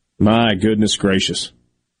 My goodness gracious.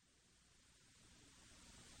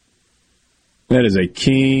 That is a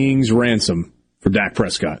king's ransom for Dak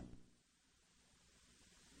Prescott.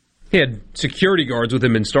 He had security guards with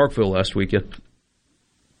him in Starkville last weekend.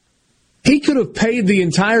 He could have paid the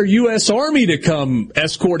entire U.S. Army to come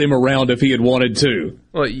escort him around if he had wanted to.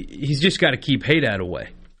 Well, he's just got to keep Haydad away.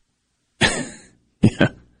 Yeah,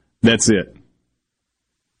 that's it.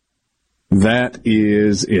 That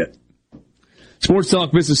is it. Sports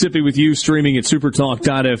Talk Mississippi with you, streaming at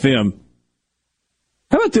supertalk.fm.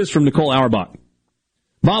 How about this from Nicole Auerbach?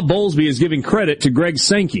 Bob Bowlesby is giving credit to Greg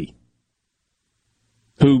Sankey,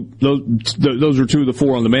 who, those are 2 of the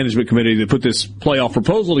 4 on the management committee that put this playoff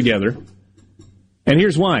proposal together. And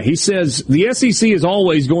here's why. He says, the SEC is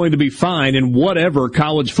always going to be fine in whatever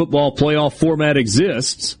college football playoff format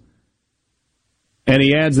exists. And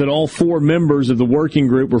he adds that all 4 members of the working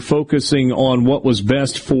group were focusing on what was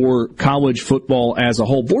best for college football as a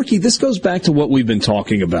whole. Borky, this goes back to what we've been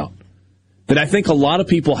talking about, that I think a lot of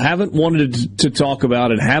people haven't wanted to talk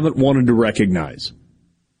about and haven't wanted to recognize.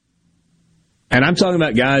 And I'm talking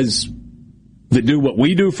about guys that do what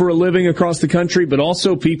we do for a living across the country, but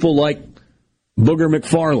also people like Booger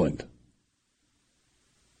McFarland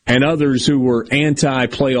and others who were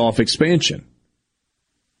anti-playoff expansion.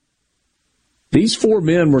 These 4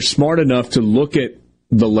 men were smart enough to look at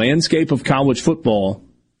the landscape of college football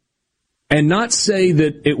and not say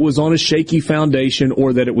that it was on a shaky foundation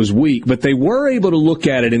or that it was weak, but they were able to look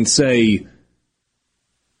at it and say,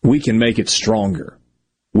 we can make it stronger.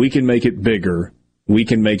 We can make it bigger. We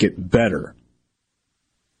can make it better.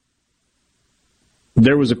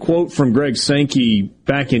 There was a quote from Greg Sankey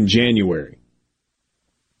back in January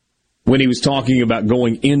when he was talking about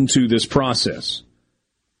going into this process.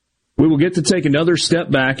 We will get to take another step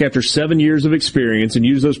back after 7 years of experience and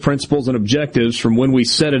use those principles and objectives from when we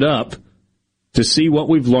set it up to see what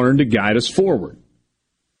we've learned to guide us forward.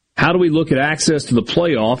 How do we look at access to the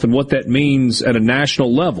playoff and what that means at a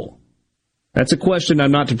national level? That's a question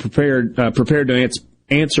I'm not prepared to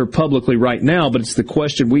answer publicly right now, but it's the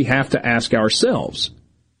question we have to ask ourselves.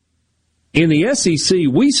 In the SEC,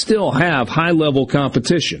 we still have high-level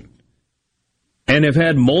competition and have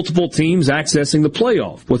had multiple teams accessing the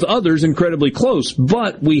playoff, with others incredibly close,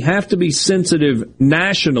 but we have to be sensitive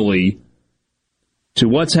nationally to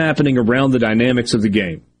what's happening around the dynamics of the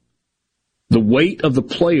game. The weight of the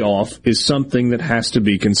playoff is something that has to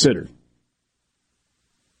be considered.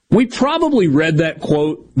 We probably read that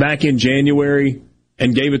quote back in January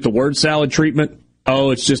and gave it the word salad treatment. Oh,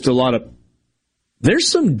 it's just a lot of... There's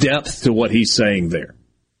some depth to what he's saying there.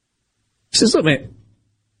 He says, look, man,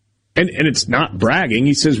 and it's not bragging.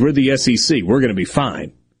 He says, we're the SEC. We're going to be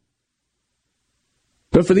fine.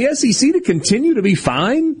 But for the SEC to continue to be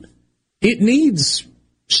fine, it needs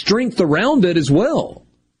strength around it as well.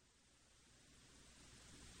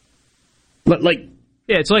 But yeah,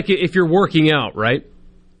 it's like if you're working out, right?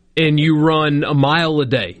 And you run a mile a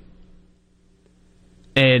day.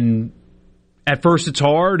 And at first it's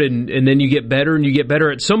hard, and then you get better and you get better.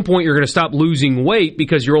 At some point you're going to stop losing weight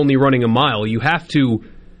because you're only running a mile. You have to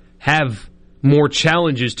have more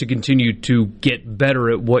challenges to continue to get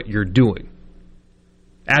better at what you're doing.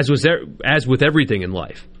 As with everything in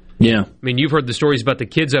life. Yeah. I mean, you've heard the stories about the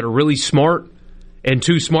kids that are really smart and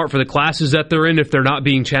too smart for the classes that they're in. If they're not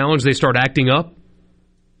being challenged, they start acting up,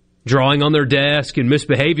 drawing on their desk and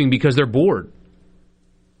misbehaving because they're bored.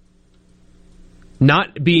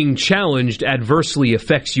 Not being challenged adversely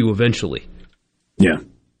affects you eventually. Yeah.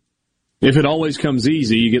 If it always comes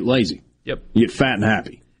easy, you get lazy. Yep. You get fat and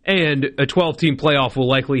happy. And a 12-team playoff will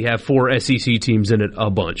likely have 4 SEC teams in it, a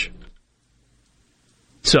bunch.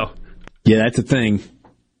 So. Yeah, that's a thing.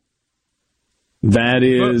 That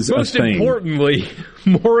is a thing. Most importantly,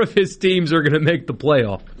 more of his teams are going to make the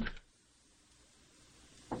playoff.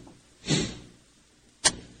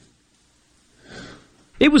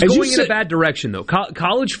 It was going in a bad direction, though.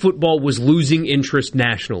 College football was losing interest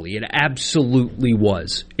nationally. It absolutely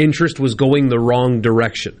was. Interest was going the wrong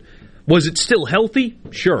direction. Was it still healthy?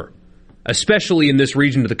 Sure. Especially in this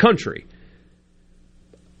region of the country.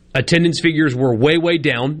 Attendance figures were way, way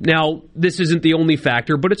down. Now, this isn't the only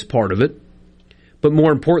factor, but it's part of it. But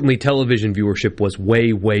more importantly, television viewership was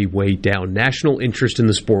way, way, way down. National interest in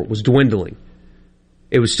the sport was dwindling.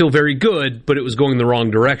 It was still very good, but it was going the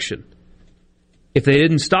wrong direction. If they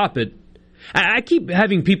didn't stop it, I keep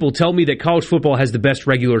having people tell me that college football has the best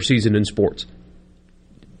regular season in sports.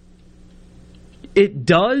 It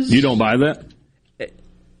does. You don't buy that?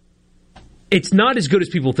 It's not as good as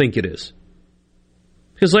people think it is.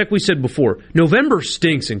 Because like we said before, November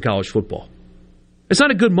stinks in college football. It's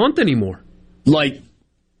not a good month anymore. Like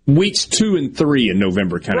weeks 2 and 3 in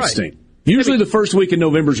November kind of stink. Usually the first week in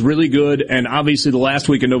November is really good, and obviously the last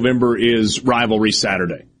week in November is rivalry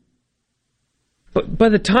Saturday. But by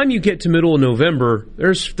the time you get to middle of November,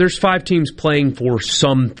 there's 5 teams playing for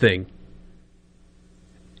something.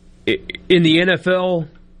 In the NFL,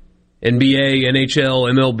 NBA,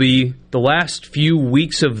 NHL, MLB, the last few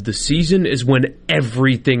weeks of the season is when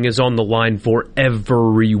everything is on the line for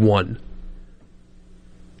everyone.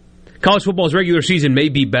 College football's regular season may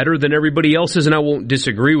be better than everybody else's, and I won't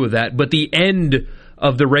disagree with that, but the end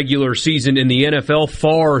of the regular season in the NFL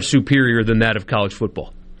far superior than that of college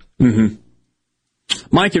football. Mm-hmm.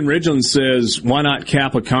 Mike in Ridgeland says, why not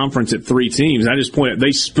cap a conference at 3 teams? I just point out,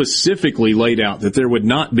 they specifically laid out that there would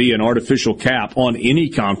not be an artificial cap on any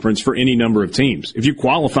conference for any number of teams. If you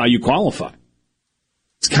qualify, you qualify.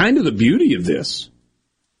 It's kind of the beauty of this.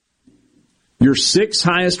 Your 6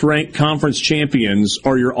 highest-ranked conference champions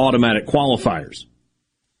are your automatic qualifiers.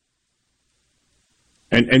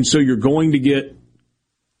 And so you're going to get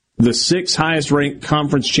the 6 highest-ranked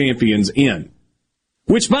conference champions in.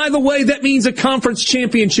 Which, by the way, that means a conference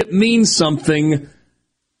championship means something.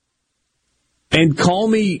 And call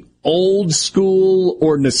me old school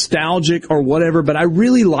or nostalgic or whatever, but I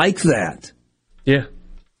really like that. Yeah.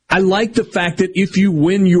 I like the fact that if you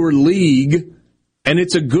win your league, and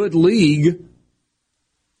it's a good league,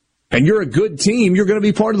 and you're a good team, you're going to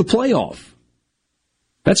be part of the playoff.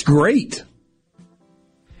 That's great.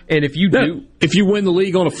 And if you do... If you win the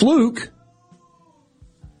league on a fluke,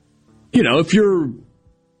 you know, if you're...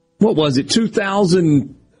 What was it,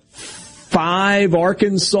 2005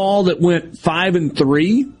 Arkansas that went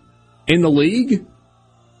 5-3 in the league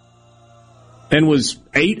and was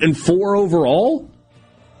 8-4 overall?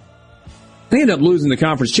 They ended up losing the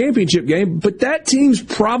conference championship game, but that team's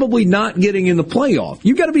probably not getting in the playoff.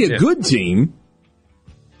 You've got to be a good team,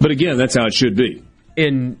 but again, that's how it should be.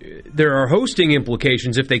 And there are hosting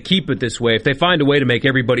implications if they keep it this way. If they find a way to make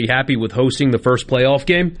everybody happy with hosting the first playoff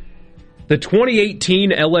game, the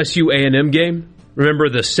 2018 LSU A&M game, remember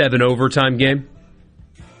the 7 overtime game?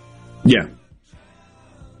 Yeah.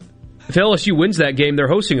 If LSU wins that game, they're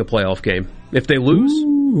hosting a playoff game. If they lose,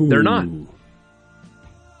 they're not.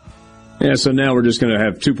 Yeah, so now we're just going to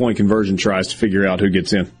have 2-point conversion tries to figure out who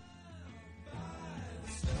gets in.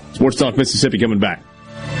 Sports Talk Mississippi coming back.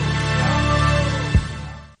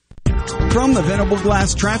 From the Venable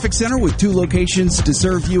Glass Traffic Center with 2 locations to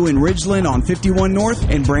serve you in Ridgeland on 51 North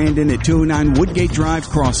and Brandon at 209 Woodgate Drive,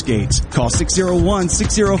 Crossgates. Call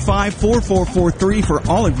 601-605-4443 for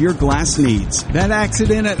all of your glass needs. That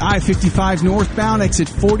accident at I-55 northbound exit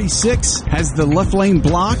 46 has the left lane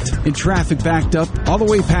blocked and traffic backed up all the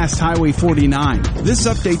way past Highway 49. This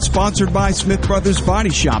update sponsored by Smith Brothers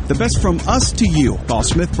Body Shop, the best from us to you. Call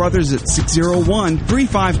Smith Brothers at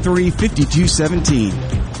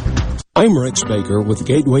 601-353-5217. I'm Rex Baker with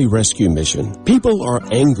Gateway Rescue Mission. People are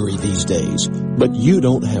angry these days, but you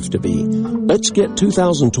don't have to be. Let's get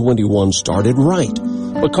 2021 started right,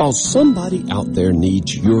 because somebody out there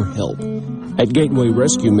needs your help. At Gateway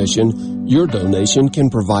Rescue Mission, your donation can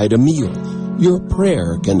provide a meal. Your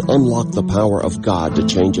prayer can unlock the power of God to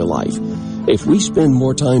change a life. If we spend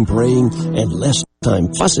more time praying and less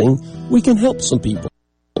time fussing, we can help some people.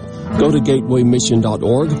 Go to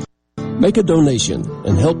gatewaymission.org. Make a donation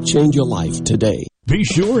and help change your life today. Be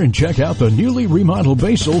sure and check out the newly remodeled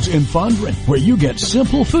Basil's in Fondren, where you get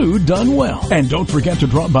simple food done well. And don't forget to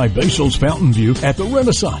drop by Basil's Fountain View at the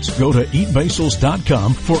Renaissance. Go to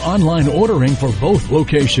eatbasils.com for online ordering for both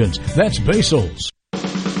locations. That's Basil's.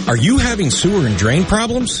 Are you having sewer and drain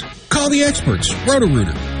problems? Call the experts,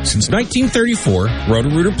 Roto-Rooter. Since 1934,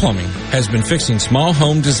 Roto-Rooter Plumbing has been fixing small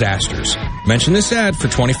home disasters. Mention this ad for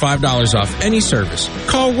 $25 off any service.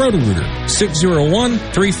 Call Roto-Rooter,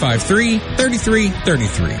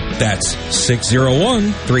 601-353-3333. That's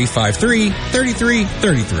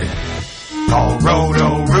 601-353-3333. Call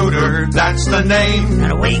Roto-Rooter, that's the name.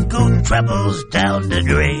 And away go troubles down the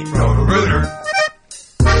drain. Roto-Rooter.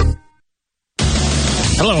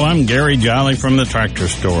 Hello, I'm Gary Jolly from the Tractor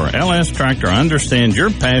Store. LS Tractor understands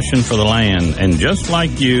your passion for the land, and just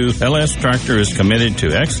like you, LS Tractor is committed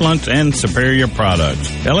to excellence and superior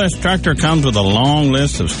products. LS Tractor comes with a long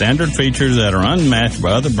list of standard features that are unmatched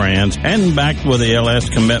by other brands and backed with the LS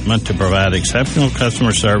commitment to provide exceptional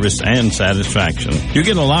customer service and satisfaction. You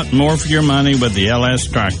get a lot more for your money with the LS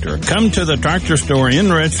Tractor. Come to the Tractor Store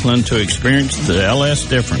in Richland to experience the LS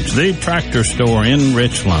difference. The Tractor Store in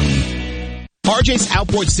Richland. RJ's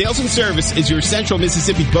Outboard Sales and Service is your Central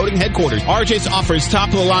Mississippi boating headquarters. RJ's offers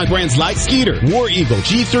top-of-the-line brands like Skeeter, War Eagle,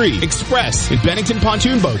 G3, Express, and Bennington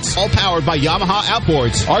pontoon boats, all powered by Yamaha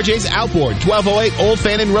Outboards. RJ's Outboard, 1208 Old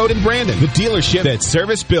Fannin Road in Brandon, the dealership that's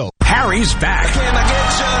service-built. Harry's back. Can I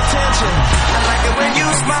get your attention? I like it when you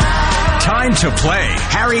smile. Time to play.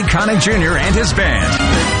 Harry Connick Jr. and his band.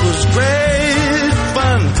 It was great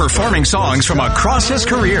fun. Performing songs from across his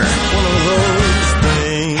career. One of those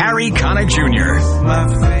things. Harry Connick Jr.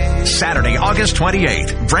 Saturday, August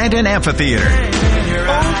 28th, Brandon Amphitheater.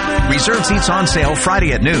 Reserve seats on sale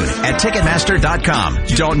Friday at noon at Ticketmaster.com.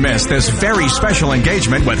 Don't miss this very special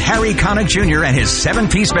engagement with Harry Connick Jr. and his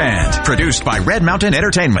 7-piece band. Produced by Red Mountain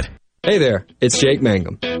Entertainment. Hey there, it's Jake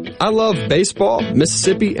Mangum. I love baseball,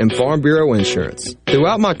 Mississippi, and Farm Bureau insurance.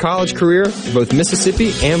 Throughout my college career, both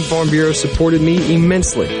Mississippi and Farm Bureau supported me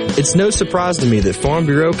immensely. It's no surprise to me that Farm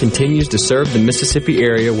Bureau continues to serve the Mississippi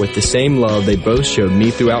area with the same love they both showed me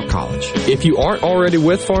throughout college. If you aren't already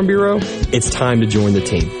with Farm Bureau, it's time to join the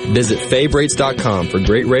team. Visit favrates.com for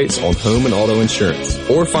great rates on home and auto insurance,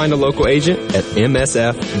 or find a local agent at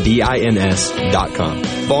msfbins.com.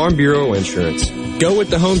 Farm Bureau Insurance. Go with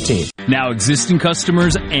the home team. Now existing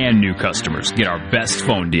customers and new customers get our best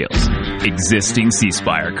phone deals. Existing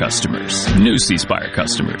C-Spire customers. New C-Spire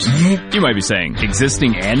customers. You might be saying,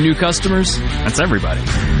 existing and new customers? That's everybody.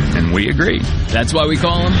 And we agree. That's why we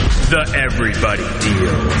call them the Everybody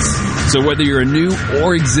Deals. So whether you're a new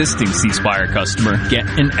or existing C-Spire customer, get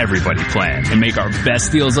an Everybody plan and make our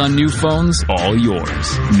best deals on new phones all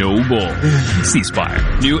yours. No bull.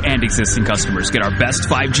 C-Spire. New and existing customers get our best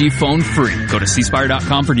 5G phone free. Go to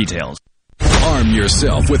cspire.com for details. Arm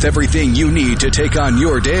yourself with everything you need to take on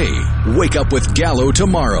your day. Wake up with Gallo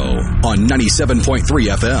tomorrow on 97.3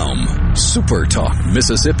 FM. Super Talk,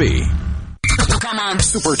 Mississippi. Come on.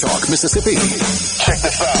 Super Talk, Mississippi. Check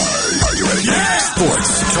this out. Are you ready? Yeah.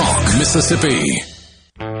 Sports Talk, Mississippi.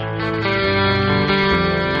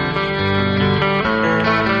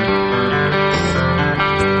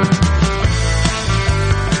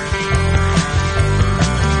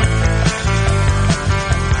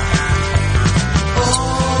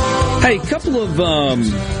 Hey, a couple of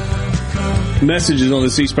messages on the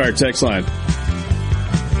C-Spire text line.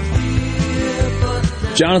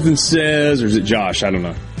 Jonathan says, or is it Josh? I don't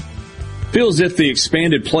know. Feels as if the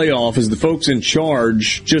expanded playoff is the folks in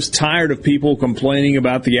charge just tired of people complaining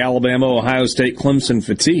about the Alabama, Ohio State, Clemson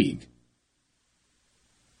fatigue.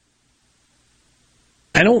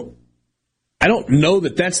 I don't know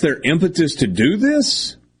that that's their impetus to do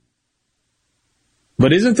this,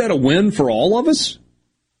 but isn't that a win for all of us?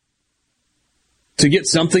 To get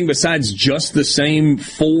something besides just the same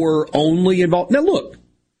four only involved. Now, look,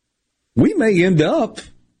 we may end up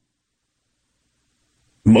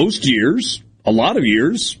most years, a lot of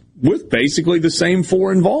years, with basically the same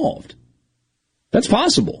four involved. That's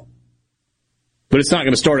possible. But it's not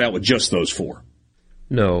going to start out with just those four.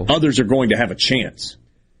 No. Others are going to have a chance.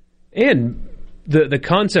 And the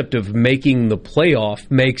concept of making the playoff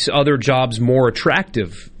makes other jobs more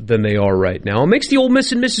attractive than they are right now. It makes the Ole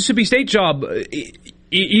Miss and Mississippi State job,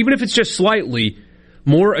 even if it's just slightly,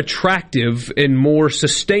 more attractive and more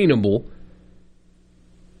sustainable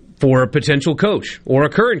for a potential coach or a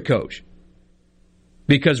current coach.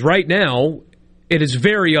 Because right now, it is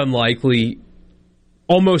very unlikely,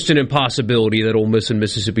 almost an impossibility, that Ole Miss and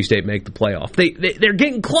Mississippi State make the playoff. They're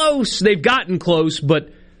getting close. They've gotten close, but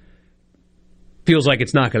feels like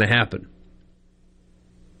it's not going to happen.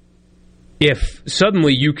 If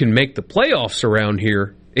suddenly you can make the playoffs around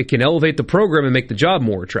here, it can elevate the program and make the job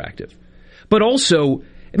more attractive. But also,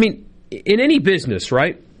 I mean, in any business,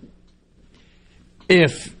 right?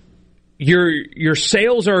 If your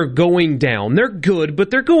sales are going down, they're good, but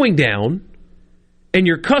they're going down, and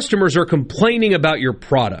your customers are complaining about your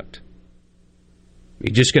product, are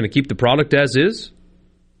you just going to keep the product as is?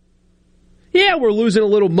 Yeah, we're losing a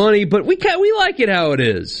little money, but we like it how it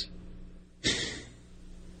is.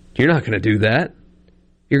 You're not going to do that.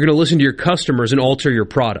 You're going to listen to your customers and alter your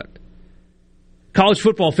product. College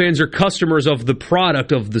football fans are customers of the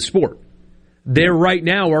product of the sport. They right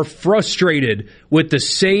now are frustrated with the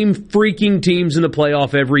same freaking teams in the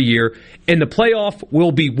playoff every year, and the playoff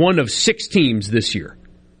will be one of 6 teams this year.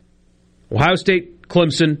 Ohio State,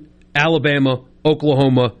 Clemson, Alabama,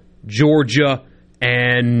 Oklahoma, Georgia,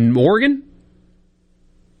 and Oregon?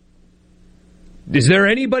 Is there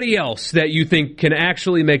anybody else that you think can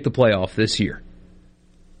actually make the playoff this year?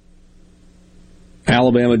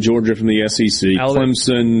 Alabama, Georgia from the SEC,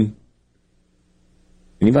 Clemson.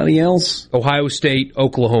 Anybody else? Ohio State,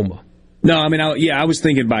 Oklahoma. No, I mean, I was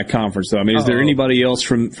thinking by conference, though. I mean, is there anybody else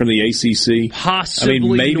from the ACC?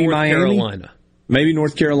 Possibly maybe North Miami? Carolina. Maybe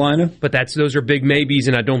North Carolina? But those are big maybes,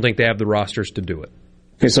 and I don't think they have the rosters to do it.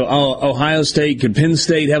 Okay, so Ohio State, could Penn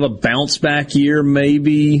State have a bounce-back year,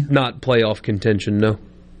 maybe? Not playoff contention, no.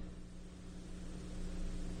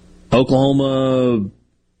 Oklahoma,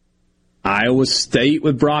 Iowa State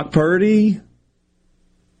with Brock Purdy?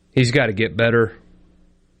 He's got to get better.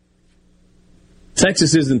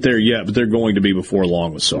 Texas isn't there yet, but they're going to be before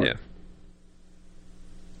long with Sark. Yeah.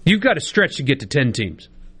 You've got to stretch to get to 10 teams.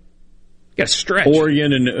 You got to stretch.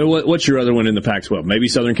 Oregon, and what's your other one in the Pac-12? Maybe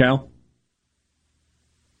Southern Cal?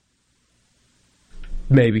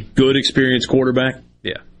 Maybe. Good, experienced quarterback?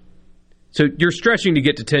 Yeah. So you're stretching to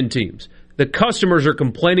get to 10 teams. The customers are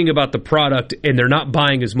complaining about the product, and they're not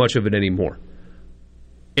buying as much of it anymore.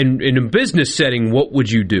 In a business setting, what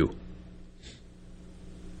would you do?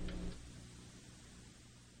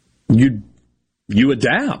 You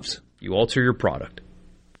adapt. You alter your product.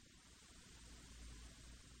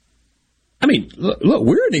 I mean, look,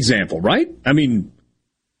 we're an example, right? I mean,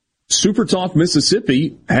 Super Talk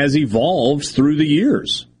Mississippi has evolved through the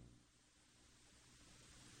years.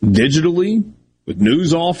 Digitally, with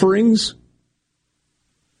news offerings,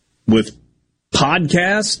 with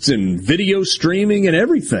podcasts and video streaming and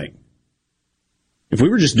everything. If we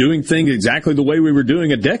were just doing things exactly the way we were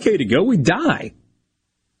doing a decade ago, we'd die.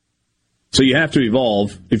 So you have to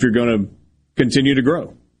evolve if you're going to continue to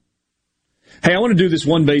grow. Hey, I want to do this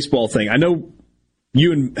one baseball thing. I know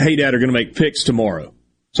you and Hey Dad are going to make picks tomorrow.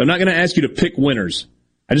 So I'm not going to ask you to pick winners.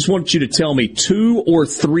 I just want you to tell me 2 or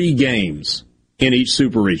 3 games in each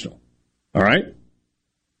Super Regional. All right?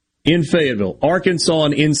 In Fayetteville, Arkansas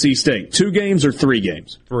and NC State. 2 games or 3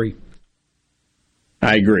 games? 3.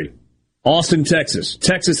 I agree. Austin, Texas.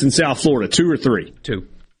 Texas and South Florida. 2 or 3? 2.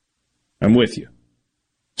 I'm with you.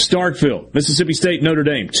 Starkville, Mississippi State, Notre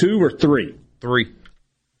Dame. 2 or 3? 3.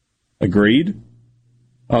 Agreed?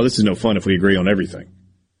 Oh, this is no fun if we agree on everything.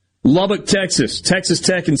 Lubbock, Texas. Texas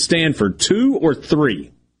Tech and Stanford. 2 or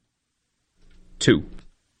 3? 2.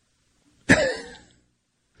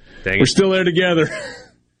 We're still there together.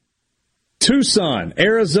 Tucson,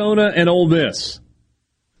 Arizona, and Ole Miss.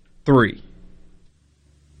 3.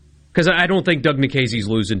 Because I don't think Doug Nikhazy's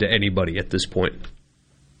losing to anybody at this point.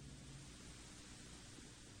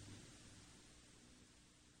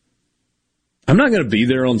 I'm not going to be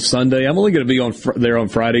there on Sunday. I'm only going to be there on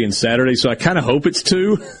Friday and Saturday, so I kind of hope it's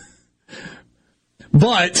 2.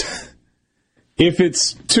 But if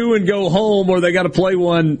it's 2 and go home or they got to play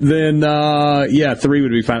one, then, 3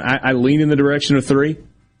 would be fine. I lean in the direction of 3.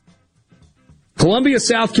 Columbia,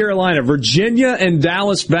 South Carolina, Virginia, and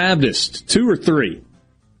Dallas Baptist. 2 or 3?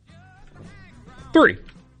 3.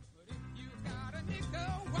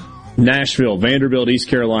 Nashville, Vanderbilt, East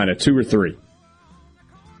Carolina. 2 or 3?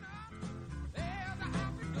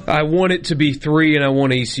 I want it to be 3, and I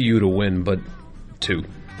want ECU to win, but 2.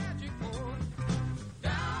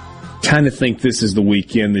 Kind of think this is the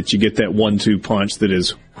weekend that you get that 1-2 punch that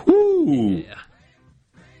is, whoo! Yeah.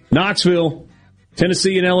 Knoxville,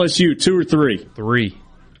 Tennessee, and LSU. 2 or 3? 3.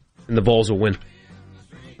 And the Vols will win.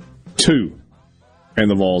 2. And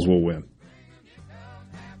the Vols will win.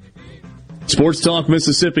 Sports Talk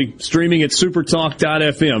Mississippi, streaming at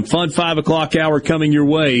supertalk.fm. Fun 5 o'clock hour coming your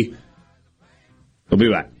way. We'll be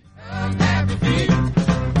back.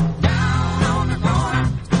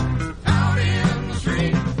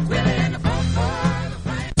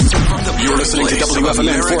 You're listening to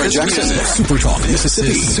WFMN Fort Jackson, Super Talk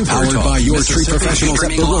Mississippi, powered by your tree professionals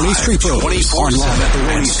at Baroni's Tree Pros. Online at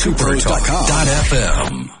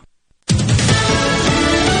baronistree.fm.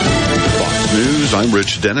 News, I'm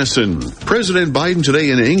Rich Dennison. President Biden today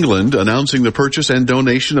in England announcing the purchase and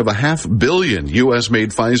donation of 500 million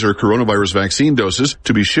U.S.-made Pfizer coronavirus vaccine doses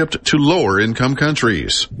to be shipped to lower-income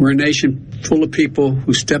countries. We're a nation full of people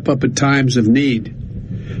who step up at times of need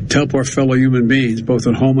to help our fellow human beings, both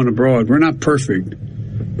at home and abroad. We're not perfect,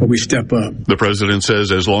 but we step up. The president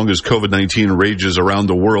says as long as COVID-19 rages around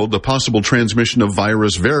the world, the possible transmission of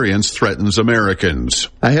virus variants threatens Americans.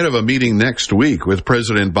 Ahead of a meeting next week with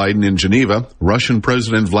President Biden in Geneva, Russian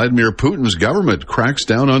President Vladimir Putin's government cracks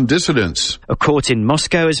down on dissidents. A court in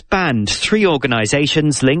Moscow has banned 3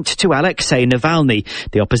 organizations linked to Alexei Navalny,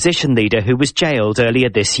 the opposition leader who was jailed earlier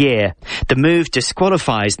this year. The move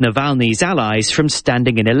disqualifies Navalny's allies from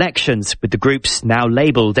standing in elections, with the groups now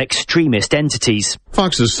labeled extremist entities.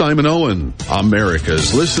 Fox's Simon Owen.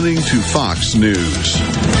 America's listening to Fox News.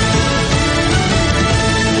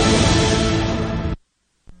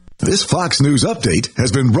 This Fox News update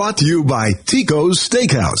has been brought to you by Tico's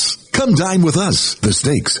Steakhouse. Come dine with us. The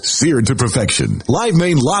steaks seared to perfection. Live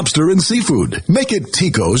Maine lobster and seafood. Make it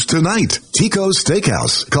Tico's tonight. Tico's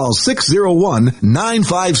Steakhouse. Call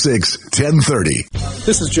 601-956-1030.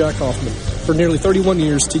 This is Jack Hoffman. For nearly 31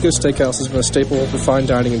 years, Tico's Steakhouse has been a staple of fine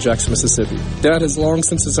dining in Jackson, Mississippi. Dad has long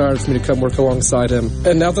since desired for me to come work alongside him.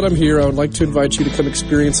 And now that I'm here, I would like to invite you to come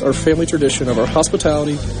experience our family tradition of our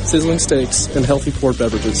hospitality, sizzling steaks, and healthy poured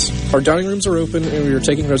beverages. Our dining rooms are open and we are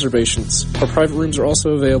taking reservations. Our private rooms are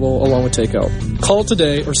also available along with takeout. Call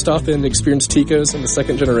today or stop in to experience Tico's in the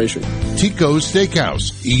second generation. Tico's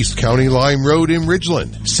Steakhouse, East County Line Road in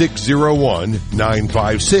Ridgeland,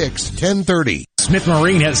 601-956-1030. Smith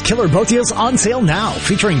Marine has killer boat deals on sale now,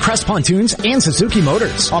 featuring Crest Pontoons and Suzuki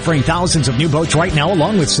Motors, offering thousands of new boats right now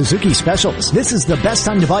along with Suzuki specials. This is the best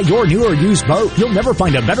time to buy your new or used boat. You'll never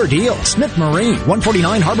find a better deal. Smith Marine,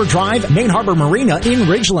 149 Harbor Drive, Main Harbor Marina in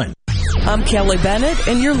Ridgeland. I'm Kelly Bennett,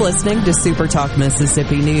 and you're listening to Super Talk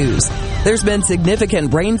Mississippi News. There's been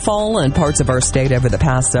significant rainfall in parts of our state over the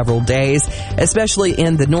past several days, especially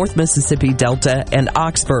in the North Mississippi Delta and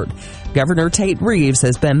Oxford. Governor Tate Reeves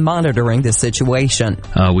has been monitoring the situation.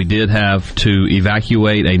 We did have to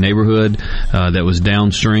evacuate a neighborhood that was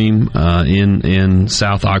downstream in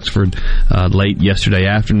South Oxford late yesterday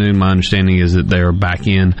afternoon. My understanding is that they are back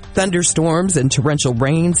in. Thunderstorms and torrential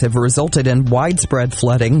rains have resulted in widespread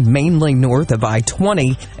flooding, mainly north of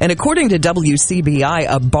I-20. And according to WCBI,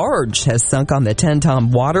 a barge has sunk on the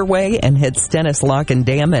Tenn-Tom Waterway and hit Stennis-Locken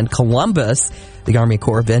Dam in Columbus. The Army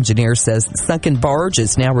Corps of Engineers says the sunken barge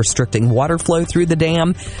is now restricting water flow through the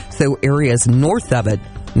dam, so areas north of it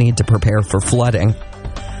need to prepare for flooding.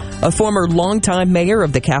 A former longtime mayor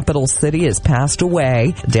of the capital city has passed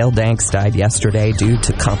away. Dale Danks died yesterday due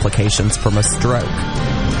to complications from a stroke.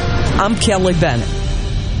 I'm Kelly Bennett.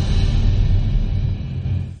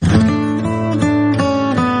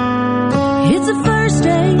 It's the first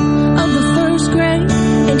day of the first grade,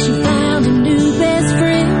 and she found a new best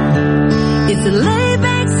friend. It's a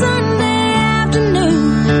laid-back Sunday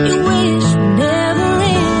afternoon, you wish would never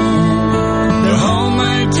end. The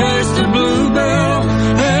homemade taste of Bluebell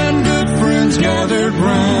and good friends gathered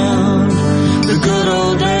round. The good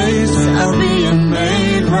old days are being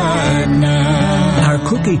made right now. Our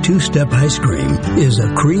Cookie Two-Step Ice Cream is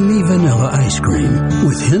a creamy vanilla ice cream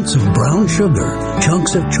with hints of brown sugar,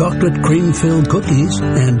 chunks of chocolate cream-filled cookies,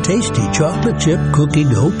 and tasty chocolate chip cookie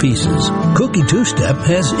dough pieces. Cookie Two-Step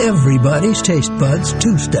has everybody's taste buds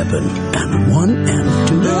two-stepping, and 1 and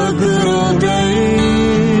 2. The good old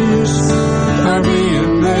days are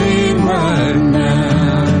being made right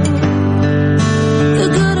now. The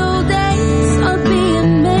good old days are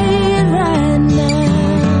being made right now.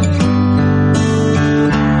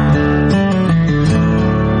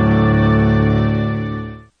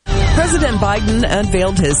 President Biden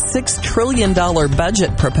unveiled his $6 trillion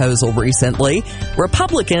budget proposal recently.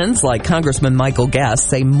 Republicans, like Congressman Michael Guest,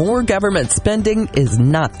 say more government spending is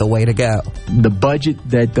not the way to go. The budget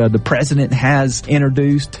that the president has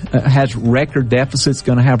introduced has record deficits,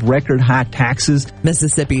 going to have record high taxes.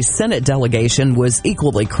 Mississippi's Senate delegation was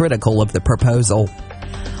equally critical of the proposal.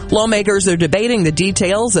 Lawmakers are debating the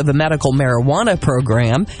details of a medical marijuana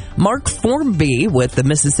program. Mark Formby with the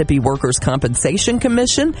Mississippi Workers' Compensation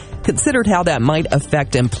Commission considered how that might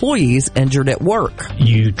affect employees injured at work.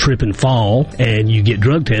 You trip and fall and you get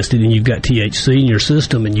drug tested and you've got THC in your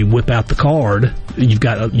system and you whip out the card. You've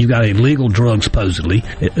got a legal drug supposedly.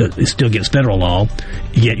 It still gets federal law.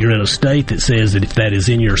 Yet you're in a state that says that if that is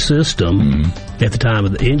in your system at the time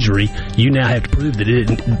of the injury, you now have to prove that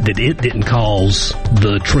it didn't cause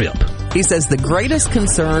the trip. He says the greatest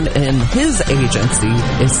concern in his agency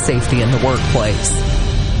is safety in the workplace.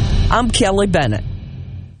 I'm Kelly Bennett.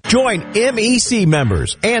 Join MEC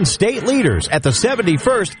members and state leaders at the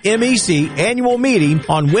 71st MEC annual meeting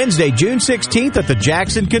on Wednesday, June 16th at the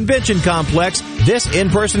Jackson Convention Complex. This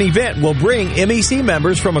in-person event will bring MEC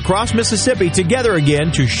members from across Mississippi together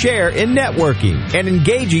again to share in networking, an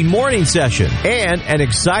engaging morning session, and an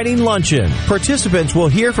exciting luncheon. Participants will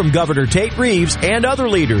hear from Governor Tate Reeves and other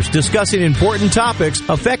leaders discussing important topics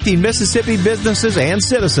affecting Mississippi businesses and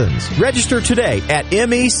citizens. Register today at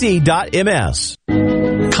mec.ms.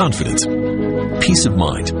 Confidence, peace of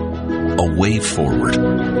mind, a way forward.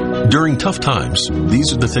 During tough times,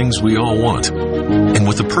 these are the things we all want. And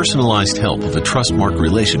with the personalized help of a Trustmark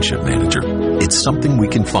relationship manager, it's something we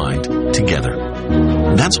can find together.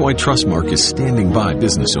 That's why Trustmark is standing by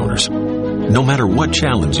business owners. No matter what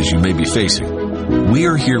challenges you may be facing, we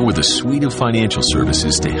are here with a suite of financial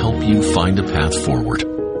services to help you find a path forward.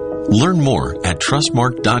 Learn more at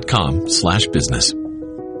trustmark.com/business.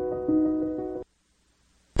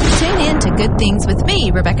 Tune in to Good Things with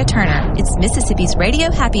me, Rebecca Turner. It's Mississippi's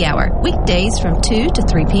Radio Happy Hour, weekdays from 2 to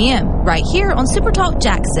 3 p.m., right here on Super Talk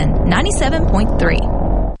Jackson 97.3.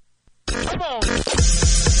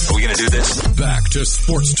 Are we going to do this? Back to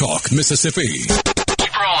Sports Talk Mississippi.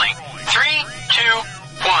 Keep rolling. 3, 2,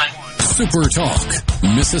 1. Super Talk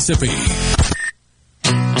Mississippi.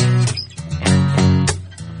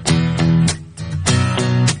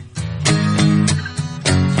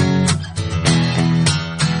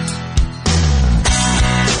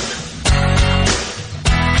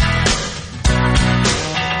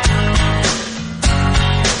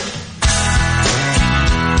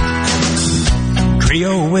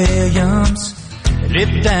 Trio Williams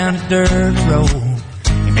lived down the dirt road.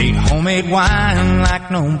 He made homemade wine like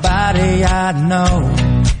nobody I know.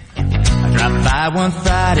 I dropped by one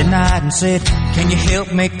Friday night and said, "Can you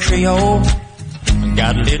help me, Creole? I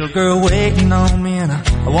got a little girl waiting on me and I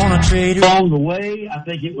want to trade her." Along the way, I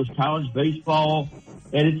think it was college baseball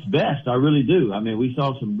at its best. I really do. I mean, we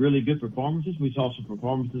saw some really good performances. We saw some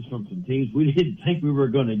performances from some teams we didn't think we were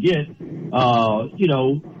going to get,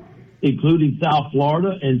 including South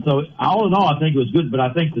Florida. And so all in all, I think it was good, but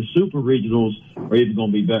I think the super regionals are even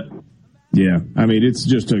going to be better. Yeah, I mean, it's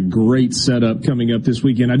just a great setup coming up this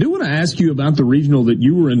weekend. I do want to ask you about the regional that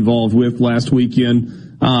you were involved with last weekend.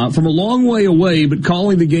 From a long way away, but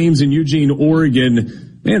calling the games in Eugene, Oregon.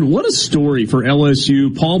 Man, what a story for LSU.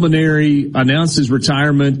 Paul Mainieri announced his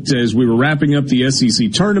retirement as we were wrapping up the SEC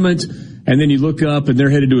tournament. And then you look up and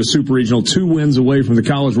they're headed to a super regional, 2 wins away from the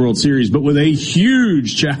College World Series, but with a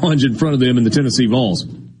huge challenge in front of them in the Tennessee Vols.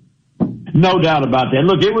 No doubt about that.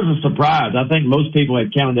 Look, it was a surprise. I think most people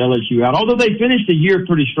had counted LSU out, although they finished the year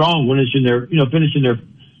pretty strong, finishing their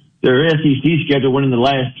SEC schedule, winning the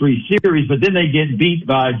last 3 series, but then they get beat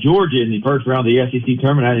by Georgia in the first round of the SEC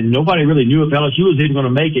tournament, and nobody really knew if LSU was even going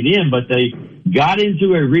to make it in, but they got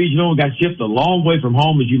into a regional, got shipped a long way from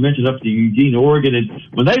home, as you mentioned, up to Eugene, Oregon, and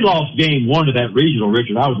when they lost game 1 of that regional,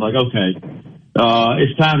 Richard, I was like, okay,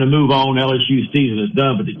 it's time to move on. LSU's season is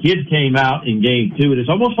done, but the kids came out in game 2, and it's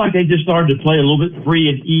almost like they just started to play a little bit free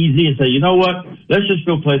and easy and say, you know what, let's just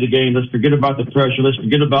go play the game. Let's forget about the pressure. Let's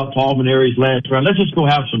forget about Paul Mainieri's last round. Let's just go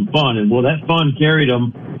have some fun. And, well, that fun carried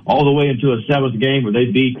them all the way into a 7th game where they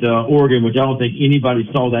beat Oregon, which I don't think anybody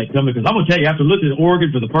saw that coming. Because I'm going to tell you, after looking at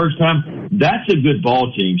Oregon for the first time, that's a good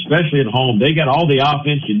ball team, especially at home. They got all the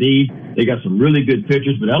offense you need. They got some really good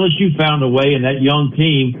pitchers. But LSU found a way, and that young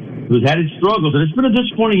team who's had its struggles, and it's been a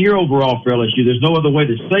disappointing year overall for LSU. There's no other way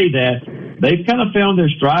to say that. They've kind of found their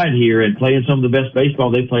stride here and playing some of the best baseball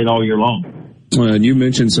they've played all year long. And you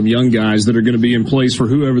mentioned some young guys that are going to be in place for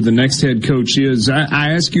whoever the next head coach is.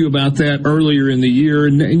 I asked you about that earlier in the year,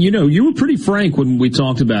 and you were pretty frank when we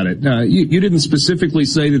talked about it. You didn't specifically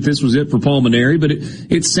say that this was it for Paul Mainieri, but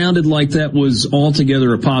it sounded like that was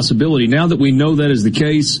altogether a possibility. Now that we know that is the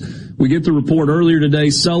case, we get the report earlier today,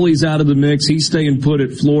 Sully's out of the mix. He's staying put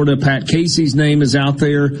at Florida. Pat Casey's name is out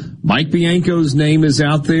there. Mike Bianco's name is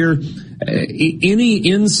out there. Any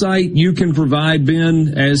insight you can provide,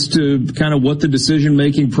 Ben, as to kind of what the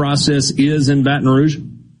decision-making process is in Baton Rouge?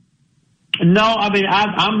 No, I mean,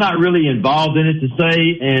 I'm not really involved in it to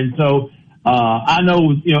say, and so I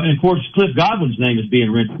know, and of course, Cliff Godwin's name is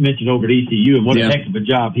being mentioned over at ECU, and what a heck of a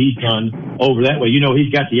job he's done over that way.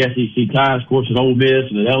 He's got the SEC ties, of course, at Ole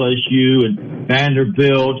Miss and at LSU and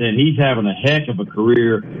Vanderbilt, and he's having a heck of a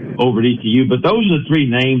career over at ECU. But those are the 3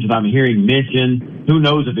 names that I'm hearing mentioned. Who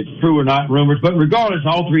knows if it's true or not, rumors. But regardless,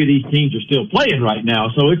 all 3 of these teams are still playing right now,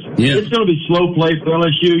 so it's going to be slow play for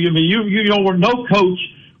LSU. I mean, no coach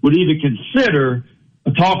would even consider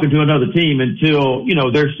talking to another team until,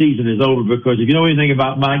 their season is over, because if you know anything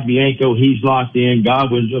about Mike Bianco, he's locked in.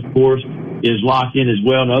 Godwin, of course, is locked in as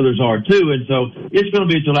well, and others are too. And so it's going to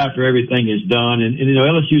be until after everything is done. And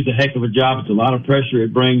LSU's a heck of a job. It's a lot of pressure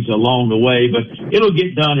it brings along the way, but it'll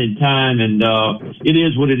get done in time. And it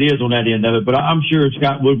is what it is on that end of it. But I'm sure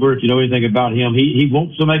Scott Woodward, if you know anything about him, he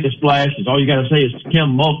wants to make a splash. It's all you got to say is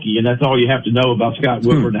Kim Mulkey, and that's all you have to know about Scott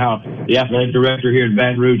Woodward and how the athletic director here in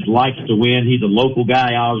Baton Rouge likes to win. He's a local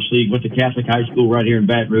guy, obviously. He went to Catholic High School right here in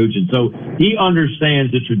Baton Rouge, and so he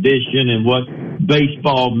understands the tradition and what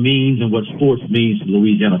baseball means and what sports means to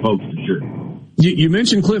Louisiana folks, for sure. You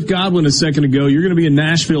mentioned Cliff Godwin a second ago. You're going to be in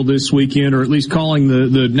Nashville this weekend, or at least calling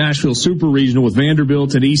the Nashville Super Regional with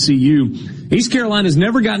Vanderbilt and ECU. East Carolina's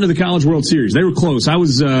never gotten to the College World Series. They were close. I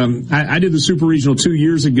did the Super Regional 2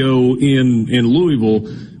 years ago in Louisville,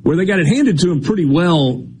 where they got it handed to them pretty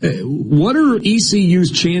well. What are ECU's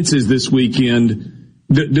chances this weekend?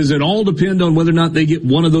 Does it all depend on whether or not they get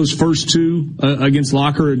one of those first two against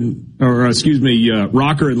Rocker and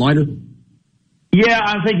Leiter? Yeah,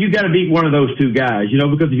 I think you got to beat one of those two guys,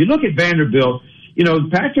 because if you look at Vanderbilt,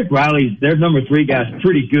 Patrick Riley's, their number 3 guy's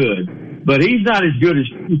pretty good, but he's not as good as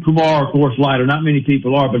Kumar or Forrest Leiter. Not many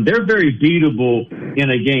people are, but they're very beatable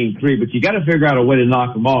in a game 3, but you got to figure out a way to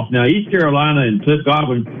knock them off. Now, East Carolina and Cliff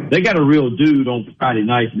Godwin, they got a real dude on Friday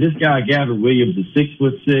night. And this guy, Gavin Williams, is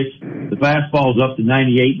 6'6". The fastball's up to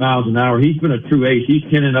 98 miles an hour. He's been a true ace. He's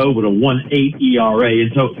 10-0 with a 1.8 ERA.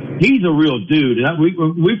 And so he's a real dude. And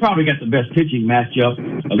we probably got the best pitching matchup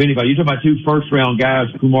of anybody. You're talking about 2 first-round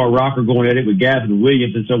guys, Kumar Rocker going at it with Gavin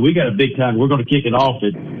Williams. And so we got a big time. We're going to kick it off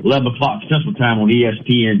at 11 o'clock Central Time on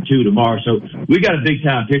ESPN2 tomorrow. So we got a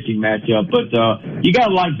big-time pitching matchup. But you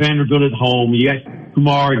got to like Vanderbilt at home. You got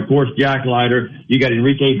Kumar and, of course, Jack Leiter. You got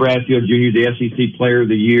Enrique Bradfield Jr., the SEC Player of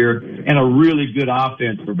the Year, and a really good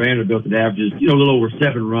offense for Vanderbilt that averages, a little over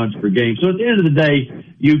 7 runs per game. So at the end of the day,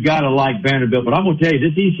 you got to like Vanderbilt. But I'm going to tell you,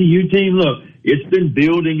 this ECU team, look, it's been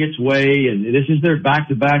building its way, and this is their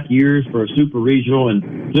back-to-back years for a Super Regional.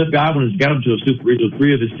 And Cliff Godwin has got them to a Super Regional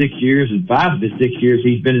 3 of his 6 years, and 5 of his 6 years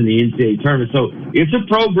he's been in the NCAA tournament. So it's a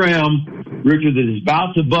program, Richard, that is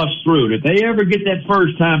about to bust through. And if they ever get that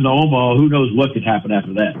first time to Omaha, who knows what could happen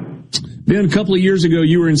after that. Ben, a couple of years ago,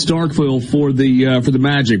 you were in Starkville for the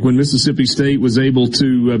Magic when Mississippi State was able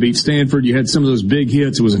to beat Stanford. You had some of those big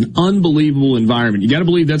hits. It was an unbelievable environment. You got to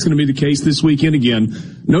believe that's going to be the case this weekend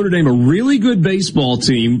again. Notre Dame, a really good baseball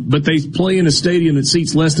team, but they play in a stadium that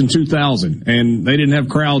seats less than 2,000, and they didn't have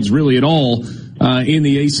crowds really at all in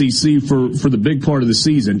the ACC for the big part of the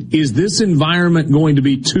season. Is this environment going to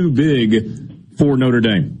be too big for Notre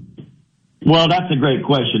Dame? Well, that's a great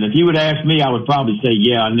question. If you would ask me, I would probably say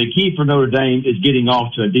yeah. And the key for Notre Dame is getting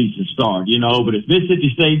off to a decent start, But if Mississippi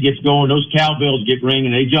State gets going, those cowbells get ringing,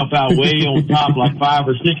 they jump out way on top like 5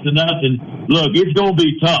 or 6 to nothing. Look, it's going to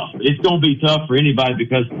be tough. It's going to be tough for anybody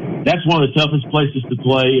because that's one of the toughest places to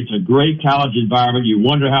play. It's a great college environment. You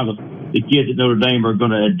wonder how the kids at Notre Dame are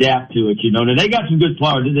going to adapt to it, And they got some good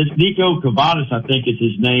players. This Nico Cavadas, I think is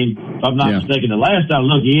his name, if I'm not mistaken. The last I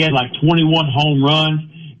looked, he had like 21 home runs.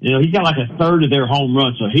 He's got like a third of their home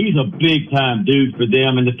runs, so he's a big-time dude for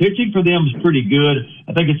them. And the pitching for them is pretty good.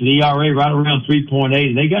 I think it's an ERA right around 3.8,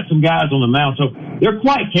 and they got some guys on the mound, so they're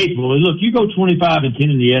quite capable. And look, you go 25-10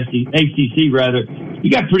 in the ACC, you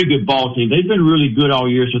got a pretty good ball team. They've been really good all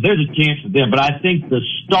year, so there's a chance for them. But I think the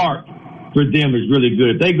start for them is really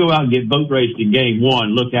good. If they go out and get boat raced in game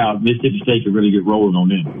 1, look out. Mississippi State could really get rolling on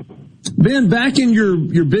them. Ben, back in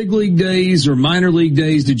your big league days or minor league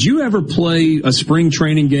days, did you ever play a spring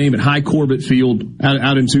training game at High Corbett Field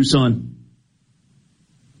out in Tucson?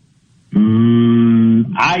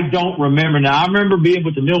 I don't remember. Now, I remember being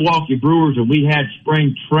with the Milwaukee Brewers, and we had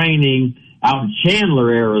spring training out in Chandler,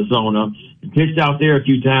 Arizona, and pitched out there a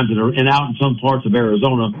few times and out in some parts of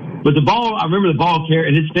Arizona. But I remember the ball carry,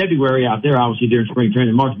 and it's February out there, obviously, during spring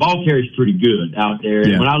training. March, ball carry's pretty good out there.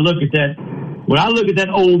 And when I look at that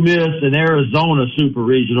Ole Miss and Arizona Super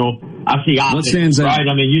Regional, I see offense, right?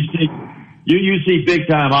 I mean, you see big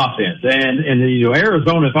time offense, and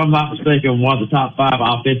Arizona, if I'm not mistaken, one of the top 5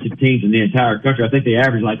 offensive teams in the entire country. I think they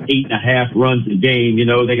average like 8.5 runs a game.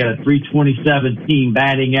 They got a 327 team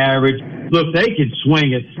batting average. Look, they can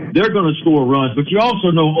swing it. They're going to score runs, but you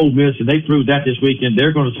also know Ole Miss, and they proved that this weekend.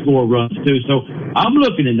 They're going to score runs too. So I'm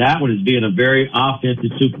looking at that one as being a very offensive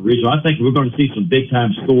Super Regional. I think we're going to see some big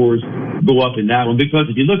time scores go up in that one because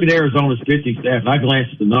if you look at Arizona's pitching staff, and I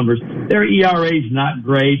glanced at the numbers, their ERA is not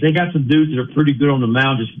great. They got some dudes that are pretty good on the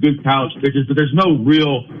mound, just good college pitchers, but they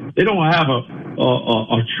don't have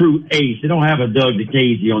a true ace. They don't have a Doug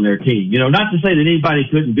Nikhazy on their team. You know, not to say that anybody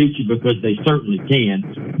couldn't beat you, because they certainly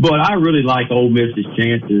can. But I really like Ole Miss's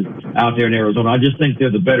chances out there in Arizona. I just think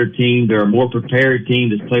they're the better team. They're a more prepared team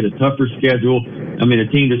that's played a tougher schedule. I mean, a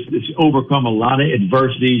team that's overcome a lot of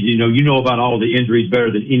adversities. You know about all the injuries better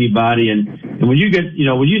than anybody. And when you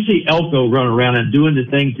see Elko running around and doing the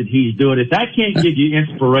things that he's doing, if that can't give you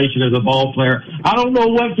inspiration as a ball player, I don't know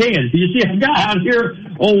what can. You see a guy out here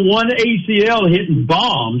on one ACL hitting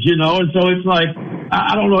bombs, you know, and so it's like,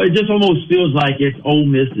 I don't know, it just almost feels like it's Ole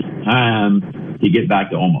Miss's time to get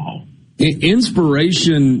back to Omaha.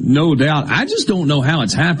 Inspiration, no doubt. I just don't know how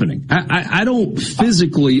it's happening. I don't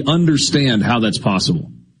physically understand how that's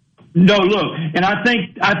possible. No, look, and I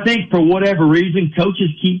think for whatever reason,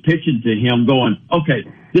 coaches keep pitching to him going, okay,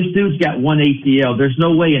 this dude's got one ACL. There's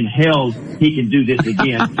no way in hell he can do this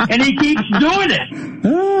again. And he keeps doing it.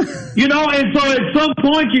 You know, and so at some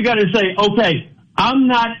point you got to say, okay, I'm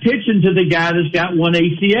not pitching to the guy that's got one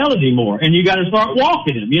ACL anymore. And you got to start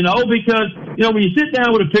walking him, you know, because, you know, when you sit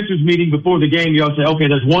down with a pitchers meeting before the game, you all say, okay,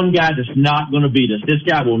 there's one guy that's not going to beat us. This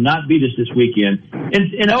guy will not beat us this weekend.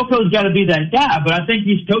 And Elko's got to be that guy. But I think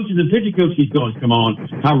these coaches and pitching coaches keep going, come on,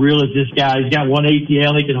 how real is this guy? He's got one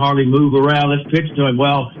ACL. He can hardly move around. Let's pitch to him.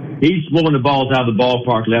 Well, he's blowing the balls out of the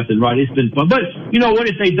ballpark left and right. It's been fun. But you know what?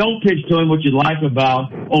 If they don't pitch to him, what you like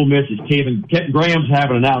about Ole Miss is Kevin Graham's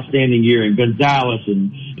having an outstanding year, and Gonzalez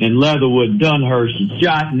and Leatherwood, Dunhurst, and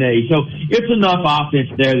Chotney. So it's enough offense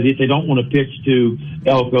there that if they don't want to pitch to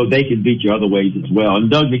Elko, they can beat you other ways as well. And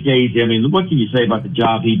Doug Nikhazy, I mean, what can you say about the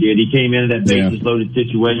job he did? He came into that bases-loaded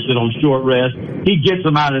situation on short rest. He gets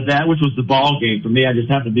them out of that, which was the ball game for me. I just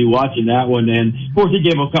happened to be watching that one. And, of course, he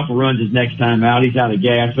gave him a couple runs his next time out. He's out of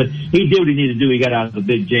gas. But he did what he needed to do. He got out of the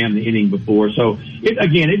big jam the inning before. So,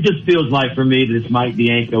 it just feels like for me that it's Mike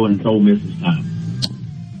Bianco and it's Ole Miss's time.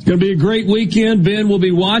 It's going to be a great weekend. Ben will be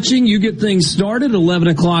watching. You get things started 11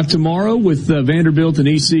 o'clock tomorrow with Vanderbilt and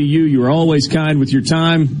ECU. You are always kind with your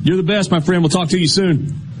time. You're the best, my friend. We'll talk to you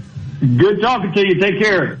soon. Good talking to you. Take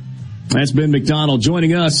care. That's Ben McDonald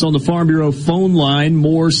joining us on the Farm Bureau phone line.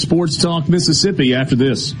 More Sports Talk Mississippi after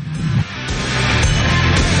this.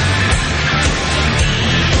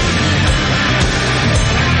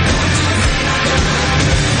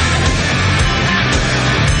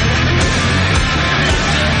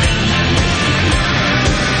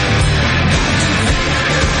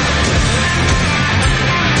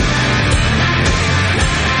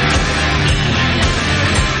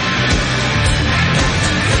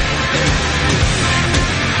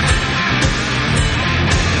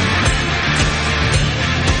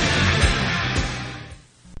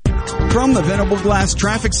 From the Venable Glass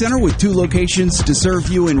Traffic Center with 2 locations to serve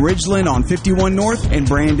you in Ridgeland on 51 North and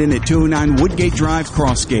Brandon at 209 Woodgate Drive,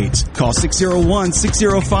 Crossgates. Call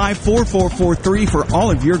 601-605-4443 for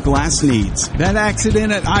all of your glass needs. That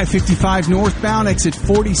accident at I-55 northbound exit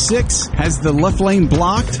 46 has the left lane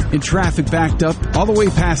blocked and traffic backed up all the way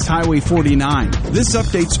past Highway 49. This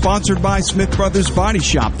update sponsored by Smith Brothers Body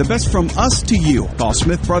Shop, the best from us to you. Call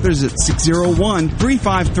Smith Brothers at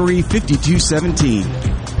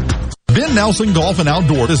 601-353-5217. Ben Nelson Golf and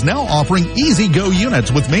Outdoor is now offering Easy Go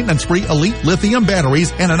units with maintenance-free Elite lithium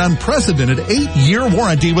batteries and an unprecedented 8-year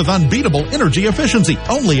warranty with unbeatable energy efficiency.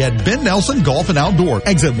 Only at Ben Nelson Golf and Outdoor,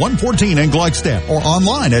 exit 114 in Gluckstadt, or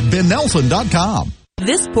online at bennelson.com.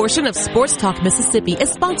 This portion of Sports Talk Mississippi is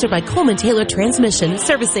sponsored by Coleman Taylor Transmission,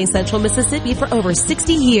 servicing Central Mississippi for over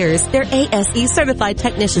 60 years. Their ASE certified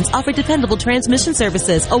technicians offer dependable transmission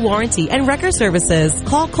services, a warranty, and wrecker services.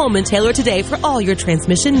 Call Coleman Taylor today for all your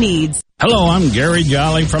transmission needs. Hello, I'm Gary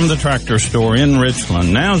Jolly from the Tractor Store in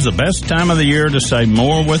Richland. Now's the best time of the year to save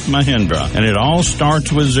more with Mahindra, and it all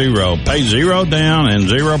starts with zero. Pay zero down and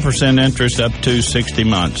 0% interest up to 60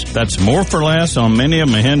 months. That's more for less on many of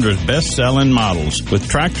Mahindra's best-selling models, with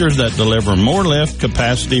tractors that deliver more lift,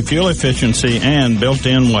 capacity, fuel efficiency, and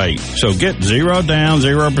built-in weight. So get zero down,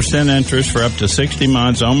 0% interest for up to 60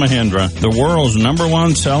 months on Mahindra, the world's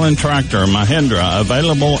 #1 selling tractor, Mahindra,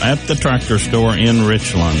 available at the Tractor Store in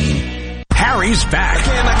Richland. Harry's back.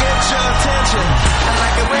 Can I get your attention? I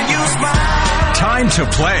like it when you smile. Time to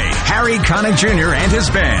play. Harry Connick Jr. and his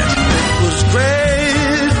band. It was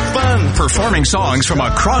great fun. Performing songs from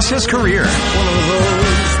across his career. One of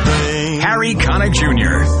those things. Harry Connick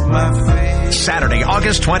Jr. Saturday,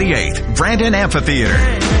 August 28th, Brandon Amphitheater.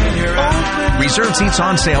 Reserved seats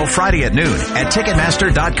on sale Friday at noon at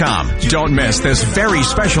Ticketmaster.com. Don't miss this very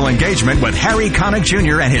special engagement with Harry Connick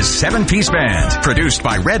Jr. and his 7-piece band. Produced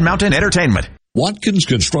by Red Mountain Entertainment. Watkins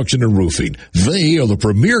Construction and Roofing. They are the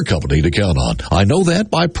premier company to count on. I know that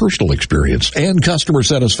by personal experience and customer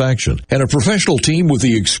satisfaction, and a professional team with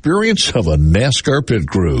the experience of a NASCAR pit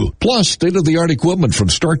crew. Plus, state-of-the-art equipment from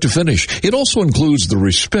start to finish. It also includes the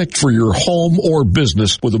respect for your home or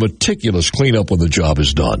business with a meticulous cleanup when the job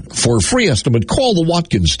is done. For a free estimate, call the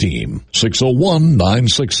Watkins team,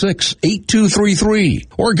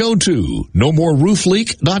 601-966-8233, or go to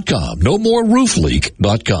nomoreroofleak.com,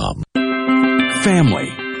 nomoreroofleak.com. Family.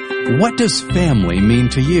 What does family mean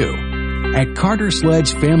to you? At Carter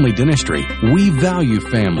Sledge Family Dentistry, we value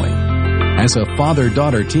family. As a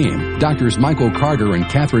father-daughter team, Doctors Michael Carter and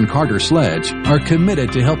Catherine Carter Sledge are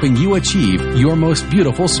committed to helping you achieve your most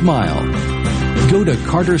beautiful smile. Go to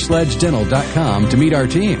CarterSledgeDental.com to meet our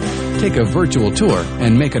team, take a virtual tour,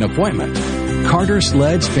 and make an appointment. Carter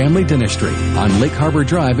Sledge Family Dentistry on Lake Harbor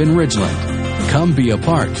Drive in Ridgeland. Come be a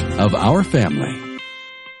part of our family.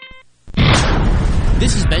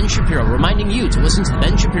 This is Ben Shapiro reminding you to listen to The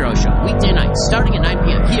Ben Shapiro Show weekday nights starting at 9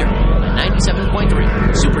 p.m. here on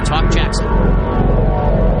 97.3 Super Talk Jackson.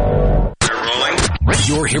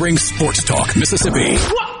 You're hearing Sports Talk Mississippi.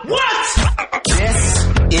 What? This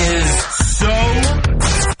is so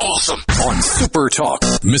awesome on Super Talk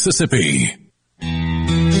Mississippi.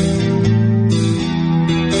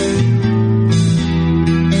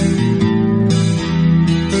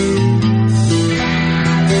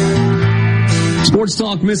 Sports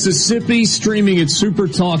Talk Mississippi, streaming at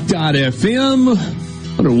supertalk.fm.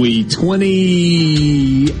 What are we,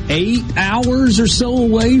 28 hours or so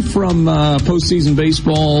away from postseason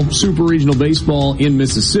baseball, super regional baseball in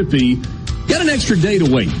Mississippi? Got an extra day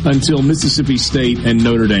to wait until Mississippi State and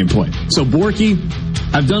Notre Dame play. So, Borky,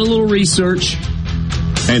 I've done a little research,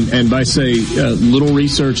 and by say little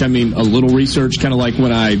research, I mean a little research, kind of like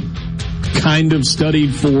when I kind of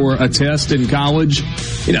studied for a test in college.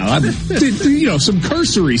 I did, some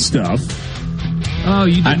cursory stuff. Oh,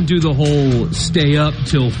 you didn't do the whole stay up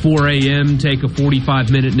till 4 a.m., take a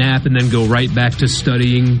 45-minute nap, and then go right back to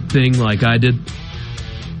studying thing like I did?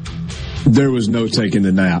 There was no taking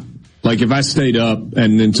the nap. Like, if I stayed up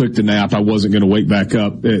and then took the nap, I wasn't going to wake back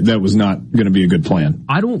up. That was not going to be a good plan.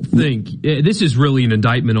 I don't think, this is really an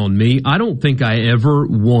indictment on me, I don't think I ever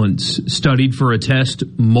once studied for a test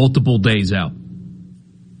multiple days out.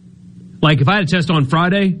 Like, if I had a test on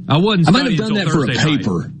Friday, I wasn't studying. I might have done that for a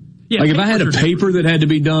paper. Yeah, like, if I had a paper that had to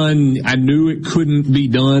be done, I knew it couldn't be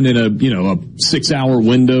done in a 6-hour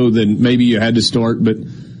window, then maybe you had to start. But,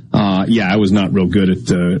 I was not real good at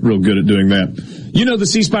doing that. The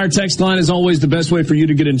C Spire text line is always the best way for you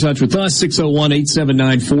to get in touch with us.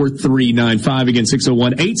 601-879-4395. Again,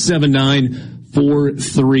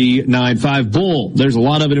 601-879-4395. Bull, there's a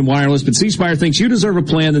lot of it in wireless, but C Spire thinks you deserve a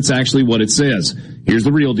plan that's actually what it says. Here's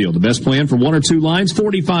the real deal. The best plan for 1 or 2 lines,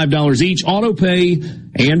 $45 each, auto pay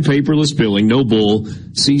and paperless billing. No bull,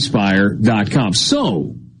 cspire.com.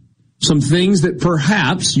 So, some things that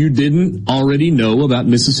perhaps you didn't already know about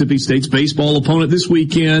Mississippi State's baseball opponent this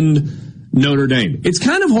weekend, Notre Dame. It's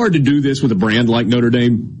kind of hard to do this with a brand like Notre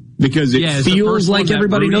Dame because it feels like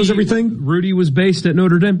everybody knows everything. Rudy was based at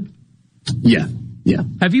Notre Dame? Yeah.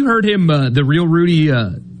 Have you heard him, the real Rudy?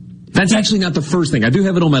 That's actually not the first thing. I do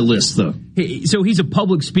have it on my list, though. So he's a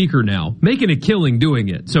public speaker now, making a killing doing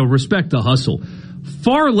it. So respect the hustle.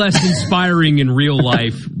 Far less inspiring in real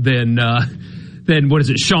life than what is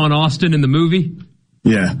it, Sean Austin in the movie?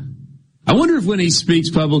 Yeah. I wonder if when he speaks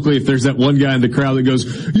publicly, if there's that one guy in the crowd that goes,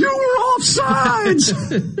 "You were offsides!"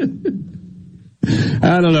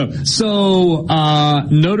 I don't know. So,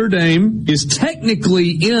 Notre Dame is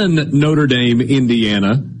technically in Notre Dame,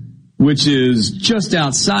 Indiana, which is just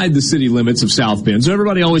outside the city limits of South Bend. So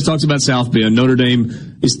everybody always talks about South Bend. Notre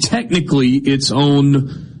Dame is technically its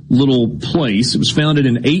own little place. It was founded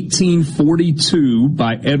in 1842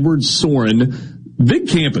 by Edward Soren. Big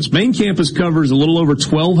campus. Main campus covers a little over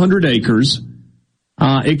 1,200 acres.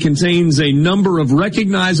 It contains a number of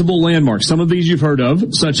recognizable landmarks. Some of these you've heard of,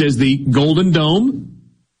 such as the Golden Dome.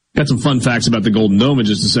 Got some fun facts about the Golden Dome in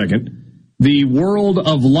just a second. The World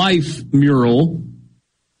of Life mural,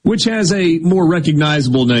 which has a more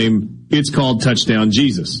recognizable name. It's called Touchdown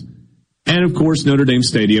Jesus. And, of course, Notre Dame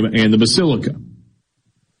Stadium and the Basilica.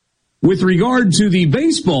 With regard to the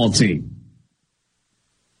baseball team,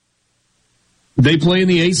 they play in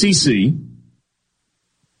the ACC.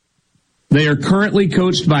 They are currently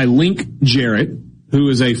coached by Link Jarrett, who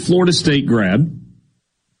is a Florida State grad.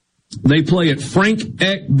 They play at Frank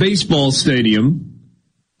Eck Baseball Stadium.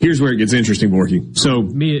 Here's where it gets interesting, Borky. So,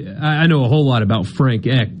 I know a whole lot about Frank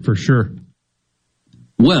Eck, for sure.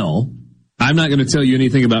 Well, I'm not going to tell you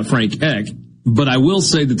anything about Frank Eck. but I will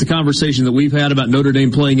say that the conversation that we've had about Notre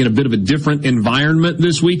Dame playing in a bit of a different environment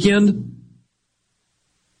this weekend,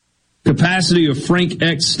 capacity of Frank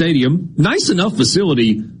X Stadium, nice enough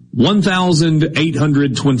facility,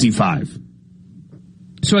 1,825.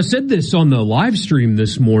 So I said this on the live stream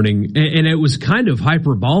this morning, and it was kind of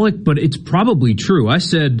hyperbolic, but it's probably true. I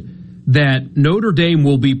said that Notre Dame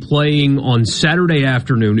will be playing on Saturday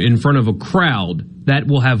afternoon in front of a crowd that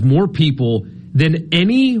will have more people than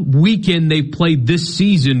any weekend they've played this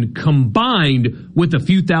season combined with a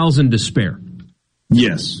few thousand to spare.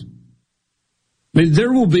 Yes. I mean,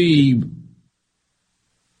 there will be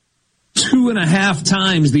 2.5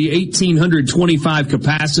 times the 1,825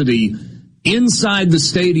 capacity inside the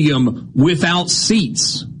stadium without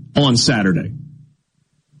seats on Saturday.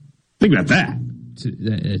 Think about that.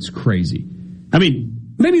 It's crazy. I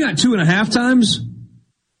mean, maybe not 2.5 times,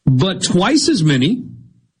 but twice as many.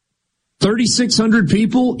 3,600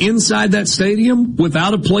 people inside that stadium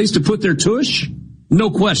without a place to put their tush?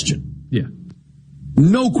 No question. Yeah.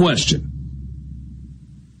 No question.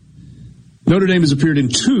 Notre Dame has appeared in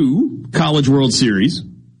 2 College World Series.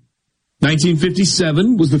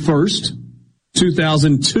 1957 was the first.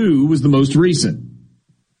 2002 was the most recent.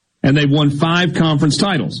 And they've won 5 conference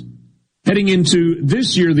titles. Heading into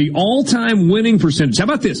this year, the all-time winning percentage. How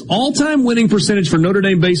about this? All-time winning percentage for Notre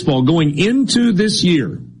Dame baseball going into this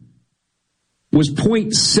year was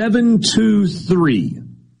 .723.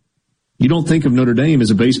 You don't think of Notre Dame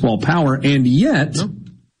as a baseball power, and yet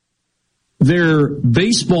their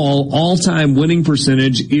baseball all-time winning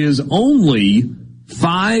percentage is only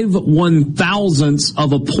 5/1000ths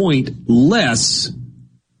of a point less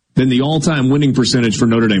than the all-time winning percentage for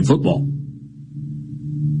Notre Dame football.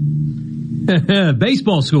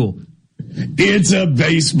 Baseball school. It's a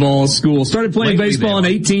baseball school. Started playing baseball in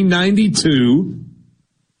 1892.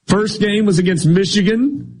 First game was against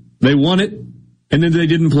Michigan. They won it, and then they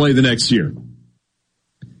didn't play the next year.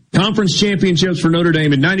 Conference championships for Notre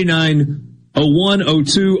Dame in 99, 01,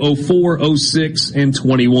 02, 04, 06, and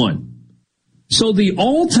 21. So the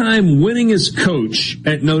all-time winningest coach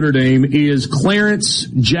at Notre Dame is Clarence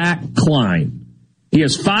Jack Klein. He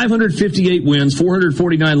has 558 wins,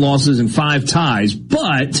 449 losses, and 5 ties,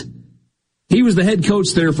 but he was the head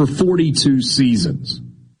coach there for 42 seasons.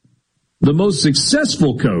 The most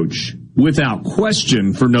successful coach, without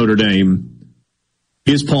question, for Notre Dame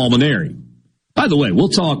is Paul Mainieri. By the way, we'll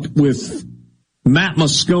talk with Matt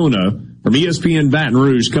Moscona from ESPN Baton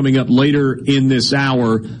Rouge coming up later in this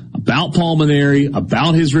hour about Paul Mainieri,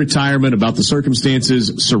 about his retirement, about the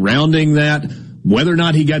circumstances surrounding that, whether or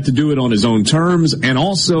not he got to do it on his own terms, and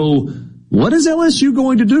also what is LSU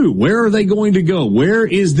going to do? Where are they going to go? Where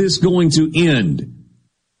is this going to end?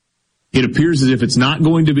 It appears as if it's not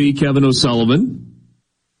going to be Kevin O'Sullivan.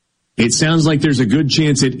 It sounds like there's a good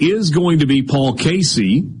chance it is going to be Paul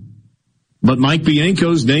Casey, but Mike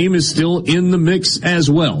Bianco's name is still in the mix as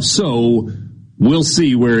well. So we'll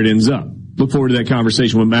see where it ends up. Look forward to that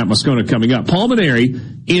conversation with Matt Moscona coming up. Paul Mainieri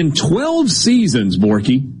in 12 seasons,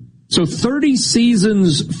 Borky, so 30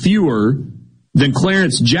 seasons fewer than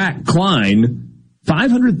Clarence Jack Klein,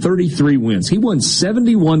 533 wins. He won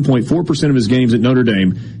 71.4% of his games at Notre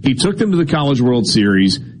Dame. He took them to the College World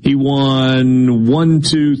Series. He won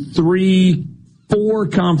 4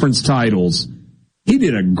 conference titles. He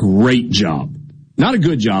did a great job. Not a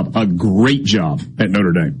good job, a great job at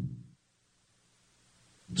Notre Dame.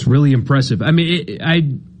 It's really impressive. I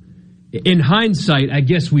mean, in hindsight, I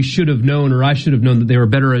guess we should have known, or I should have known, that they were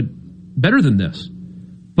better than this.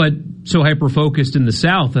 But so hyper-focused in the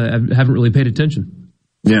South, I haven't really paid attention.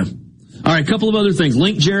 Yeah. All right, a couple of other things.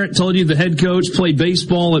 Link Jarrett told you the head coach played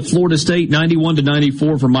baseball at Florida State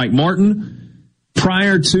 91-94 for Mike Martin.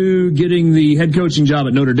 Prior to getting the head coaching job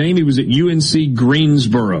at Notre Dame, he was at UNC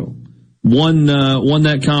Greensboro. Won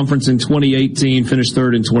that conference in 2018, finished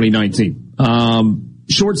 3rd in 2019.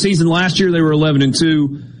 Short season last year, they were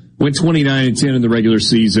 11-2. Went 29-10 in the regular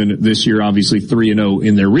season. This year, obviously 3-0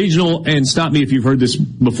 in their regional. And stop me if you've heard this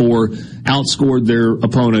before, outscored their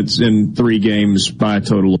opponents in 3 games by a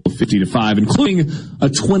total of 50-5, including a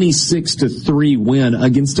 26-3 win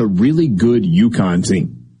against a really good UConn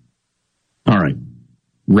team. All right.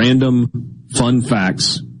 Random fun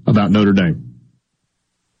facts about Notre Dame.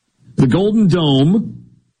 The Golden Dome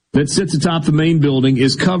that sits atop the main building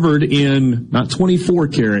is covered in not 24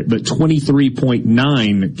 karat, but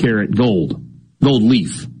 23.9 karat gold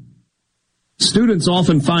leaf. Students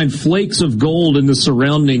often find flakes of gold in the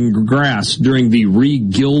surrounding grass during the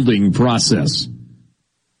re-gilding process.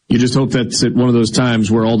 You just hope that's at one of those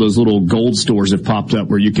times where all those little gold stores have popped up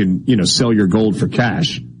where you can, sell your gold for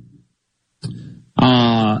cash.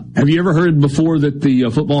 Have you ever heard before that the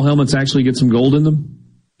football helmets actually get some gold in them?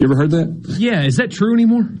 You ever heard that? Yeah, is that true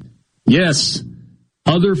anymore? Yes.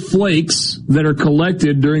 Other flakes that are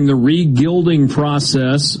collected during the re-gilding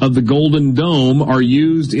process of the Golden Dome are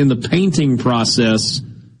used in the painting process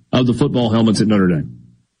of the football helmets at Notre Dame.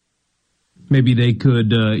 Maybe they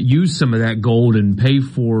could use some of that gold and pay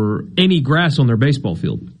for any grass on their baseball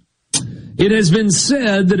field. It has been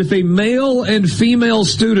said that if a male and female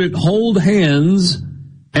student hold hands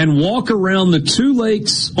and walk around the two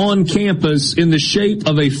lakes on campus in the shape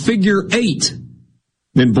of a figure 8,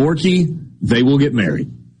 then Borky, they will get married.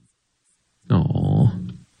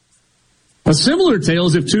 Aww. A similar tale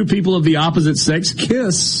is if two people of the opposite sex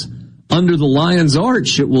kiss under the Lion's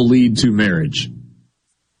Arch, it will lead to marriage.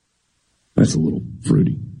 That's a little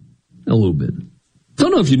fruity. A little bit.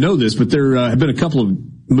 Don't know if you know this, but there have been a couple of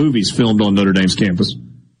movies filmed on Notre Dame's campus.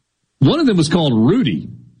 One of them was called Rudy.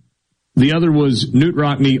 The other was Newt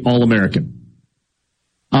Rockne All-American.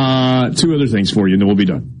 Two other things for you, and then we'll be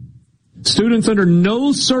done. Students under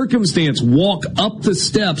no circumstance walk up the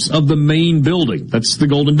steps of the main building. That's the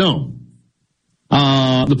Golden Dome.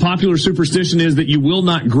 The popular superstition is that you will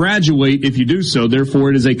not graduate if you do so.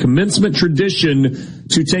 Therefore, it is a commencement tradition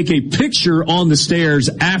to take a picture on the stairs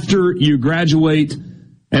after you graduate.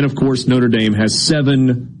 And, of course, Notre Dame has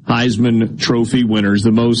 7 Heisman Trophy winners,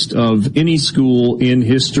 the most of any school in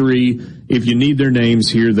history. If you need their names,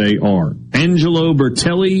 here they are. Angelo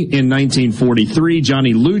Bertelli in 1943,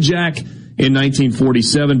 Johnny Lujack in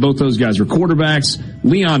 1947. Both those guys were quarterbacks.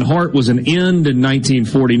 Leon Hart was an end in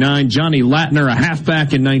 1949. Johnny Latner, a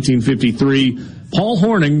halfback in 1953. Paul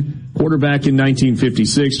Hornung, quarterback in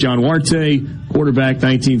 1956. John Warte, quarterback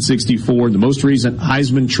 1964. The most recent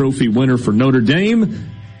Heisman Trophy winner for Notre Dame,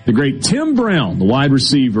 the great Tim Brown, the wide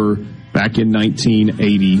receiver, back in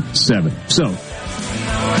 1987. So,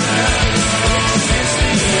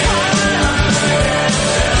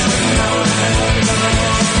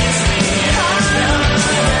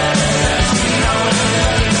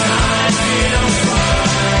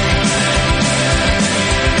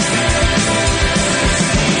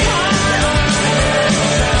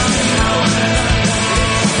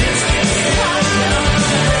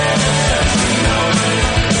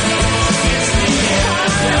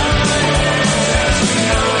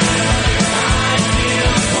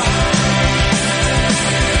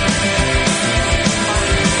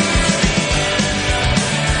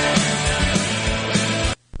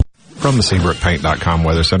 From the SeabrookPaint.com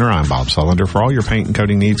Weather Center, I'm Bob Sullender. For all your paint and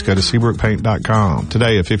coating needs, go to SeabrookPaint.com.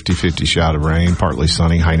 Today, a 50-50 shot of rain, partly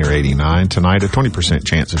sunny, high near 89. Tonight, a 20%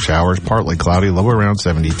 chance of showers, partly cloudy, low around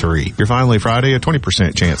 73. Your finally Friday, a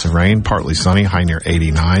 20% chance of rain, partly sunny, high near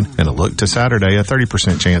 89. And a look to Saturday, a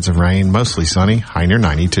 30% chance of rain, mostly sunny, high near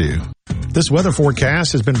 92. This weather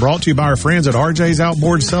forecast has been brought to you by our friends at RJ's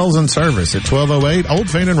Outboard Sales and Service at 1208 Old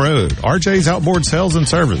Fannin Road. RJ's Outboard Sales and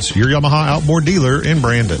Service, your Yamaha outboard dealer in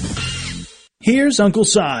Brandon. Here's Uncle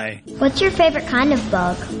Si. What's your favorite kind of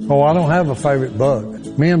bug? Oh, I don't have a favorite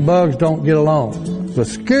bug. Me and bugs don't get along. The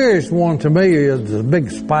scariest one to me is the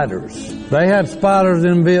big spiders. They had spiders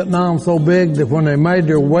in Vietnam so big that when they made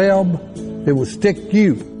their web, it would stick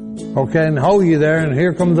you, okay, and hold you there, and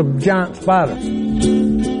here comes a giant spider.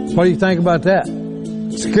 What do you think about that?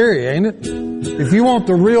 Scary, ain't it? If you want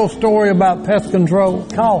the real story about pest control,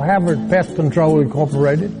 call Havard Pest Control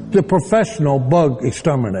Incorporated, the professional bug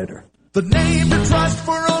exterminator. The name to trust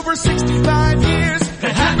for over 65 years.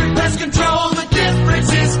 At Havard Pest Control, the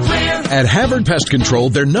difference is clear. At Havard Pest Control,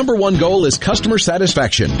 their number one goal is customer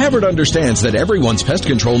satisfaction. Havard understands that everyone's pest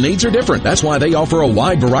control needs are different. That's why they offer a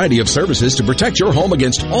wide variety of services to protect your home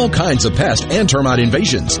against all kinds of pest and termite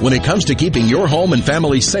invasions. When it comes to keeping your home and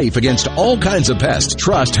family safe against all kinds of pests,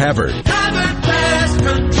 trust Havard. Havard Pest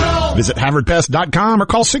Control. Visit HavardPest.com or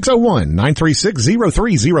call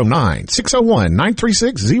 601-936-0309.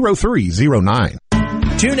 601-936-0309.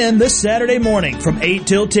 Tune in this Saturday morning from 8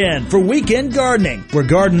 till 10 for Weekend Gardening, where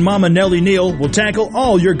Garden Mama Nellie Neal will tackle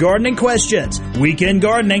all your gardening questions. Weekend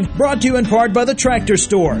Gardening, brought to you in part by The Tractor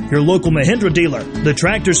Store, your local Mahindra dealer. The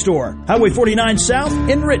Tractor Store, Highway 49 South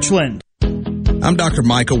in Richland. I'm Dr.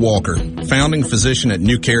 Micah Walker, founding physician at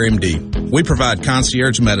New Care MD. We provide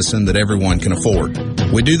concierge medicine that everyone can afford.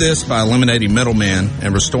 We do this by eliminating middlemen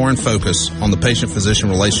and restoring focus on the patient-physician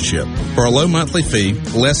relationship. For a low monthly fee,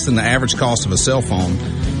 less than the average cost of a cell phone,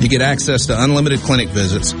 you get access to unlimited clinic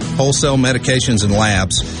visits, wholesale medications and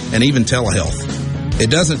labs, and even telehealth. It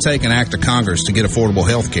doesn't take an act of Congress to get affordable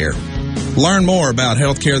health care. Learn more about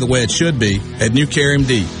health care the way it should be at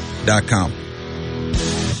newcaremd.com.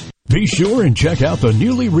 Be sure and check out the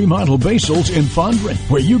newly remodeled Basil's in Fondren,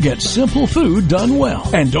 where you get simple food done well.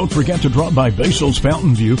 And don't forget to drop by Basil's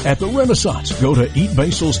Fountain View at the Renaissance. Go to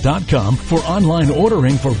eatbasils.com for online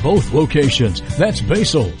ordering for both locations. That's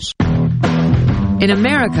Basil's. In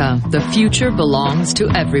America, the future belongs to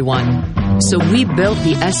everyone. So we built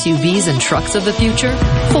the SUVs and trucks of the future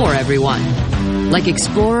for everyone. Like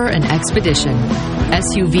Explorer and Expedition,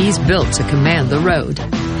 SUVs built to command the road.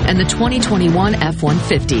 And the 2021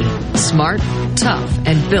 F-150, smart, tough,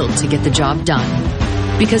 and built to get the job done.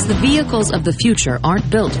 Because the vehicles of the future aren't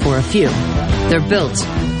built for a few. They're built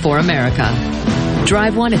for America.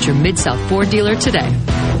 Drive one at your Mid-South Ford dealer today.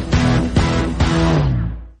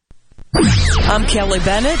 I'm Kelly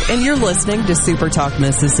Bennett, and you're listening to Super Talk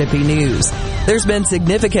Mississippi News. There's been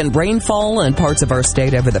significant rainfall in parts of our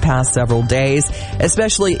state over the past several days,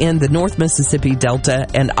 especially in the North Mississippi Delta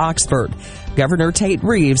and Oxford. Governor Tate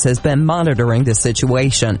Reeves has been monitoring the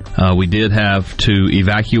situation. We did have to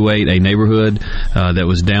evacuate a neighborhood that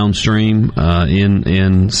was downstream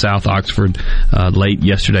in South Oxford late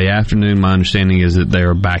yesterday afternoon. My understanding is that they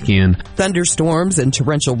are back in. Thunderstorms and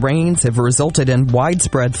torrential rains have resulted in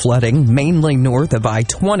widespread flooding, mainly north of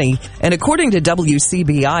I-20. And according to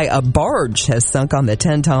WCBI, a barge has sunk on the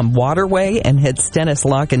Tenn-Tom Waterway and hit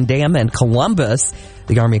Stennis-Locken Dam in Columbus.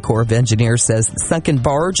 The Army Corps of Engineers says the sunken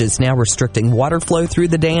barge is now restricting water flow through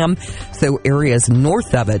the dam, so areas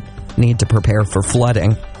north of it need to prepare for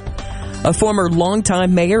flooding. A former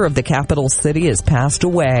longtime mayor of the capital city has passed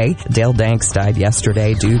away. Dale Danks died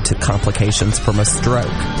yesterday due to complications from a stroke.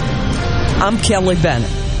 I'm Kelly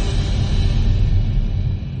Bennett.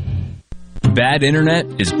 Bad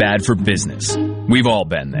internet is bad for business. We've all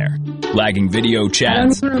been there. Lagging video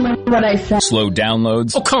chats, slow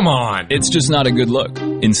downloads. Oh, come on. It's just not a good look.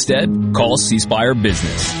 Instead, call C Spire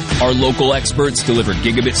Business. Our local experts deliver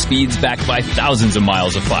gigabit speeds backed by thousands of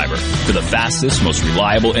miles of fiber for the fastest, most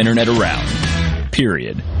reliable internet around.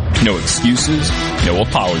 Period. No excuses, no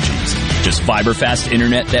apologies. Just fiber fast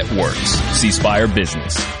internet that works. C Spire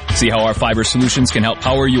Business. See how our fiber solutions can help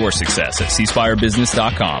power your success at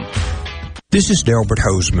cspirebusiness.com. This is Delbert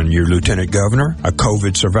Hoseman, your Lieutenant Governor, a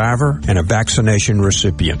COVID survivor, and a vaccination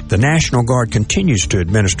recipient. The National Guard continues to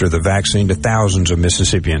administer the vaccine to thousands of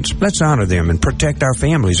Mississippians. Let's honor them and protect our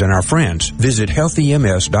families and our friends. Visit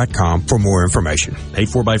healthyms.com for more information. Paid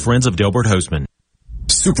for by friends of Delbert Hoseman.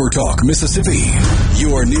 Super Talk Mississippi,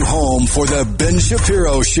 your new home for the Ben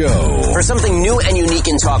Shapiro Show. For something new and unique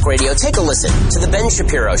in talk radio, take a listen to the Ben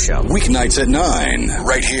Shapiro Show. Weeknights at 9,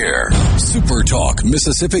 right here. Super Talk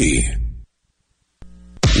Mississippi.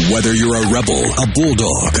 Whether you're a Rebel, a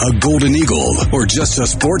Bulldog, a Golden Eagle, or just a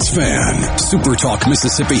sports fan, Super Talk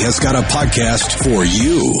Mississippi has got a podcast for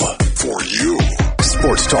you. For you.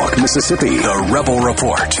 Sports Talk Mississippi, the Rebel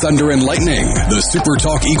Report, Thunder and Lightning, the Super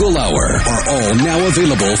Talk Eagle Hour are all now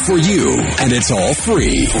available for you. And it's all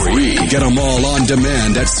free. Get them all on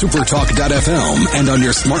demand at supertalk.fm and on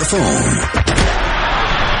your smartphone.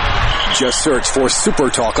 Just search for Super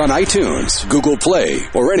Talk on iTunes, Google Play,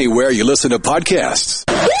 or anywhere you listen to podcasts.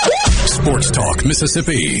 Sports Talk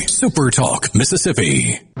Mississippi. Super Talk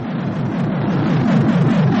Mississippi.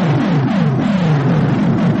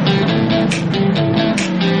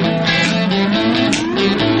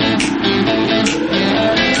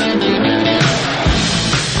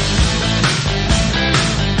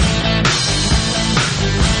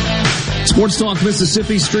 Sports Talk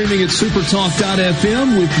Mississippi, streaming at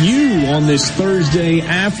supertalk.fm with you on this Thursday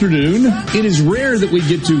afternoon. It is rare that we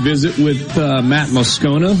get to visit with Matt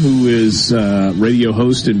Moscona, who is radio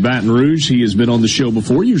host in Baton Rouge. He has been on the show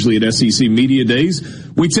before, usually at SEC Media Days.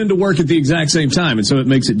 We tend to work at the exact same time, and so it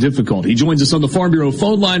makes it difficult. He joins us on the Farm Bureau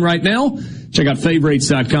phone line right now. Check out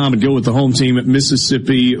favorites.com and go with the home team at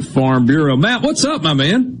Mississippi Farm Bureau. Matt, what's up, my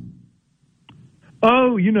man?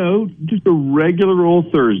 Oh, just a regular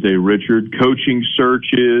old Thursday, Richard. Coaching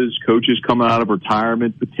searches, coaches coming out of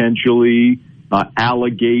retirement potentially,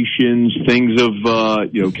 allegations, things of,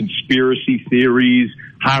 conspiracy theories,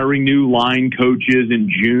 hiring new line coaches in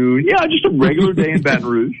June. Yeah, just a regular day in Baton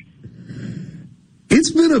Rouge.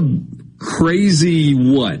 It's been a crazy,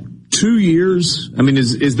 2 years? I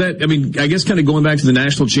mean, I guess kind of going back to the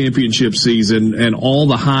national championship season and all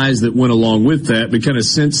the highs that went along with that, but kind of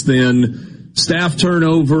since then, staff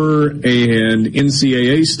turnover and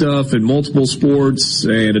NCAA stuff and multiple sports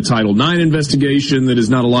and a Title IX investigation that is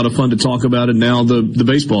not a lot of fun to talk about, and now the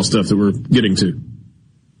baseball stuff that we're getting to.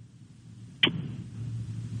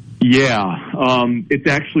 Yeah, it's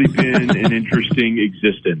actually been an interesting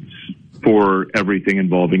existence for everything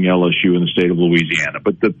involving LSU in the state of Louisiana.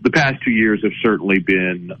 But the past 2 years have certainly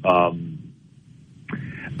been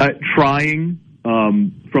trying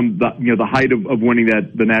from the height of winning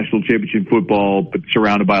the national championship football, but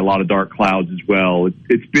surrounded by a lot of dark clouds as well.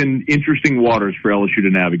 It's been interesting waters for LSU to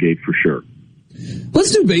navigate for sure.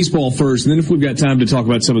 Let's do baseball first, and then if we've got time to talk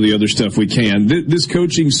about some of the other stuff, we can. This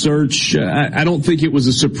coaching search, I don't think it was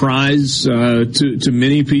a surprise to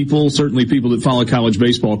many people, certainly people that follow college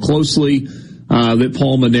baseball closely, that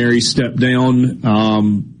Paul Mainieri stepped down.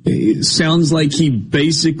 It sounds like he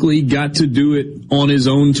basically got to do it on his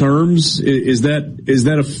own terms. Is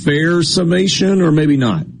that a fair summation, or maybe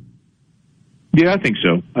not? Yeah, I think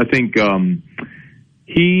so. I think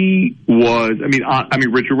he was. I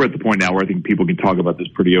mean, Richard, we're at the point now where I think people can talk about this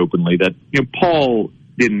pretty openly. That Paul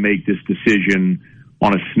didn't make this decision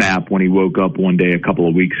on a snap when he woke up one day a couple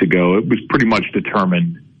of weeks ago. It was pretty much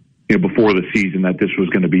determined, before the season that this was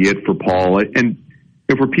going to be it for Paul. And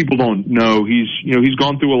for people who don't know, he's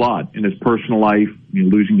gone through a lot in his personal life,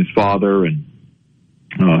 losing his father, and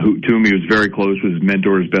to whom he was very close, was his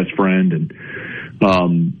mentor, his best friend,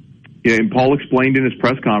 and Paul explained in his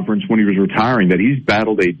press conference when he was retiring that he's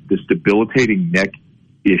battled this debilitating neck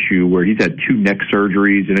issue where he's had 2 neck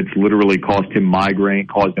surgeries, and it's literally caused him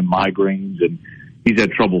migraines, and he's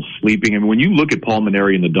had trouble sleeping. And when you look at Paul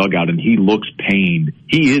Mainieri in the dugout and he looks pained,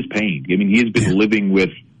 he is pained. I mean, he has been living with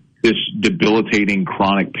this debilitating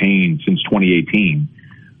chronic pain since 2018.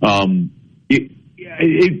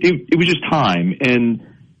 It was just time, and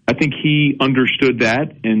I think he understood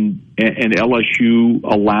that, and LSU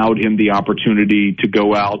allowed him the opportunity to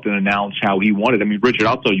go out and announce how he wanted. I mean, Richard,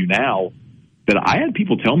 I'll tell you now that I had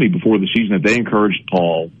people tell me before the season that they encouraged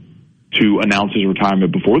Paul to announce his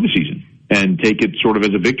retirement before the season and take it sort of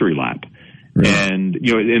as a victory lap. Right. And, in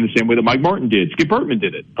the same way that Mike Martin did. Skip Bertman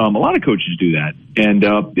did it. A lot of coaches do that. And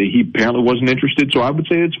he apparently wasn't interested, so I would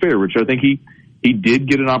say it's fair, Richard. I think he did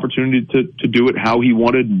get an opportunity to do it how he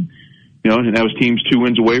wanted, and that was teams 2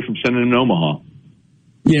 wins away from sending him to Omaha.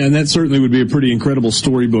 Yeah, and that certainly would be a pretty incredible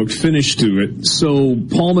storybook finish to it. So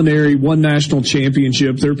Paul Mainieri won national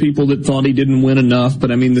championship. There are people that thought he didn't win enough,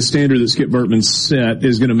 but I mean, the standard that Skip Bertman set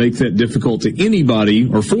is going to make that difficult to anybody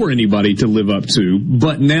or for anybody to live up to.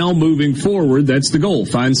 But now moving forward, that's the goal.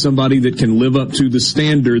 Find somebody that can live up to the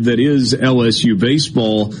standard that is LSU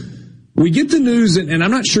baseball. We get the news, and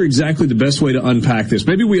I'm not sure exactly the best way to unpack this.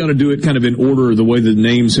 Maybe we ought to do it kind of in order of the way the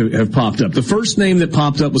names have popped up. The first name that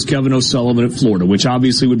popped up was Kevin O'Sullivan at Florida, which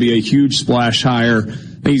obviously would be a huge splash hire.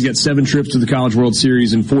 He's got 7 trips to the College World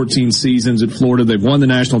Series in 14 seasons at Florida. They've won the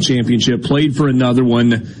national championship, played for another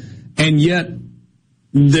one, and yet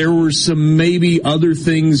there were some maybe other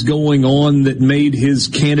things going on that made his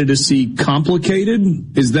candidacy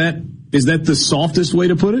complicated. Is that the softest way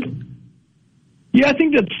to put it? Yeah, I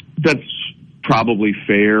think that's probably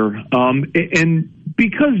fair. And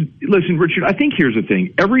because, listen, Richard, I think here's the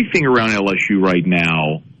thing. Everything around LSU right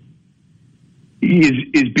now is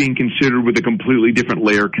being considered with a completely different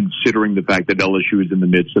layer, considering the fact that LSU is in the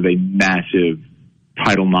midst of a massive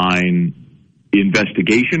Title IX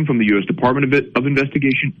investigation from the U.S. Department of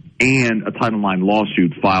Investigation and a Title IX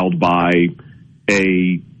lawsuit filed by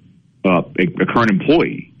a current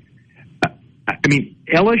employee. I mean,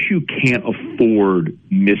 LSU can't afford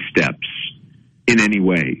missteps in any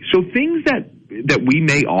way. So things that we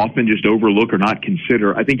may often just overlook or not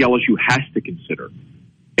consider, I think LSU has to consider.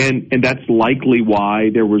 And that's likely why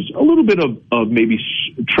there was a little bit of maybe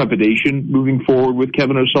trepidation moving forward with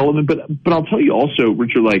Kevin O'Sullivan. But I'll tell you also,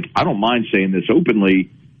 Richard, I don't mind saying this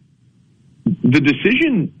openly, the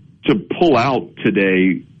decision to pull out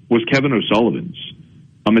today was Kevin O'Sullivan's.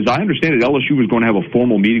 As I understand it, LSU was going to have a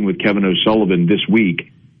formal meeting with Kevin O'Sullivan this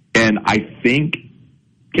week, and I think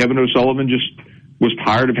Kevin O'Sullivan just was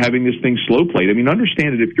tired of having this thing slow played. I mean,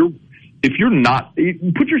 understand that if you're not,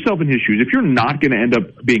 put yourself in his shoes, if you're not going to end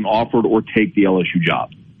up being offered or take the LSU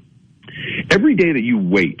job, every day that you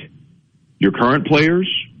wait, your current players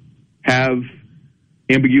have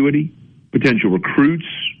ambiguity, potential recruits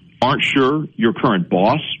aren't sure, your current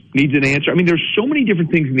boss needs an answer. I mean, there's so many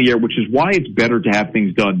different things in the air, which is why it's better to have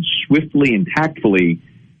things done swiftly and tactfully.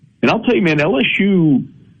 And I'll tell you, man, LSU,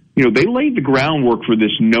 they laid the groundwork for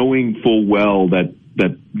this knowing full well that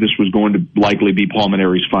this was going to likely be Paul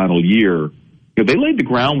Mainieri's final year. They laid the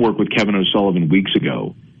groundwork with Kevin O'Sullivan weeks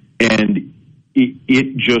ago, and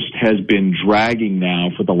it just has been dragging now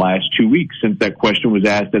for the last 2 weeks since that question was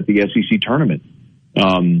asked at the SEC tournament.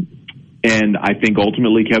 And I think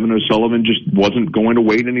ultimately Kevin O'Sullivan just wasn't going to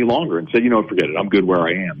wait any longer and said, forget it, I'm good where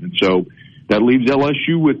I am. And so that leaves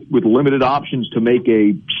LSU with limited options to make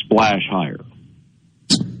a splash hire.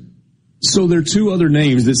 So there are two other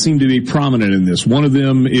names that seem to be prominent in this. One of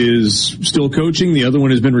them is still coaching. The other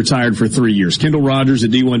one has been retired for 3 years. Kendall Rogers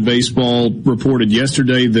at D1 Baseball reported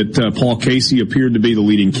yesterday that Paul Casey appeared to be the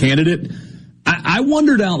leading candidate. I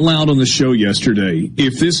wondered out loud on the show yesterday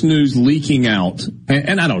if this news leaking out,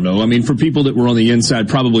 and I don't know, I mean, for people that were on the inside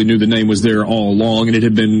probably knew the name was there all along and it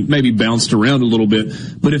had been maybe bounced around a little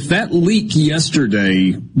bit. But if that leak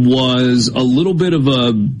yesterday was a little bit of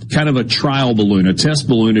a kind of a trial balloon, a test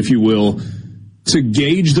balloon, if you will, to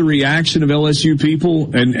gauge the reaction of LSU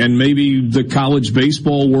people and maybe the college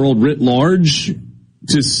baseball world writ large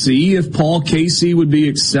to see if Paul Casey would be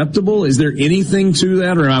acceptable, is there anything to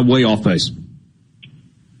that, or am I way off base?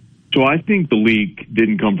 So I think the leak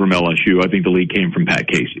didn't come from LSU. I think the leak came from Pat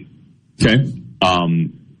Casey. Okay.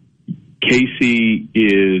 Casey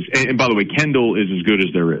is, and by the way, Kendall is as good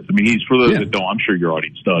as there is. I mean, he's, for those that don't, I'm sure your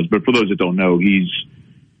audience does, but for those that don't know, he's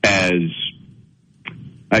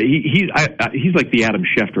he's like the Adam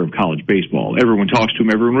Schefter of college baseball. Everyone talks to him,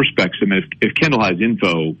 everyone respects him. If Kendall has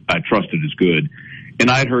info, I trust it is good. And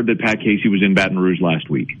I had heard that Pat Casey was in Baton Rouge last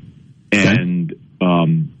week, and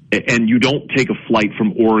you don't take a flight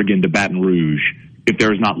from Oregon to Baton Rouge if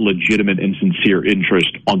there is not legitimate and sincere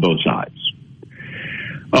interest on both sides.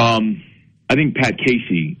 I think Pat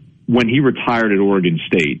Casey, when he retired at Oregon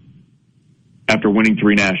State after winning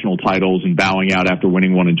 3 national titles and bowing out after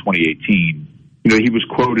winning one in 2018, he was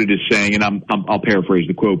quoted as saying, and I'll paraphrase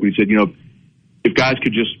the quote, but he said, if guys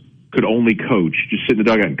could only coach, just sit in the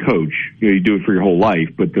dugout and coach, you do it for your whole life,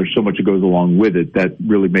 but there's so much that goes along with it that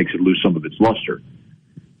really makes it lose some of its luster.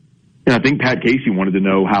 And I think Pat Casey wanted to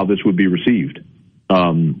know how this would be received,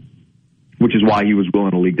 which is why he was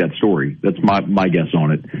willing to leak that story. That's my guess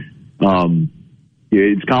on it.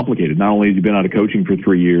 It's complicated. Not only has he been out of coaching for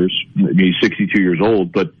 3 years, he's 62 years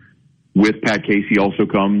old, but with Pat Casey also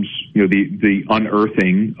comes, the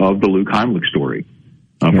unearthing of the Luke Heimlich story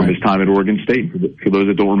from his time at Oregon State. For those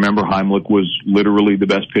that don't remember, Heimlich was literally the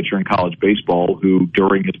best pitcher in college baseball, who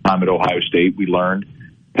during his time at Ohio State, we learned,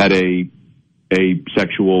 had a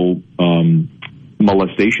sexual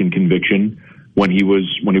molestation conviction when he was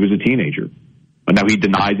a teenager. But now he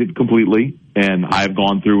denies it completely, and I've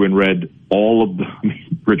gone through and read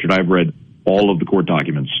Richard, I've read all of the court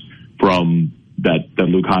documents from that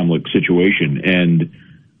Luke Heimlich situation, and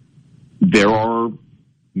there are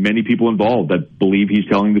many people involved that believe he's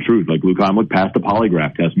telling the truth. Like Luke Heimlich passed a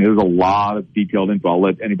polygraph test. I mean, there's a lot of detailed info. I'll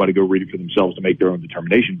let anybody go read it for themselves to make their own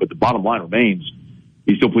determination, but the bottom line remains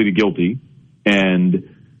he still pleaded guilty, and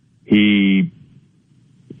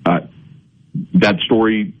that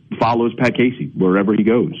story follows Pat Casey wherever he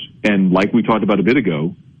goes. And like we talked about a bit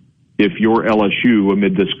ago, if you're LSU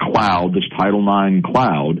amid this cloud, this Title IX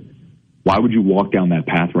cloud, why would you walk down that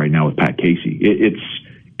path right now with Pat Casey?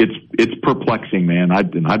 It's perplexing, man.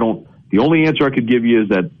 The only answer I could give you is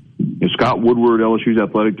that Scott Woodward, LSU's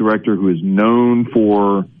athletic director, who is known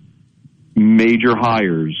for major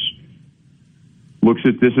hires, looks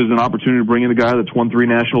at this as an opportunity to bring in a guy that's won 3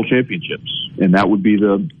 national championships, and that would be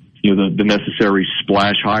the necessary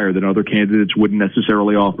splash hire that other candidates wouldn't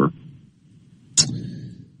necessarily offer.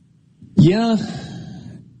 Yeah,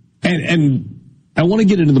 and I want to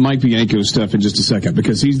get into the Mike Bianco stuff in just a second,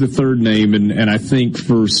 because he's the third name, and I think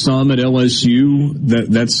for some at LSU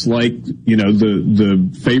that's like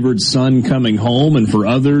the favored son coming home, and for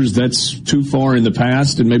others that's too far in the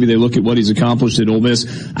past, and maybe they look at what he's accomplished at Ole Miss.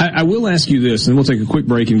 I will ask you this, and we'll take a quick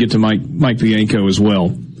break and get to Mike Bianco as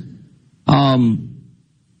well.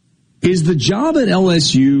 Is the job at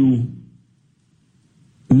LSU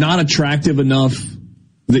not attractive enough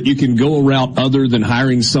that you can go a route other than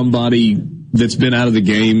hiring somebody that's been out of the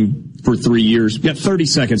game for 3 years? You got 30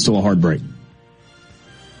 seconds till a hard break.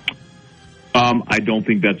 I don't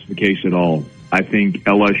think that's the case at all. I think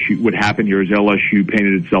what happened here is LSU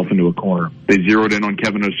painted itself into a corner. They zeroed in on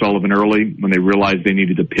Kevin O'Sullivan early. When they realized they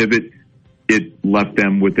needed to pivot, it left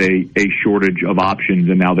them with a shortage of options,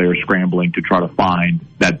 and now they are scrambling to try to find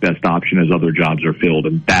that best option as other jobs are filled,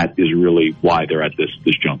 and that is really why they're at this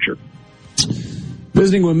juncture.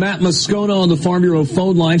 Visiting with Matt Moscona on the Farm Bureau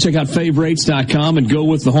phone line. Check out favorites.com and go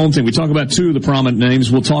with the home team. We talk about 2 of the prominent names.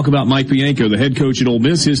 We'll talk about Mike Bianco, the head coach at Ole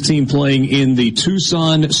Miss, his team playing in the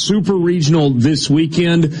Tucson Super Regional this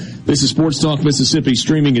weekend. This is Sports Talk Mississippi,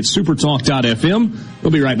 streaming at supertalk.fm.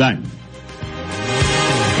 We'll be right back.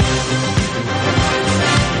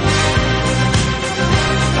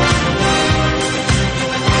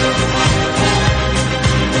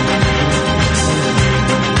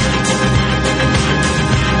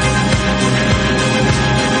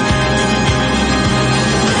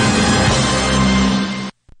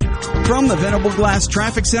 From the Venable Glass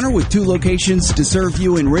Traffic Center with 2 locations to serve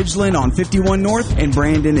you in Ridgeland on 51 North and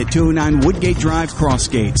Brandon at 209 Woodgate Drive,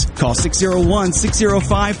 Crossgates. Call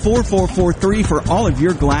 601-605-4443 for all of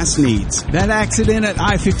your glass needs. That accident at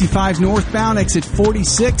I-55 northbound exit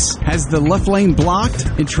 46 has the left lane blocked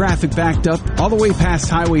and traffic backed up all the way past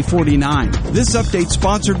Highway 49. This update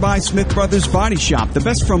sponsored by Smith Brothers Body Shop, the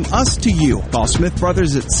best from us to you. Call Smith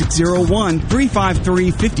Brothers at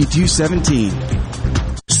 601-353-5217.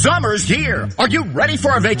 Summer's here. Are you ready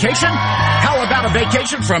for a vacation? How about a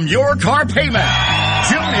vacation from your car payment?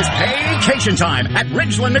 June is vacation time at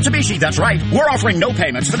Ridgeland Mitsubishi. That's right. We're offering no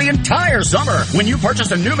payments for the entire summer when you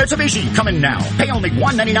purchase a new Mitsubishi. Come in now. Pay only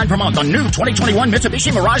 $199 per month on new 2021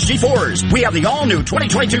 Mitsubishi Mirage G4s. We have the all-new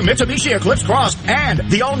 2022 Mitsubishi Eclipse Cross and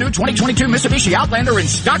the all-new 2022 Mitsubishi Outlander in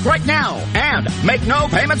stock right now. And make no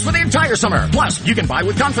payments for the entire summer. Plus, you can buy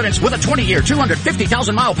with confidence with a 20-year,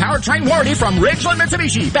 250,000-mile powertrain warranty from Ridgeland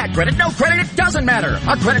Mitsubishi. Bad credit, no credit, it doesn't matter.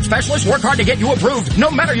 Our credit specialists work hard to get you approved,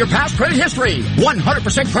 no matter your past credit history.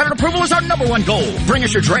 100% credit approval is our number one goal. Bring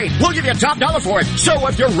us your trade. We'll give you a top dollar for it. So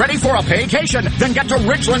if you're ready for a vacation, then get to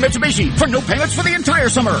Ridgeland Mitsubishi for no payments for the entire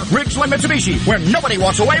summer. Ridgeland Mitsubishi, where nobody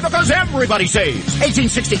walks away because everybody saves.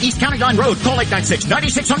 1860 East County Line Road. Call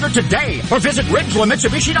 896-9600 today or visit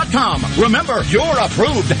RidgelandMitsubishi.com. Remember, you're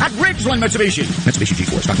approved at Ridgeland Mitsubishi. Mitsubishi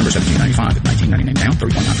G4, stock number 1795 at $19.99 down,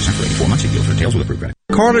 3.9% for 84 months. See deals for details with approved credit.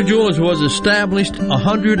 Carter Jewelers was established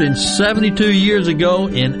 172 years ago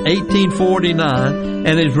in 1849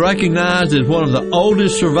 and is recognized as one of the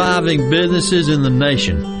oldest surviving businesses in the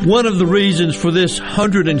nation. One of the reasons for this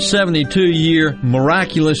 172-year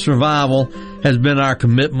miraculous survival has been our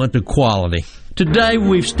commitment to quality. Today,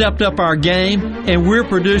 we've stepped up our game, and we're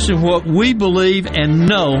producing what we believe and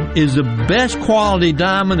know is the best quality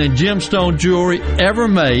diamond and gemstone jewelry ever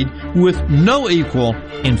made with no equal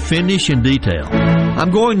in finish and detail.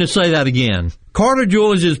 I'm going to say that again. Carter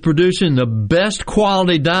Jewelers is producing the best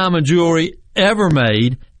quality diamond jewelry ever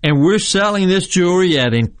made, and we're selling this jewelry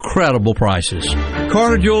at incredible prices.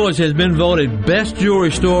 Carter Jewelers has been voted best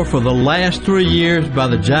jewelry store for the last 3 years by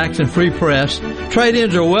the Jackson Free Press.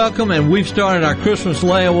 Trade-ins are welcome, and we've started our Christmas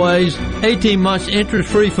layaways, 18 months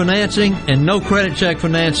interest-free financing, and no credit check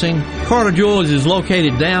financing. Carter Jewelers is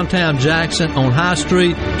located downtown Jackson on High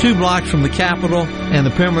Street, 2 blocks from the Capitol and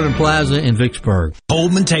the Pemberton Plaza in Vicksburg.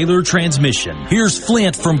 Coleman Taylor Transmission. Here's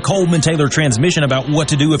Flint from Coleman Taylor Transmission about what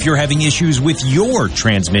to do if you're having issues with your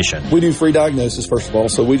transmission. We do free diagnosis, first of all,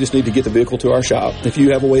 so we just need to get the vehicle to our shop. If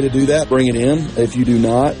you have a way to do that, bring it in. If you do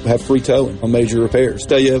not, have free towing on major repairs.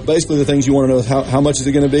 Tell you basically the things you want to know is how much is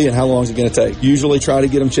it going to be and how long is it going to take. Usually try to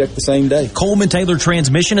get them checked the same day. Coleman Taylor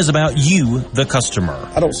Transmission is about you, the customer.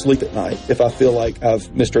 I don't sleep at night if I feel like I've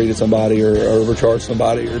mistreated somebody or overcharged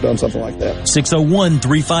somebody or done something like that.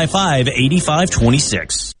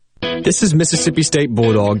 601-355-8526. This is Mississippi State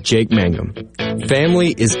Bulldog Jake Mangum.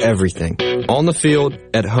 Family is everything. On the field,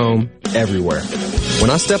 at home, everywhere.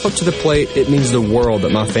 When I step up to the plate, it means the world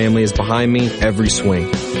that my family is behind me every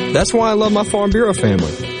swing. That's why I love my Farm Bureau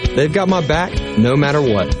family. They've got my back no matter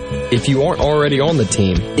what. If you aren't already on the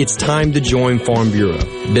team, it's time to join Farm Bureau.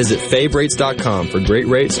 Visit favrates.com for great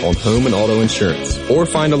rates on home and auto insurance, or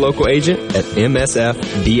find a local agent at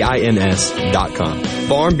msfbins.com.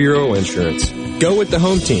 Farm Bureau Insurance. Go with the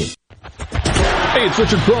home team. Hey, it's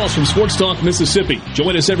Richard Cross from Sports Talk Mississippi.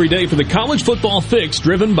 Join us every day for the College Football Fix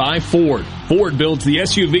driven by Ford. Ford builds the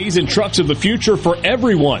SUVs and trucks of the future for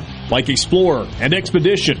everyone, like Explorer and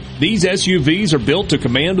Expedition. These SUVs are built to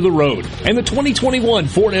command the road. And the 2021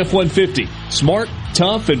 Ford F-150. Smart,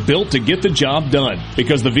 tough, and built to get the job done.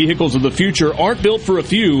 Because the vehicles of the future aren't built for a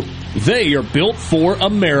few. They are built for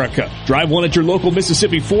America. Drive one at your local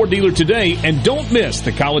Mississippi Ford dealer today, and don't miss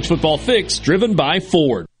the College Football Fix driven by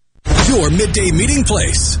Ford. Your midday meeting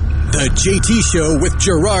place. The JT Show with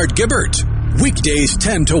Gerard Gibbert. Weekdays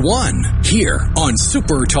 10 to 1 here on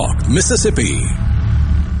Super Talk Mississippi.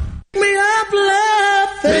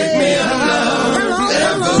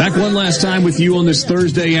 Back one last time with you on this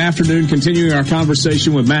Thursday afternoon, continuing our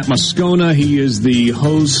conversation with Matt Moscona. He is the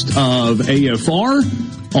host of AFR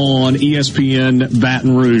on ESPN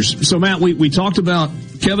Baton Rouge. So, Matt, we talked about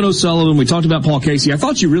Kevin O'Sullivan. We talked about Paul Casey. I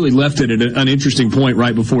thought you really left it at an interesting point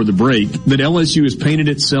right before the break, that LSU has painted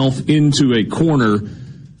itself into a corner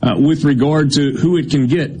with regard to who it can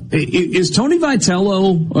get. Is Tony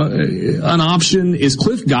Vitello an option? Is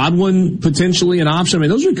Cliff Godwin potentially an option? I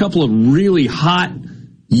mean, those are a couple of really hot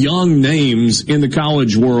young names in the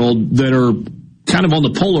college world that are kind of on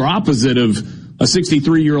the polar opposite of a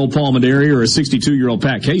 63-year-old Paul Mainieri or a 62-year-old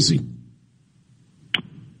Pat Casey.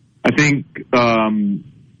 I think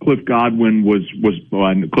Cliff Godwin was most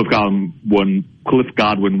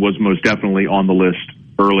definitely on the list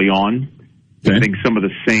early on. Okay. I think some of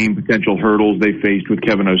the same potential hurdles they faced with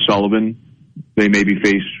Kevin O'Sullivan, they may be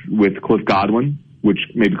faced with Cliff Godwin, which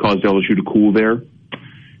maybe caused LSU to cool there.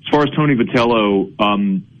 As far as Tony Vitello,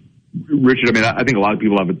 Richard, I mean, I think a lot of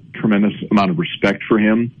people have a tremendous amount of respect for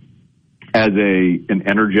him as an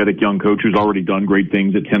energetic young coach who's already done great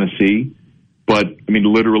things at Tennessee. But, I mean,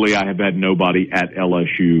 literally, I have had nobody at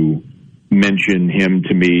LSU mention him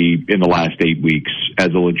to me in the last 8 weeks as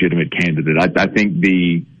a legitimate candidate. I think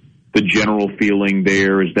the general feeling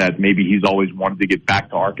there is that maybe he's always wanted to get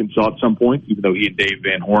back to Arkansas at some point, even though he and Dave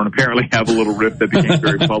Van Horn apparently have a little rift that became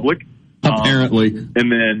very public. Apparently.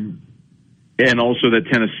 And also that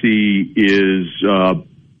Tennessee is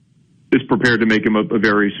prepared to make him a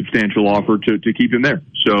very substantial offer to keep him there.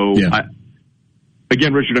 So, yeah.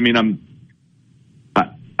 Again, Richard, I mean,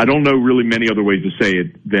 I don't know really many other ways to say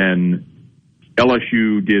it than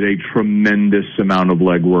LSU did a tremendous amount of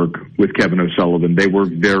legwork with Kevin O'Sullivan. They were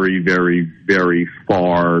very, very, very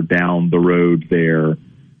far down the road there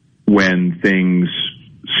when things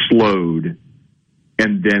slowed,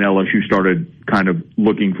 and then LSU started kind of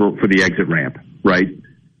looking for the exit ramp, right?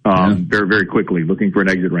 Very, very quickly looking for an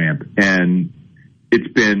exit ramp. And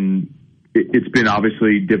it's been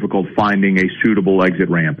obviously difficult finding a suitable exit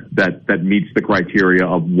ramp that meets the criteria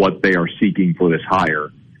of what they are seeking for this hire.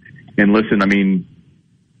 And listen, I mean,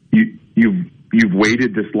 you've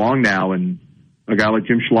waited this long now, and a guy like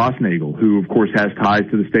Jim Schlossnagle, who of course has ties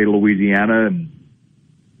to the state of Louisiana, and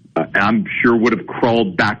I'm sure would have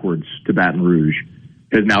crawled backwards to Baton Rouge,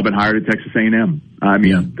 has now been hired at Texas A&M. I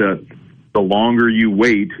mean, the longer you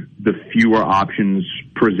wait, the fewer options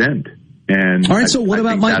present. And all right, so what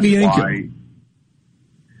about Mike Bianco?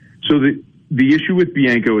 So the issue with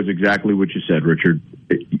Bianco is exactly what you said, Richard.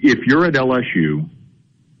 If you're at LSU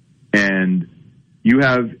and you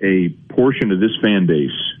have a portion of this fan base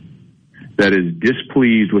that is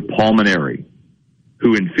displeased with Paul Mainieri,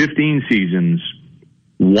 who in 15 seasons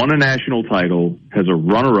won a national title, has a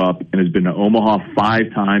runner-up, and has been to Omaha 5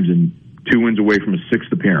 times and 2 wins away from a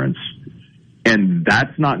 6th appearance, and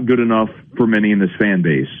that's not good enough for many in this fan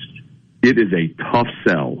base, it is a tough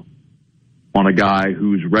sell on a guy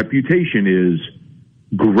whose reputation is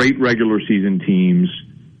great regular season teams,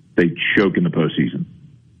 they choke in the postseason.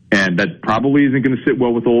 And that probably isn't going to sit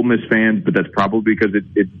well with Ole Miss fans, but that's probably because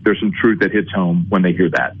there's some truth that hits home when they hear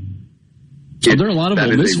that. So there are a lot of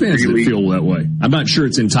Ole Miss fans that feel that way. I'm not sure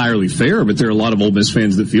it's entirely fair, but there are a lot of Ole Miss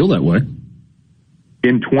fans that feel that way.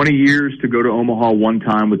 In 20 years to go to Omaha one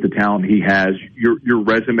time with the talent he has, your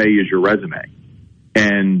resume is your resume.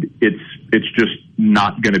 And it's just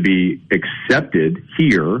not going to be accepted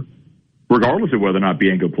here, regardless of whether or not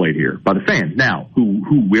Bianco played here, by the fans. Now,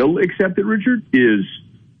 who will accept it, Richard, is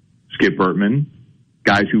Skip Bertman,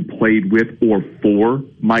 guys who played with or for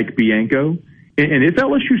Mike Bianco. And if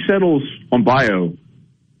LSU settles on Bio,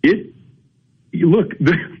 the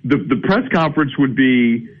press conference would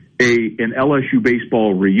be an LSU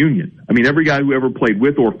baseball reunion. I mean, every guy who ever played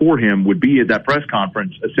with or for him would be at that press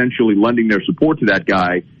conference, essentially lending their support to that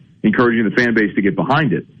guy, encouraging the fan base to get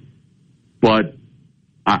behind it. But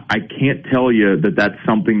I can't tell you that that's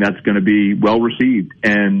something that's going to be well received.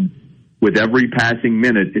 And with every passing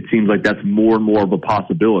minute, it seems like that's more and more of a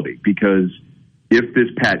possibility, because if this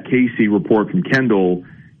Pat Casey report from Kendall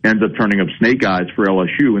ends up turning up snake eyes for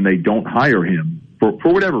LSU and they don't hire him for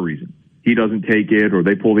whatever reason, he doesn't take it or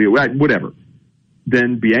they pull whatever,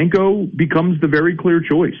 then Bianco becomes the very clear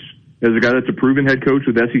choice as a guy that's a proven head coach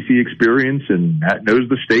with SEC experience and knows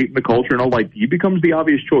the state and the culture and all. Like, he becomes the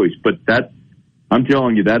obvious choice. But that, I'm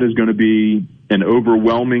telling you, that is going to be an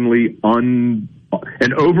overwhelmingly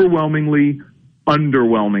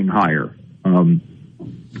underwhelming hire,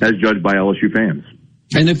 as judged by LSU fans.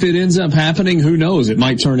 And if it ends up happening, who knows? It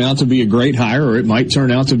might turn out to be a great hire, or it might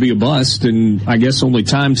turn out to be a bust, and I guess only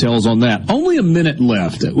time tells on that. Only a minute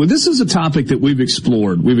left. Well, this is a topic that we've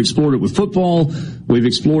explored. We've explored it with football. We've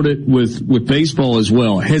explored it with baseball as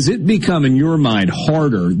well. Has it become, in your mind,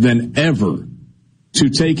 harder than ever to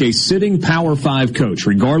take a sitting Power 5 coach,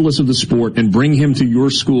 regardless of the sport, and bring him to your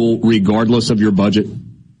school regardless of your budget?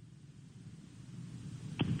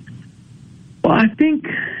 Well, I think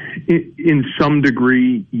in some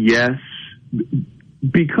degree, yes,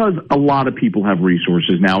 because a lot of people have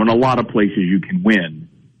resources now and a lot of places you can win.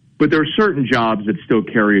 But there are certain jobs that still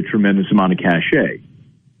carry a tremendous amount of cachet.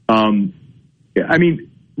 I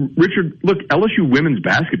mean, Richard, look, LSU women's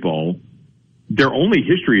basketball, their only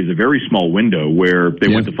history is a very small window where they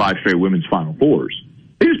went to 5 straight women's Final Fours.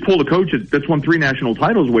 They just pulled a coach that's won 3 national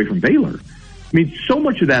titles away from Baylor. I mean, so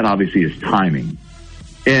much of that obviously is timing.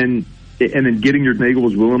 and then Gideon Nagel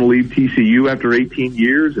was willing to leave TCU after 18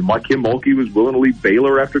 years, and why Kim Mulkey was willing to leave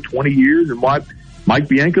Baylor after 20 years, and why Mike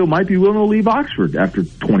Bianco might be willing to leave Oxford after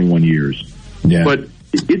 21 years. Yeah. But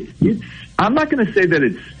it's I'm not going to say that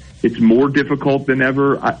it's more difficult than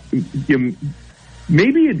ever.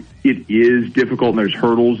 Maybe it is difficult, and there's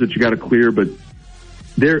hurdles that you got to clear, but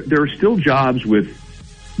there are still jobs with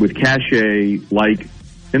cachet, like,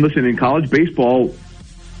 and listen, in college baseball,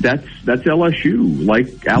 that's LSU.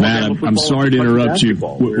 Like Alabama Matt, football, I'm sorry to interrupt you.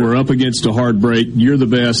 basketball. We're up against a hard break. You're the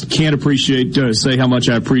best. Can't say how much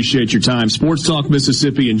I appreciate your time. Sports Talk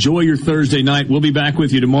Mississippi. Enjoy your Thursday night. We'll be back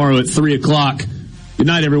with you tomorrow at 3:00. Good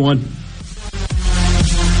night, everyone.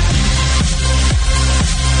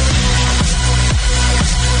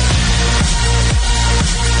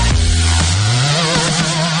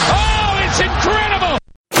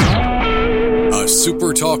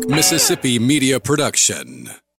 Super Talk Mississippi Media Production.